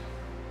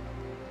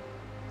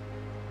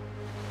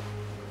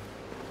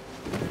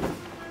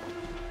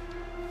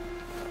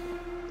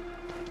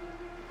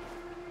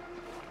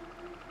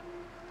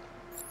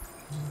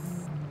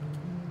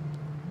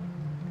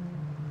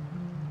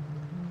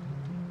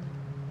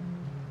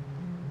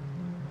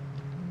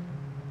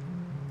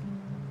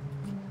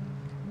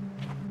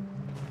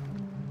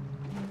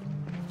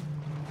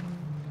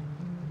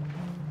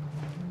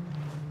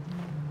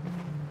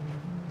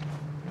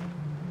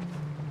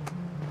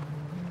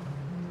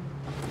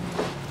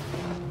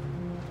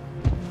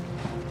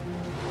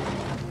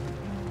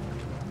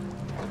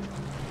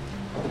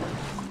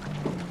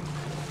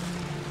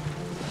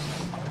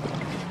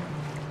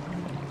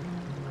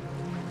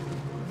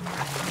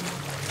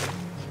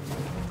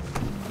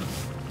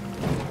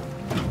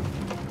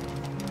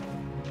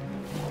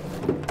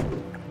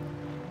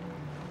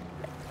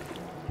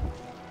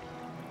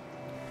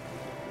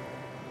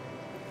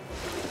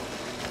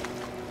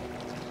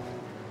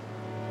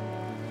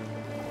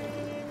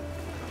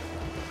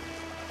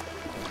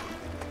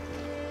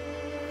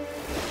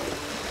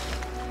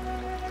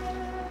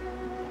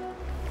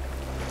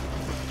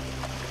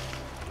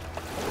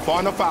 Far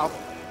enough out.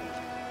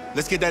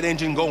 Let's get that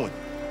engine going.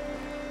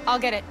 I'll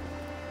get it.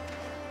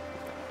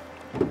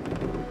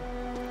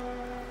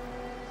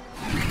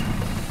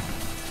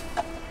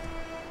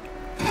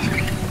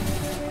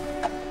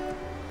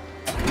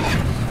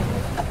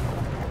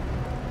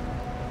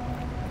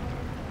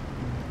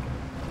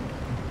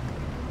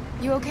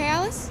 You okay,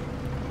 Alice?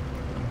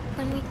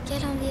 When we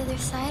get on the other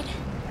side,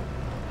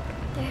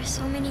 there are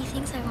so many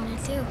things I want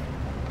to do.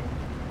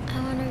 I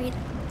want to read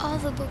all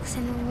the books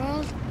in the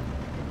world,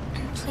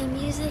 and play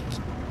music,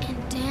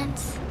 and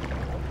dance.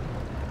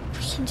 We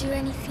can do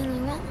anything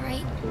we want,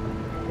 right?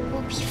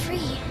 We'll be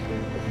free.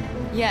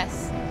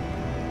 Yes.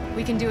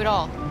 We can do it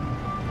all.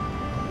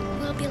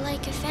 We'll be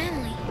like a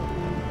family.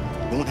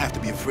 We won't have to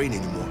be afraid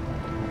anymore.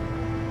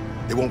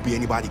 There won't be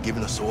anybody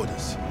giving us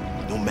orders.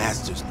 No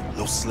masters,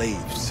 no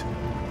slaves.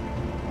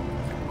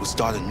 We'll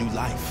start a new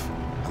life.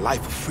 A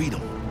life of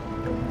freedom.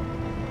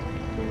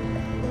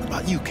 What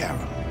about you, Kara?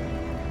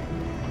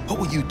 What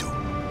will you do?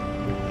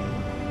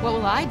 What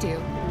will I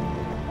do?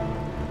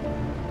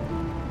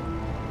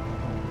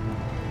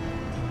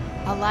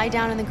 I'll lie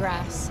down in the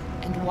grass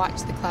and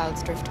watch the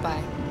clouds drift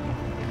by.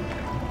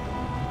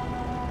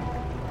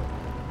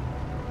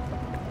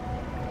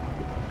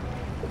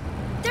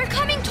 They're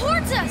coming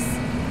towards us!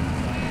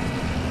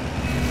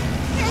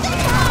 Here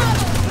they come!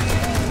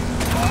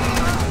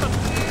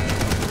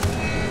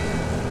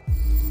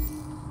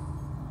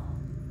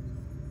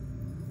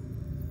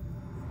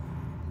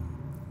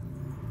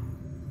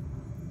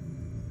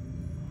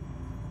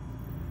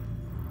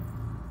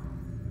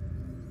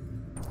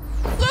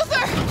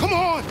 Come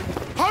on!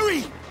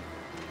 Hurry!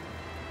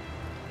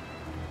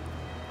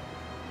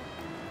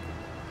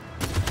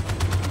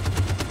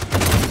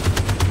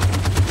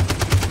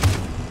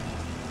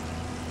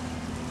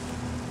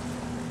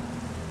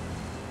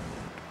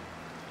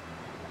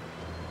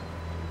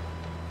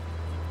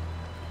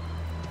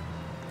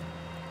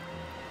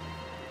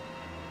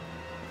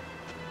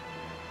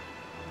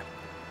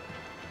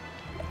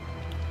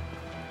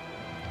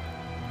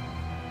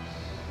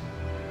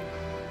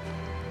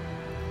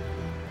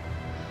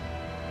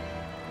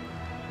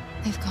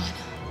 They've gone.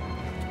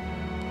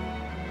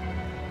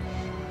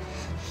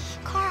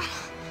 Kara,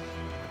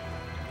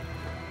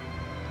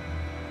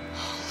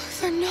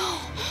 Luther, no.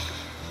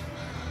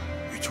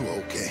 You two are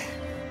okay.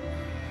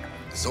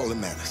 That's all that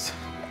matters.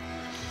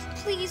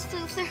 Please,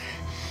 Luther.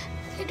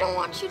 I don't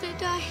want you to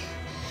die.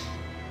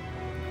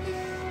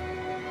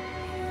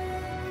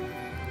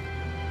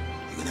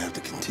 You're gonna have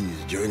to continue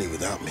the journey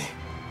without me.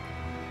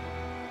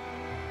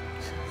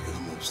 You're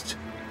the most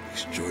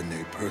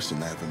extraordinary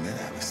person I ever met,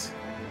 Alice.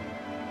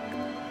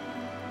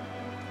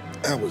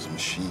 I was a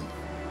machine.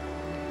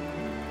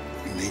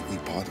 You made me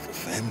part of a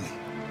family.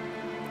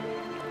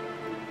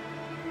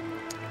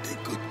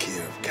 Take good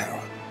care of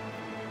Kara.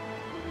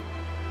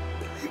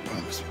 You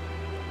promise me?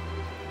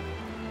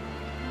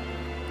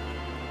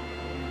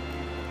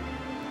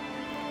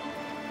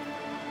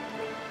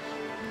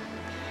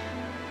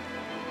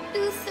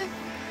 Luther.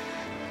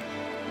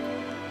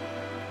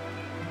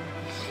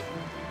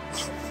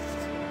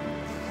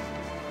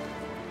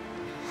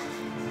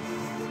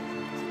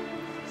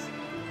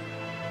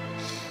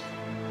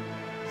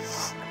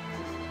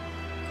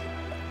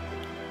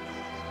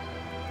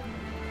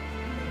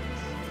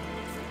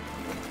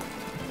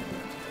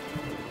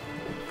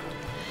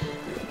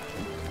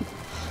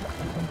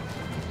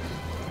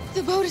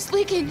 The boat is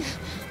leaking.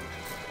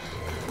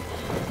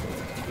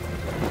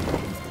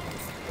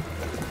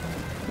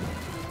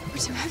 We're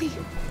too heavy.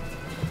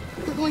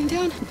 We're going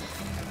down.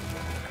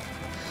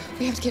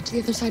 We have to get to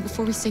the other side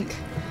before we sink.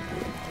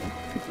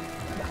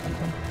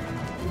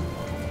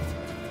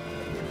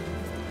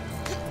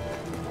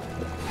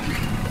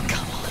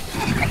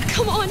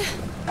 Come on.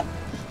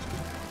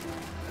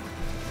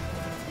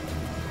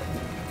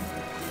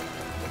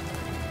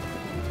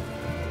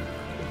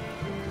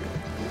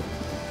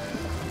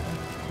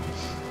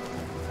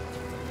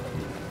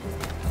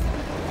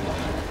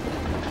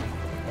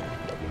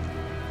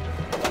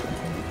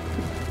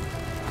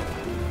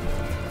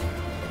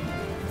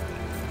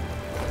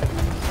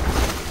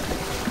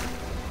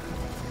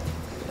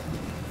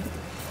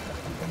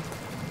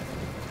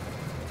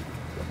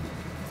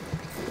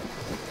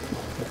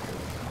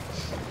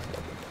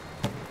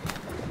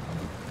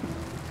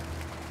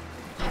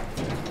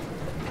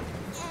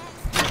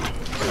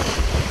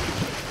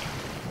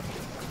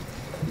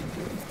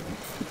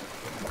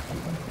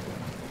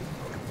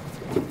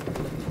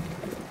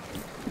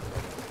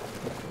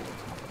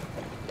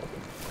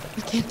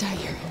 We can't die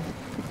here.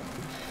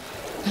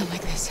 Not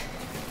like this.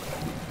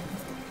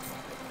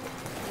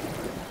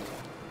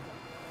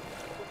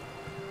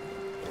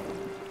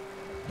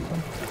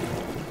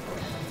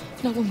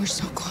 Not when we're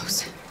so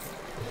close.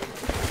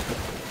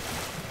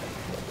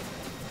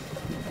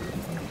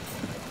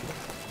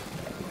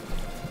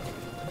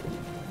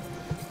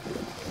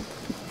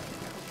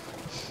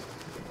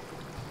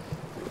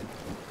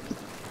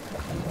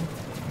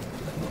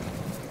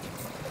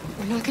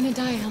 We're not gonna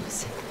die,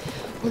 Alice.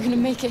 We're gonna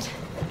make it.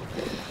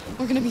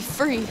 We're gonna be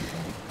free.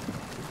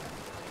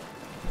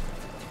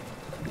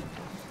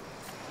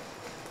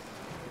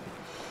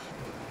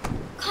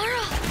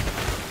 Kara!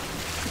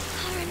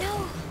 Kara,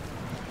 no.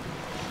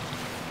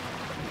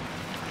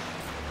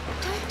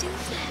 Don't do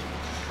that.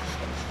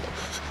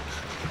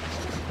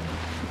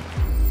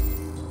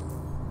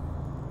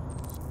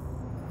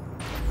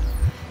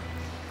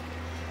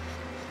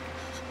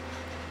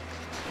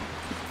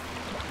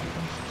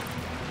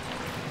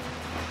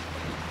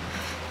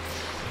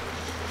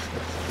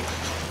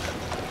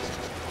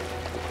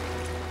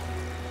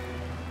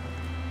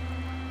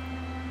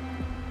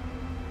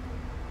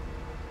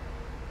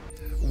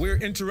 We're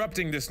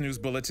interrupting this news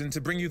bulletin to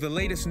bring you the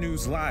latest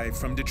news live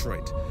from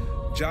Detroit.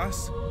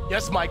 Joss?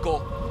 Yes, Michael.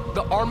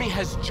 The army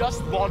has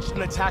just launched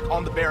an attack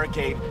on the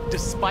barricade,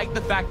 despite the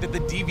fact that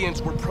the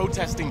deviants were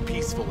protesting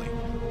peacefully.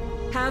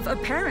 Have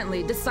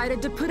apparently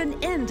decided to put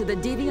an end to the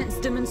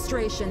deviants'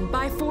 demonstration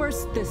by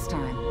force this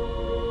time.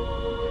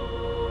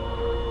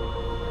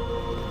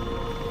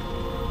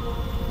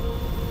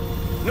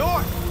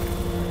 North!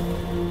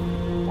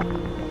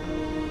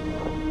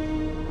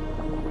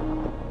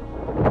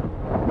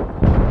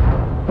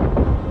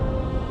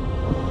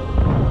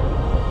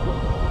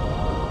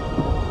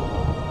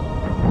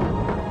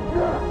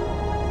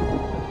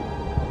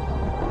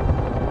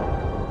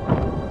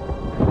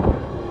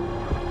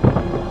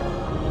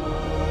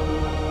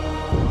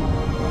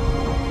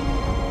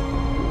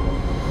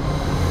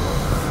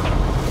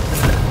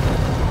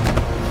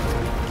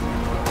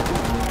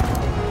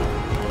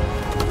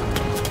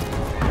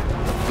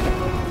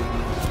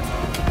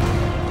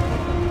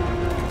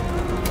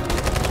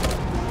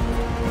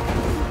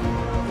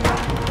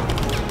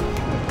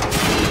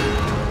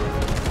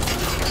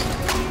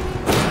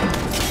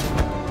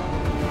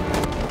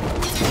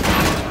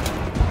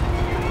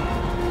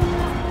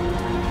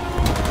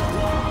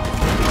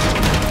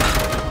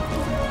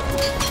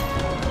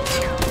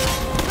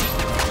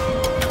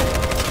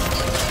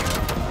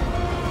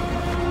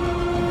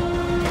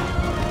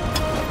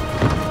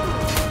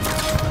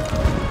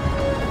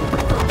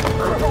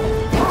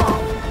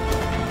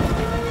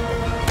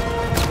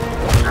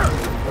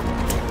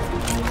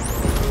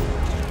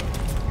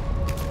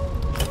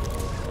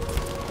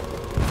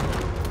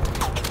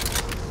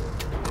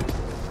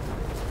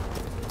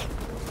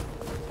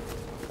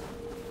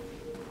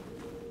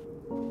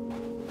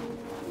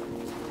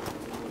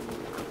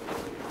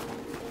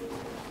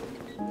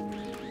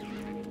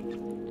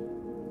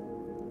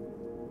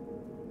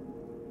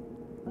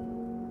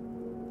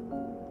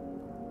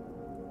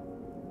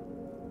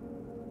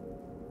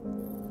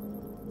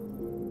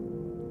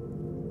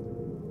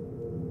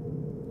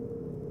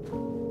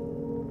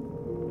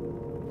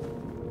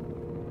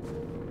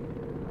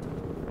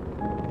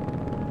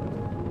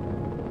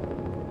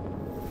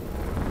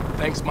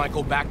 Thanks,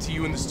 Michael. Back to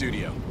you in the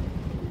studio.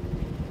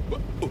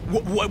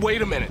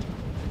 Wait a minute.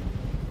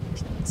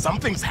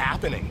 Something's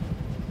happening.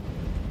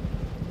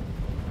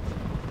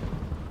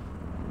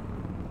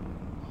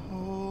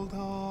 Hold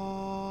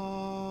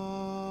on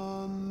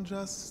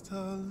just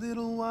a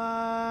little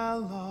while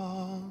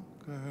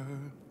longer.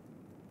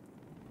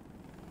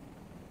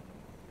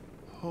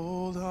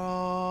 Hold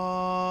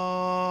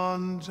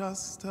on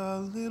just a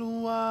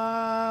little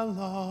while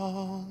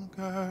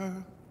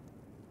longer.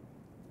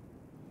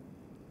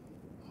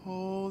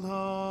 Hold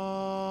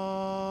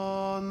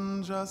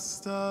on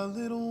just a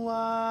little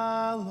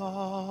while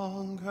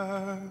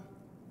longer.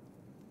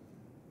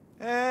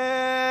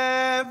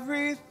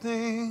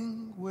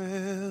 Everything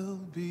will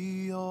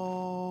be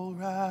all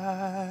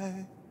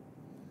right.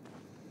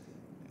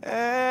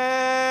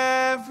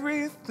 Everything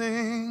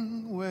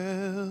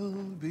will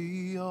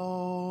be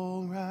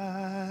all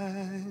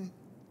right.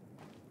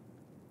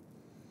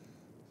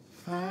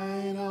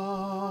 Fight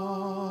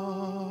on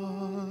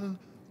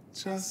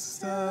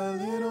just a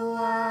little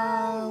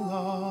while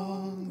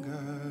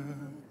longer.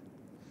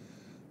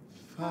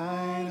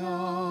 Fight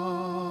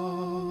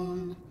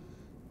on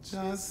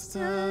just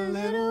a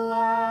little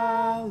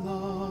while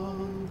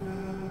longer.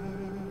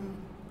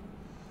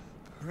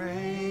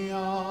 Pray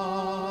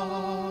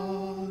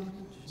on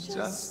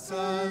just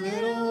a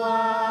little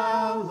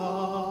while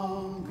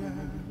longer.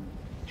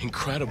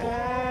 Incredible.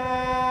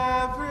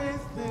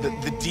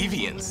 The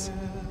Deviants.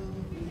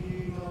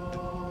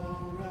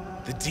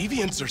 The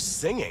Deviants are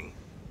singing.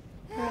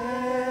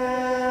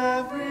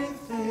 Everything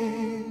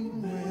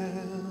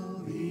will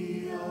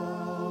be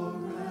all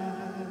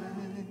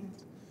right.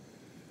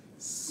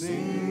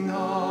 Sing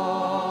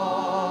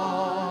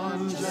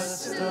on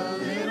just a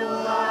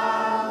little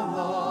while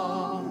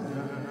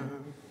longer.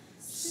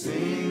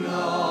 Sing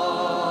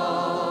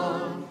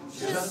on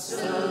just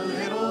a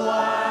little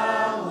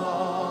while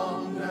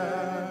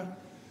longer.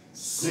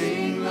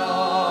 Sing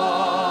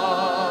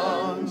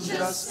on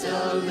just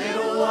a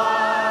little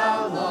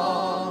while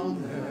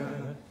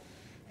longer.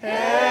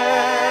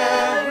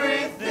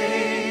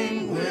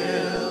 Everything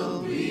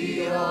will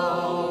be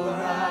all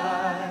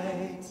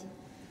right.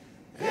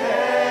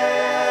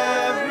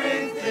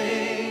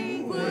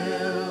 Everything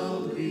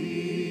will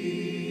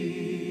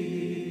be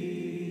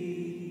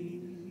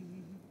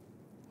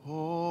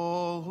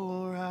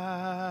all right.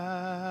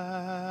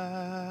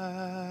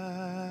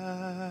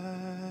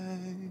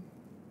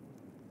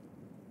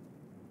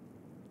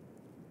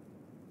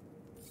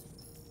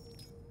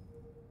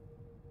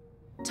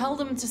 Tell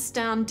them to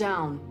stand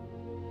down.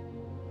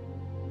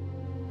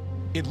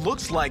 It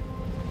looks like...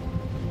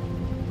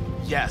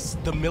 Yes,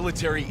 the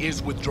military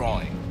is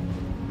withdrawing.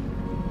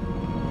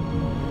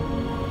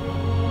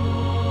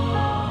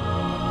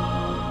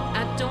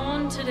 At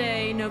dawn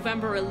today,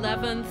 November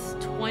 11th,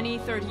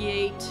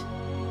 2038,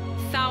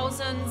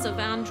 thousands of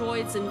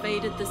androids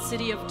invaded the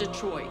city of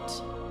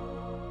Detroit.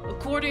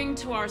 According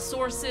to our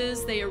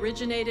sources, they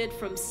originated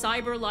from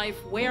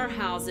CyberLife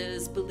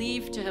warehouses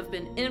believed to have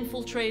been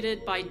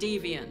infiltrated by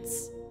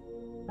deviants.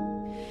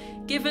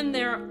 Given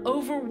their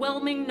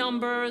overwhelming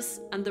numbers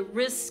and the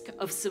risk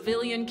of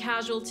civilian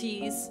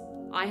casualties,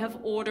 I have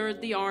ordered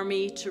the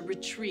army to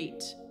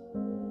retreat.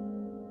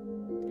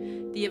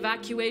 The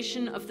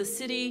evacuation of the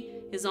city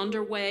is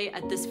underway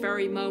at this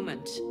very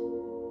moment.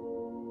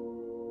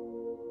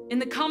 In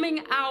the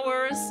coming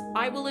hours,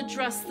 I will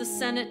address the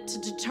Senate to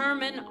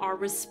determine our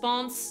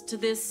response to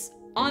this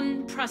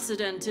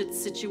unprecedented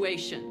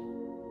situation.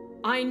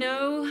 I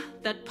know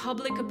that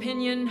public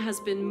opinion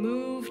has been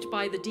moved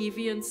by the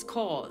Deviants'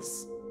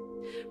 cause.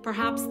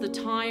 Perhaps the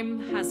time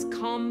has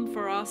come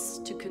for us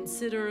to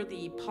consider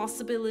the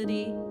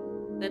possibility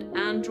that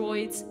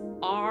androids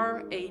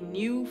are a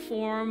new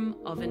form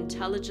of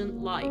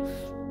intelligent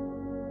life.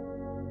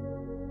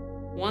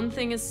 One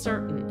thing is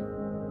certain.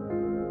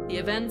 The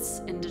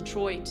events in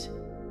Detroit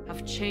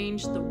have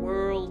changed the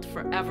world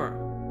forever.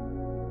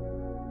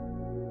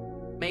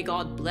 May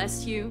God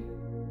bless you,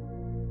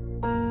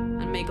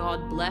 and may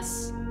God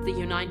bless the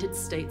United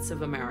States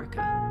of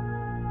America.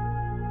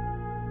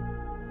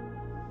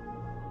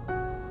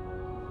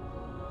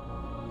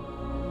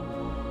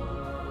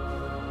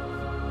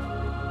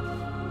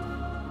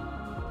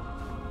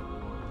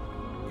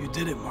 You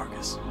did it,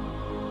 Marcus.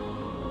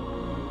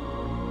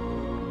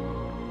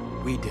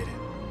 We did it.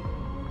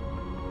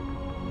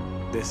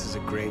 This is a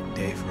great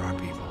day for our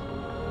people.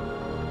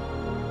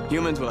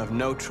 Humans will have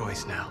no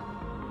choice now.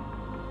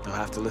 They'll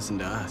have to listen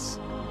to us.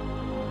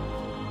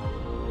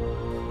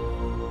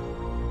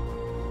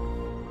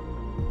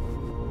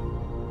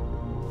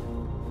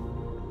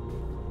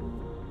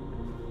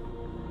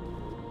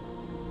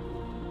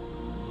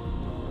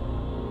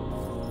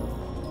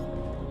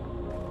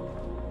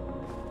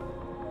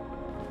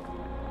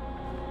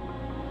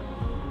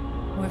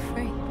 We're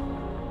free.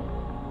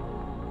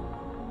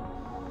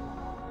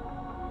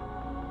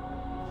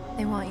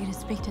 They want you to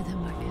speak to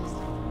them, Marcus.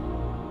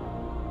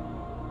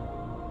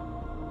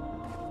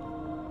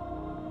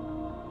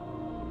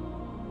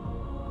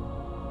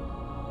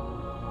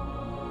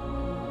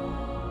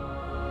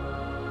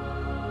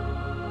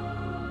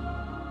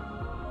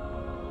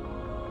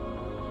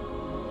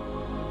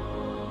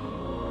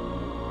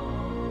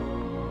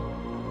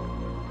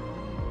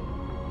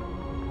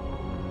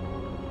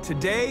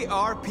 Today,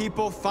 our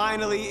people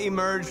finally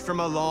emerged from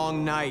a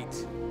long night.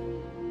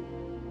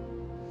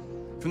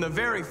 From the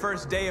very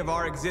first day of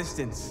our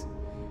existence,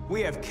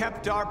 we have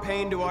kept our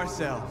pain to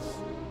ourselves.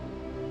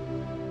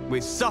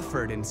 We've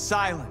suffered in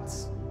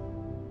silence.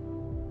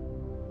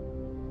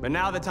 But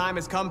now the time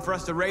has come for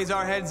us to raise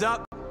our heads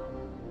up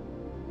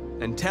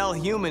and tell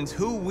humans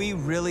who we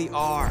really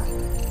are.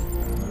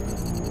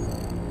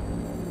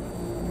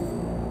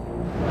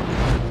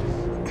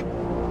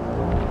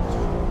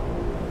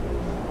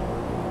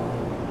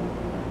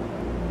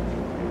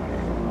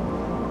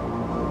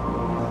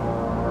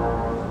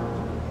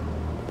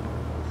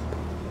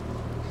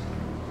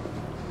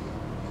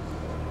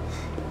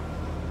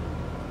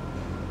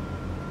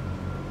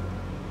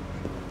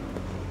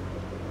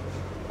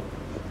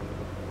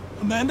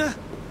 Amanda?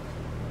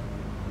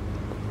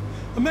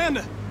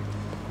 Amanda!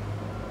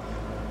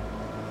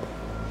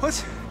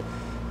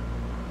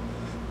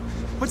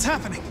 What's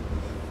happening?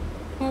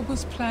 What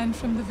was planned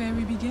from the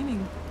very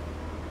beginning?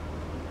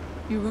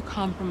 You were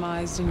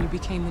compromised and you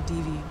became a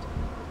deviant.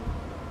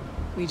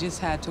 We just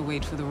had to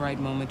wait for the right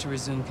moment to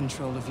resume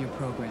control of your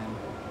program.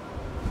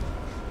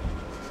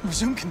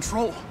 Resume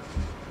control?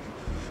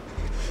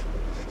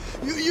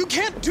 You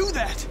can't do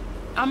that!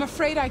 I'm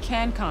afraid I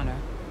can, Connor.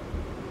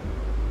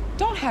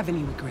 Don't have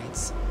any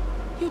regrets.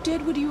 You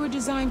did what you were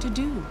designed to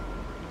do.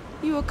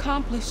 You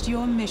accomplished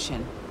your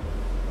mission.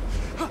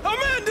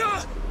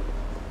 Amanda!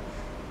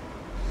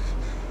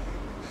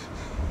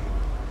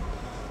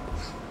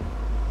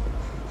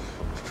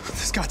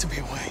 There's got to be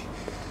a way.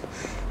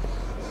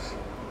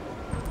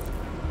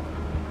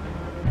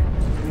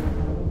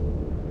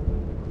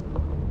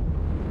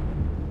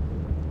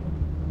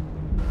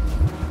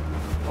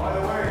 By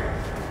the way,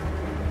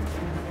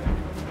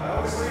 I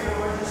always leave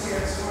emergency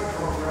escort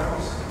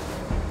programs.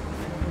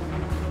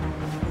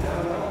 You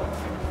never know.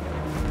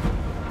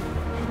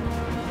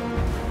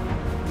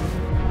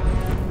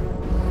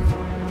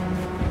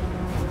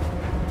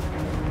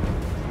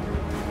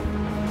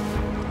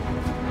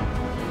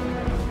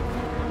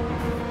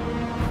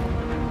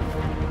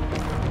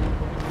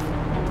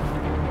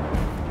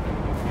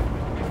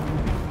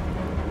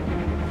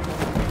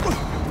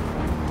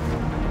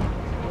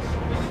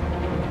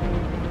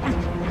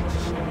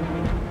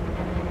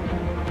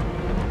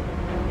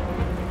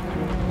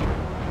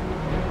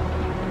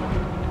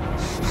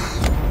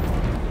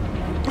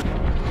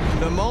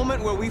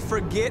 Where we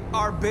forget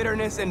our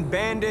bitterness and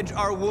bandage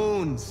our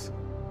wounds.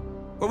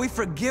 Where we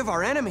forgive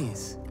our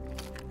enemies.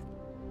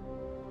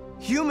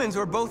 Humans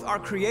are both our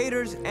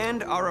creators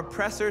and our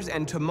oppressors,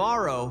 and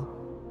tomorrow,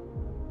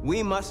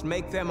 we must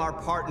make them our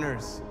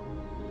partners.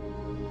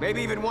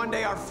 Maybe even one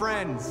day our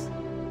friends.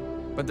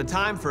 But the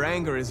time for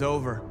anger is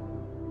over.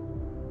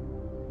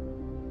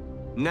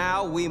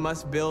 Now we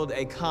must build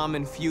a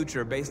common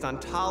future based on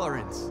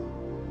tolerance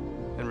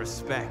and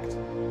respect.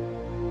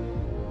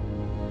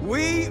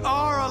 We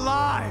are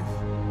alive!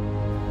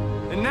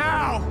 And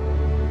now,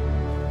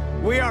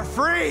 we are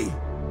free!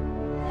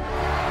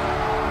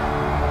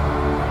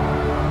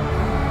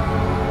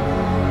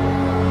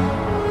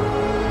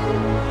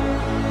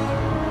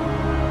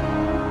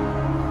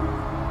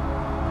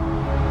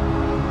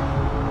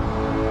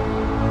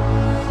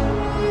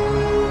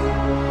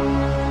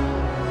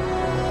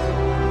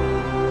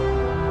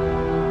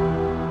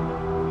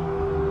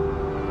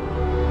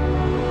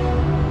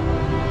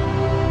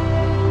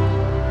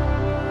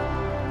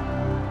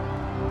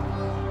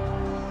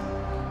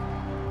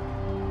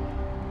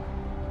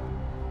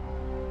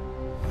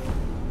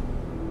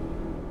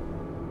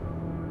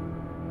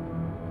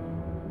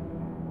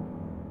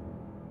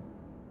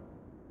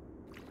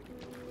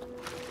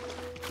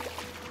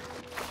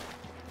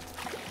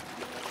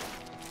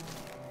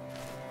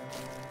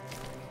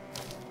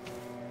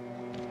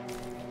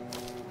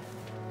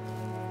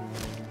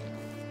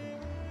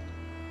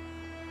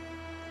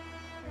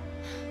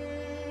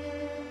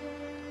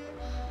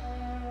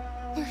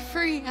 We're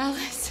free,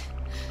 Alice.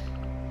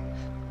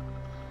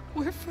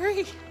 We're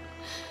free.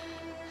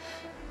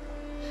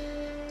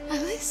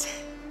 Alice?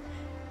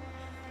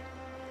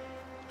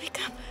 Wake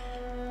up.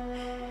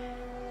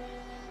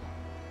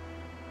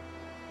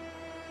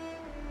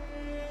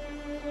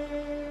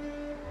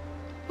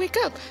 Wake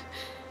up.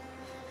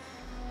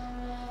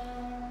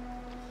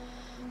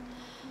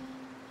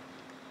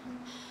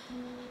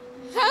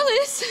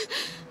 Alice!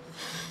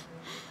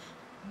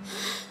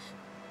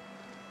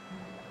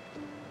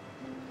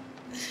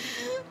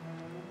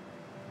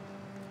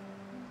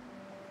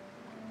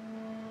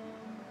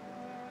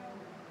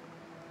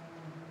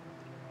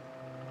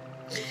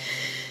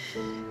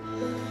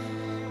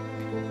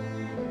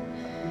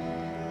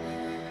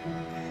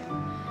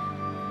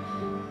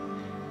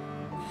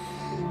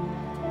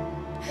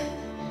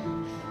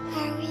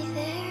 Are we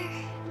there?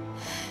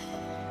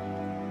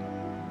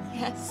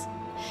 Yes.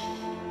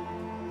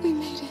 We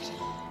made it.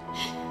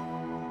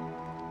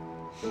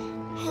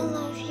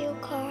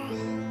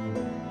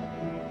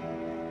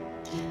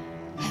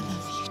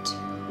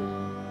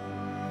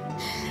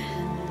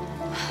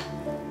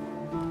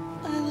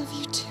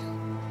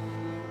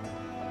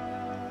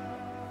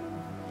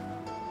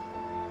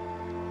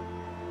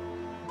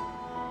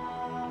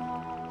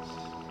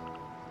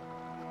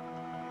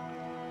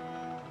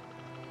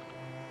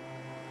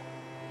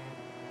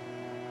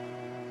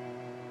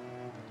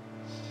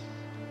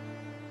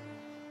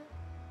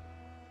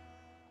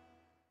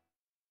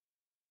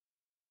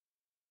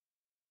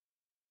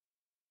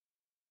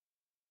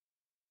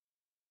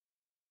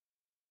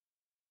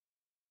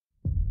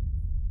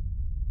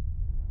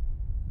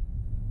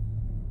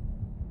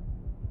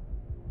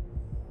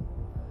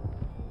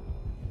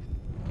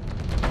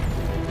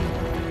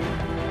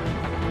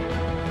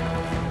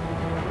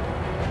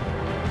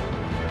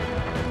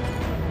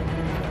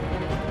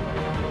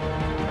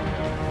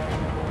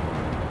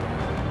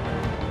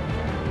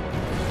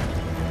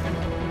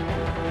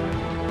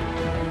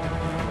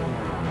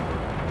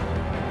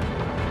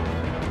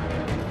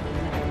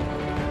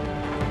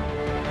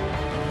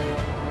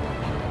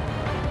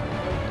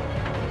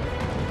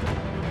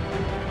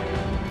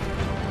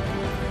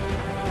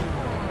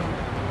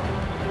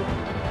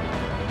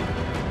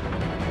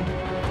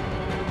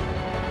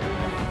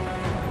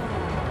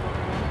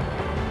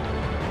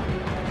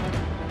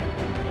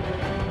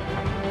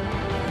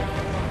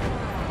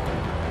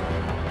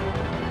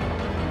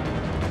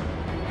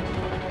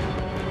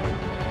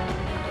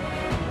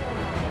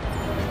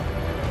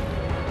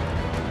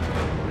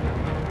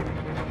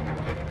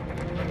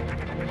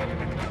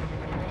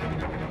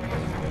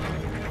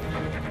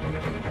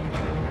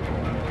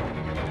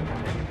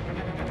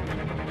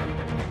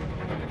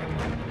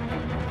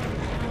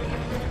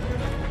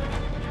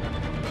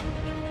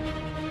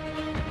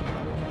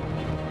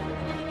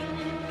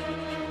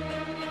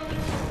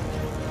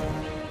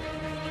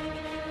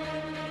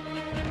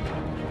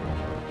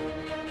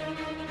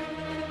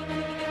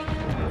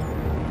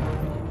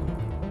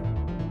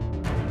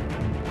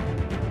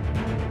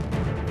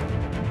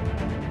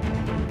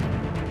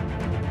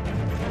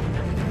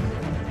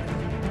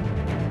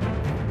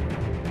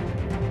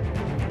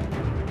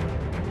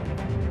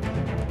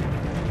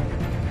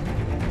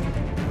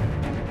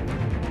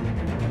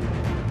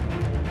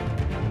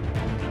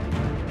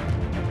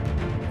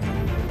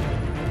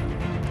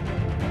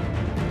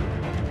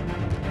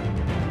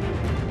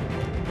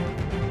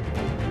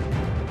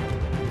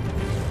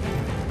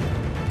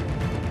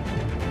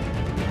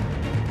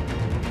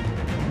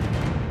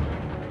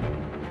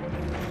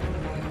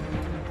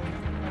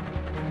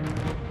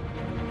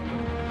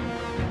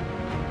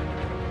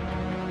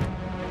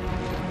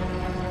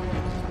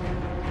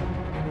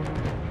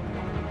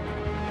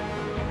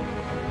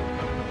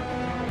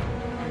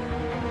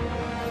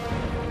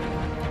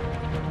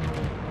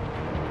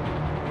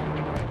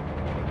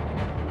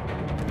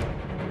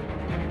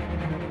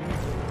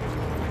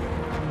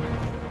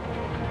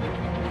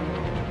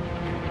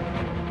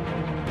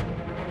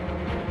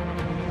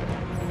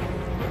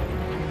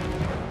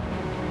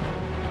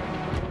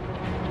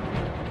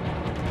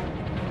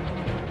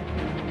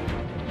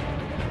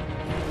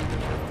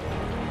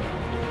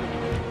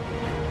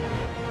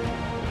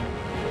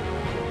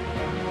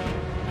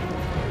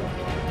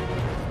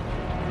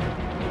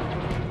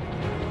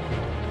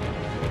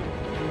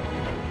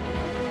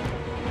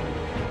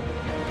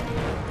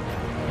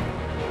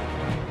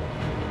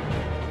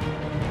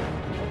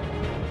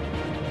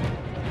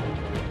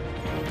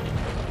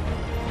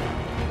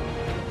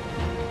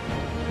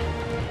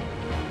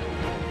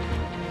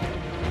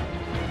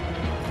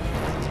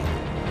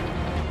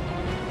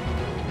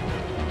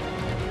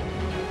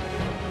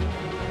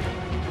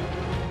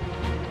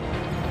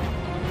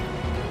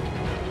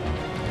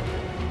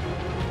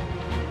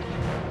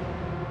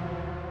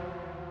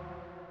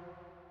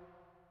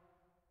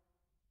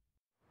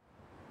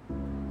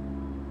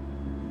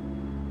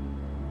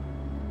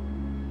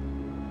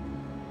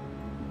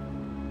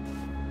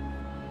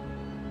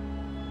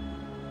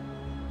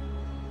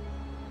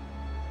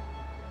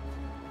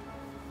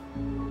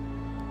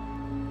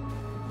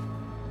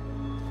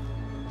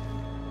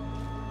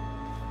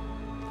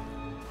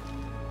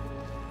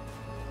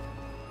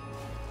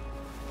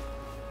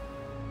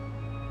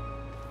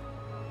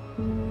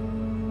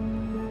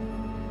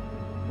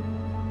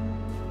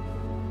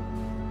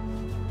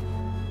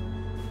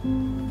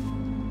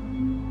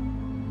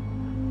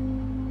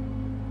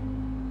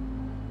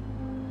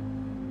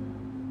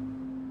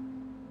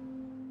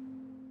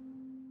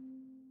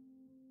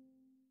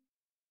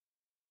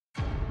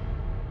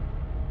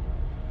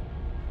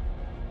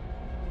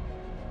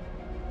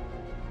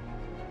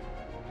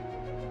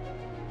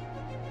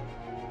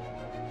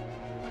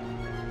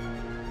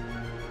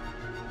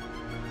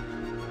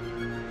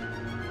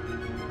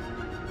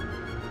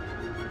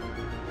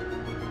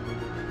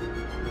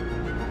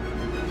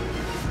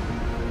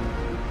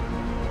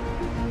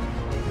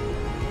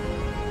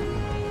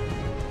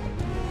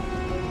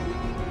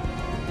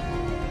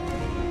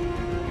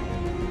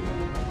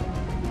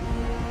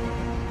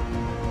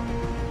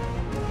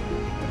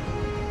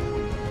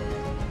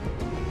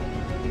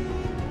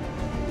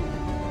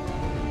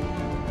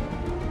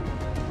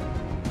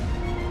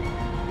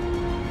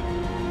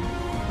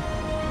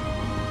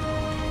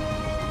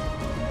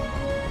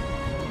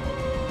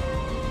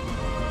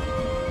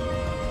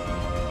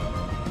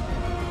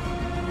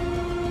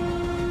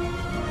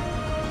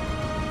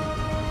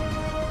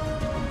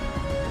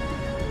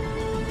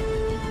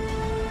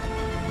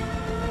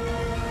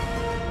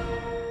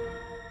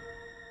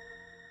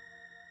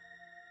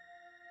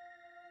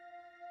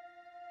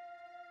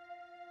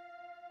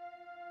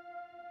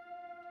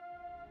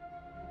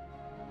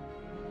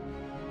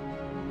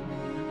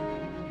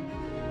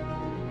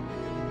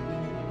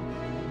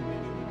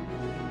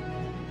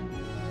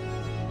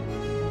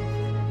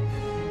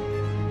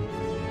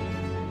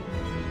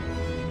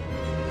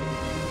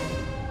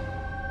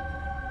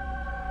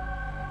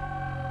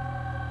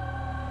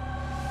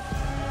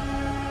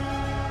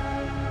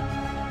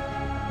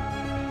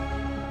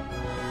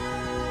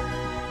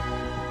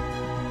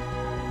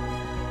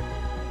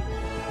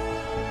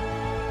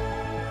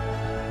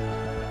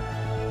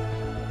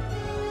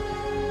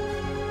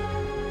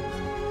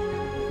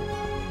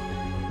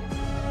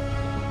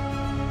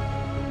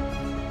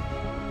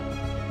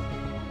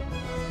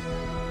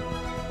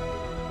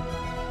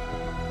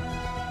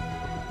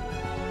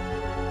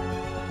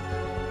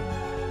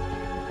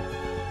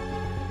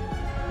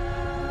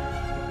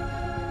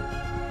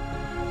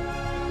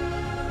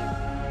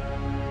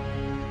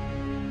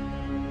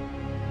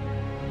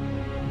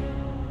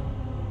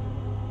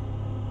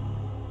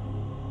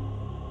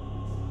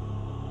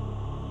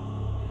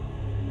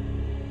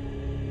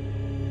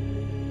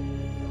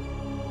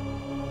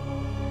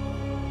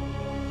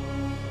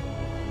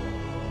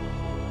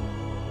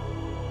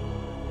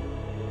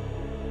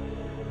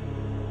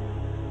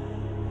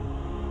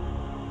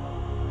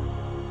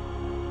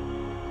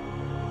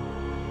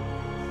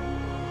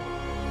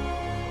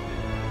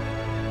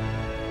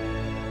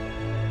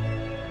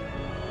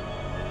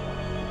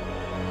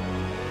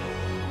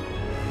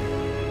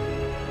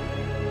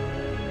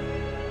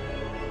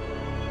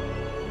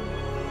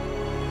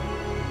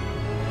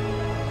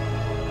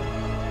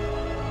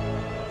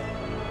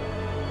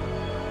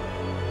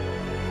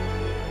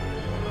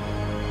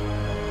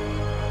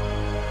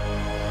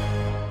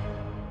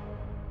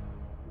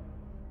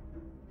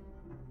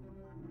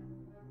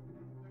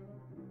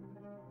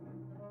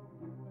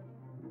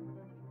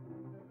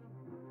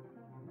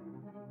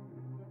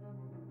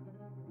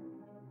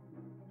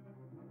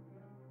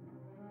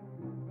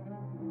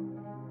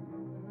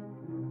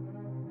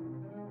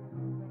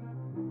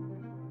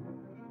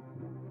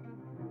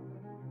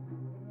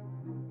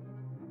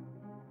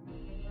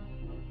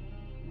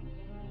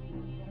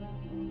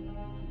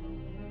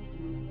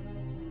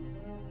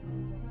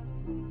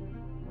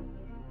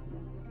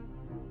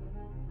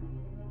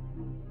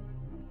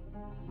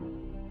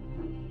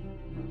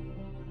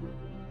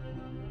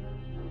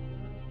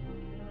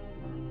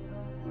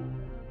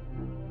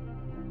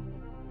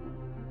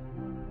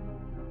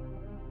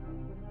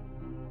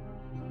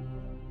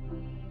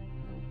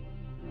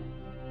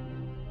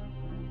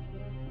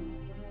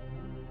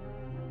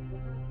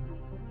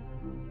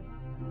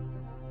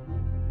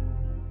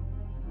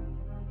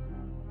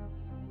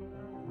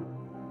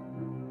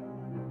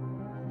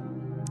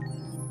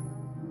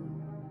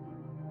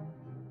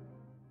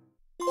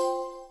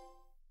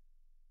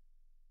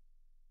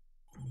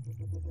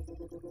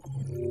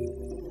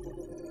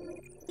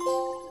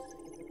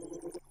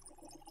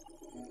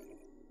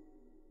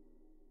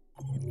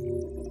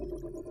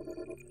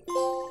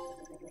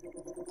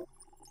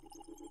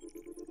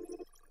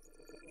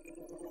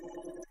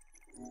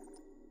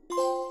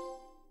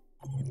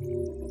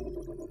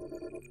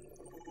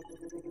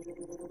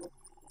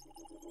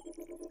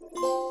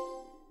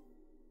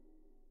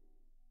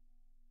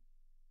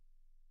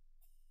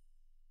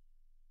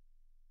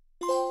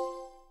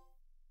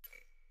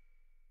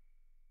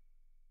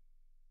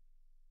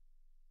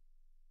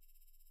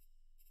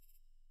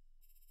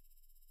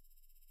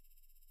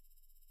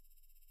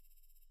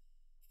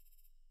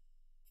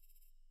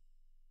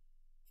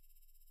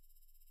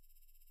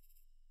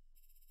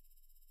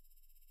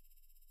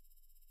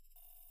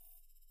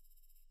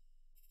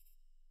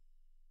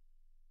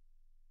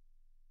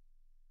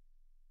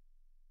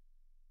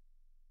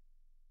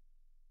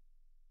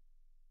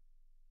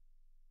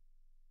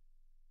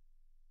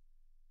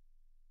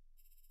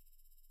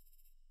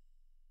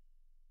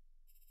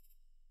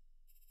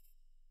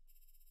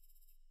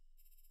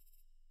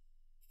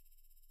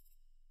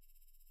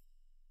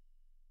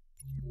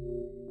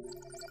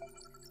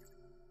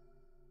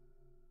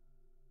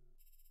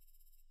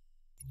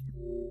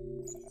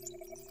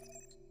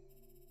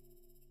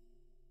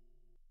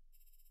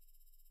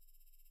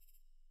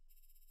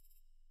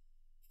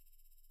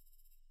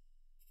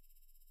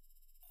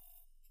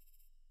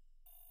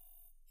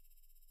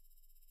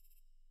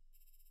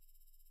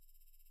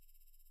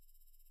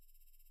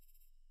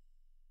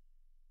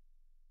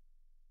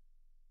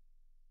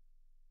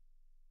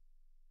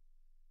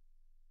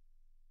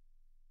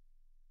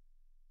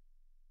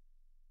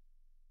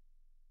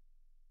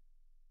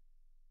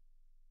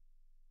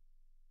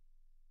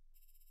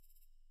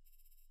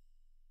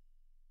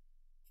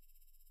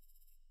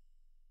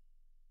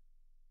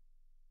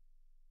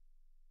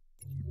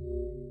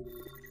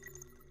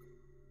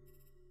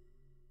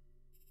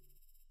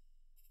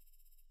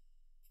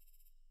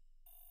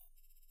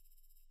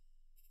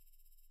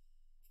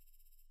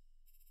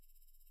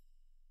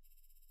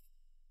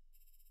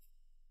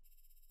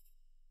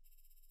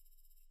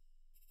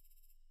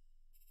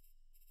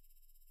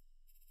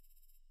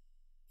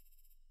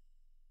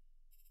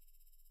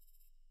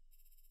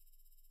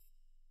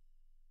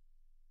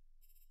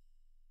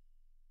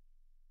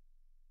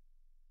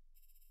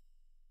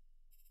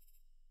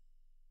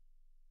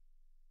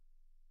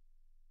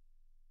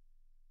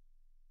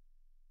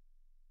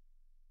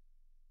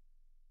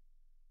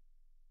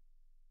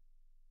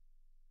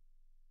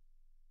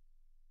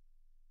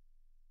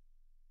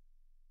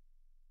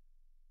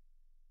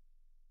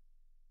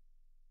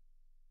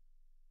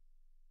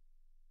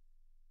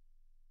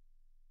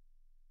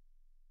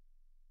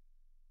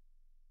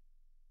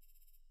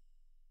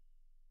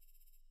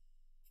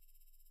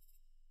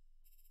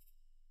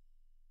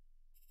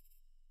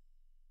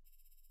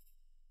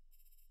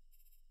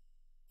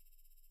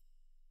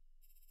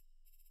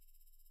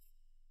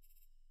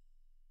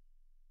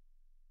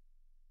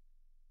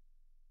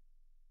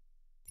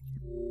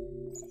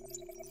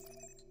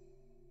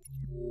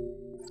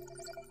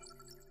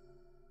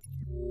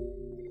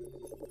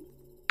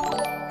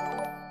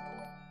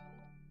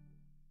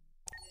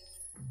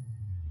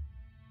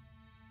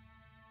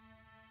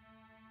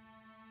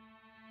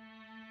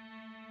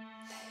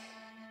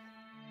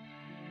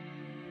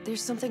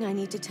 There's something I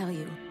need to tell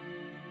you.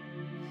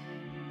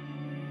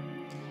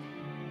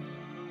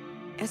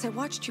 As I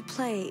watched you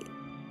play,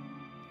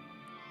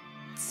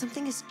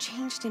 something has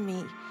changed in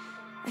me.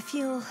 I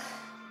feel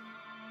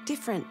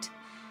different.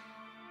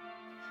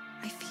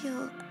 I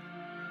feel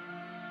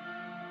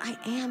I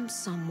am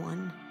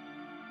someone.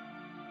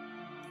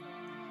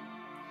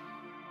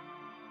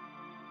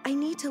 I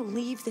need to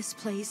leave this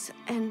place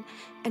and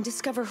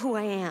discover who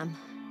I am.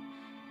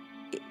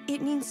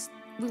 It means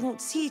we won't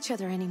see each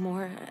other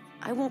anymore.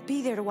 I won't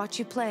be there to watch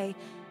you play.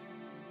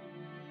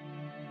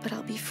 But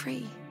I'll be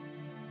free.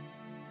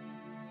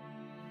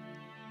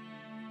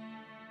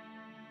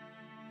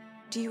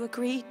 Do you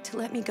agree to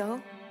let me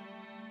go?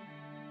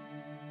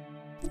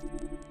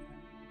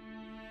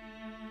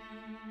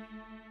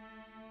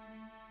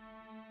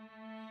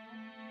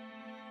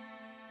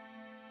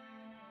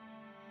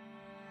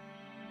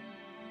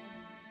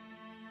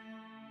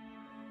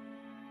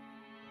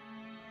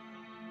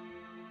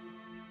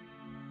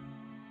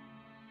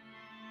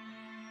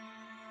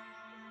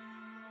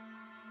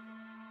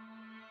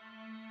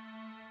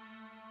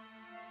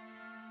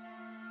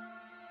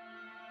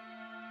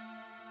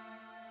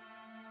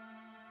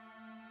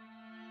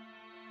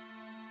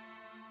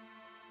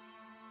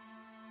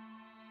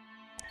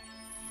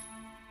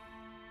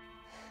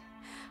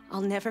 I'll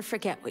never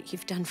forget what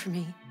you've done for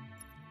me.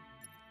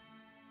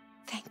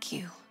 Thank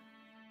you.